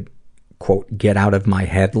I could, quote, get out of my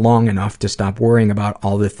head long enough to stop worrying about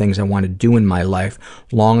all the things I want to do in my life,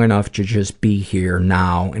 long enough to just be here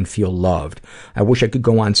now and feel loved. I wish I could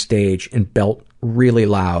go on stage and belt really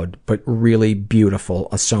loud, but really beautiful,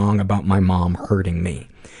 a song about my mom hurting me.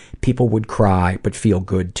 People would cry, but feel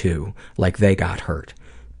good too, like they got hurt.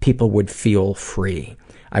 People would feel free.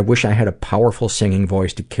 I wish I had a powerful singing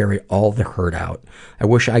voice to carry all the hurt out. I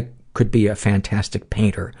wish I could be a fantastic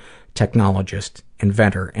painter, technologist,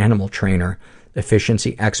 inventor, animal trainer,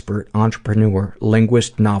 efficiency expert, entrepreneur,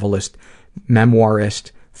 linguist, novelist,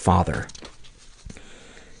 memoirist, father.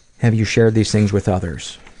 Have you shared these things with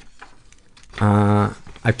others?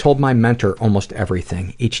 I've told my mentor almost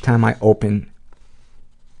everything. Each time I open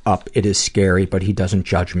up, it is scary, but he doesn't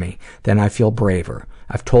judge me. Then I feel braver.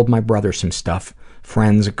 I've told my brother some stuff,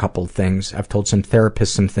 friends a couple things. I've told some therapists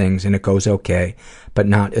some things, and it goes okay, but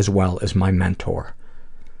not as well as my mentor.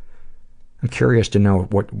 I'm curious to know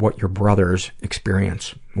what your brother's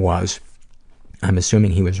experience was. I'm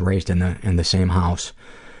assuming he was raised in the same house.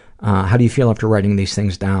 How do you feel after writing these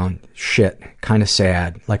things down? Shit. Kind of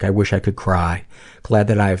sad. Like I wish I could cry. Glad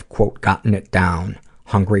that I've, quote, gotten it down.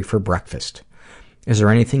 Hungry for breakfast. Is there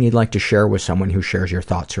anything you'd like to share with someone who shares your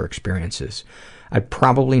thoughts or experiences? I'd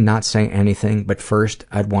probably not say anything, but first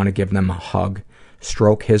I'd want to give them a hug,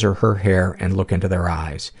 stroke his or her hair, and look into their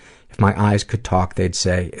eyes. If my eyes could talk, they'd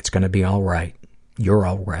say, "It's going to be all right. You're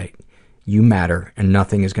all right. You matter, and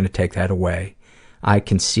nothing is going to take that away. I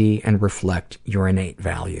can see and reflect your innate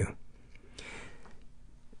value."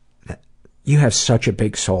 You have such a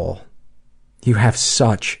big soul. You have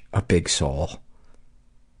such a big soul.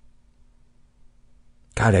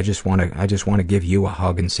 God, I just want to give you a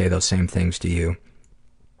hug and say those same things to you.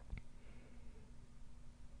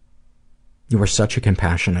 You are such a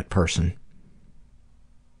compassionate person.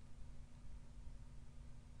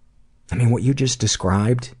 I mean, what you just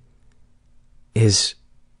described is,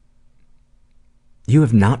 you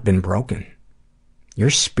have not been broken. Your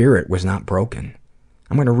spirit was not broken.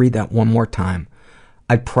 I'm going to read that one more time.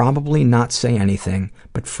 I'd probably not say anything,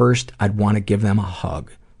 but first I'd want to give them a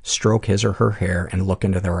hug, stroke his or her hair, and look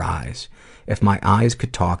into their eyes. If my eyes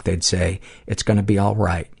could talk, they'd say, "It's going to be all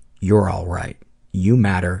right. You're all right. You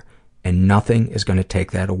matter, and nothing is going to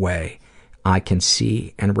take that away. I can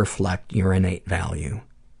see and reflect your innate value."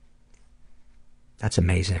 That's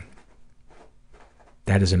amazing.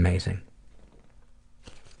 That is amazing.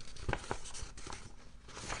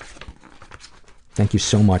 Thank you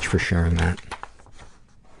so much for sharing that.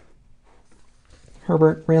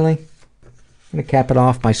 Herbert, really? I'm going to cap it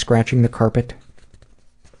off by scratching the carpet.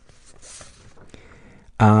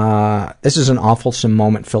 This is an awfulsome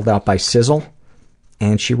moment filled out by Sizzle.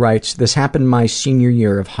 And she writes, "This happened my senior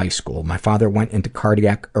year of high school. My father went into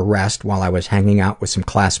cardiac arrest while I was hanging out with some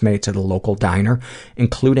classmates at a local diner,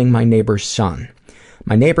 including my neighbor's son.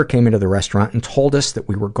 My neighbor came into the restaurant and told us that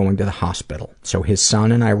we were going to the hospital, so his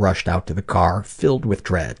son and I rushed out to the car, filled with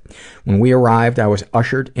dread. When we arrived, I was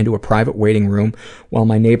ushered into a private waiting room while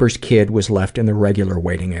my neighbor's kid was left in the regular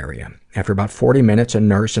waiting area. After about 40 minutes, a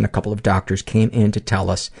nurse and a couple of doctors came in to tell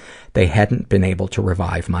us they hadn't been able to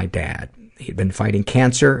revive my dad. He had been fighting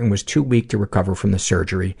cancer and was too weak to recover from the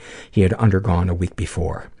surgery he had undergone a week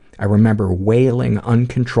before. I remember wailing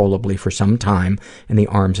uncontrollably for some time in the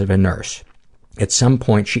arms of a nurse. At some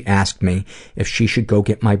point, she asked me if she should go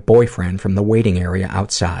get my boyfriend from the waiting area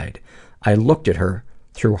outside. I looked at her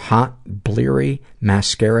through hot, bleary,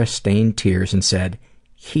 mascara-stained tears and said,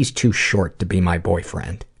 "He's too short to be my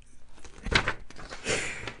boyfriend."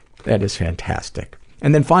 That is fantastic.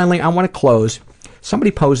 And then finally, I want to close.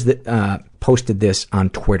 Somebody posted this on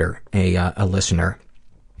Twitter, a listener,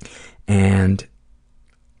 and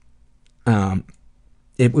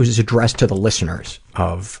it was addressed to the listeners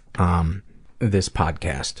of this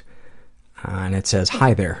podcast. And it says,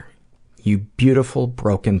 "Hi there, you beautiful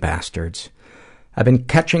broken bastards. I've been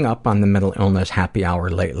catching up on the mental illness happy hour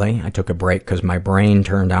lately. I took a break because my brain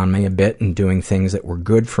turned on me a bit, and doing things that were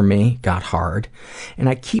good for me got hard. And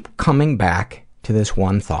I keep coming back to this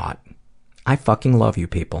one thought. I fucking love you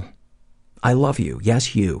people. I love you.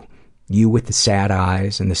 Yes, you. You with the sad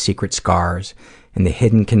eyes and the secret scars and the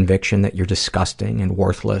hidden conviction that you're disgusting and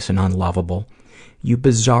worthless and unlovable. You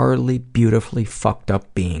bizarrely, beautifully fucked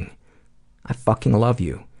up being. I fucking love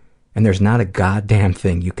you. And there's not a goddamn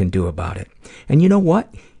thing you can do about it. And you know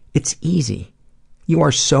what? It's easy. You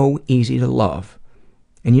are so easy to love.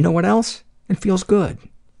 And you know what else? It feels good.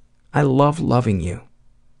 I love loving you.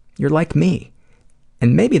 You're like me.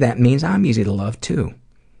 And maybe that means I'm easy to love too.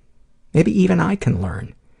 Maybe even I can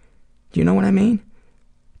learn. Do you know what I mean?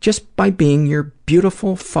 Just by being your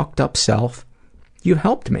beautiful, fucked up self, you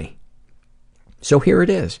helped me. So here it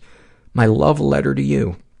is, my love letter to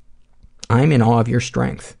you. I'm in awe of your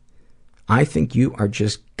strength. I think you are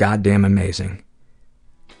just goddamn amazing.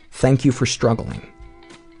 Thank you for struggling.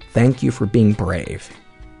 Thank you for being brave.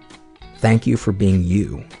 Thank you for being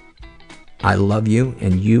you. I love you,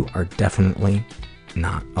 and you are definitely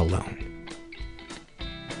not alone."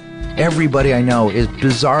 Everybody I know is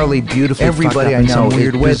bizarrely beautifully Everybody fucked up I know in some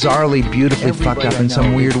weird way. bizarrely beautifully fucked up in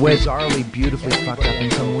some weird way. Bizarrely beautifully fucked up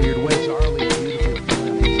in some weird way.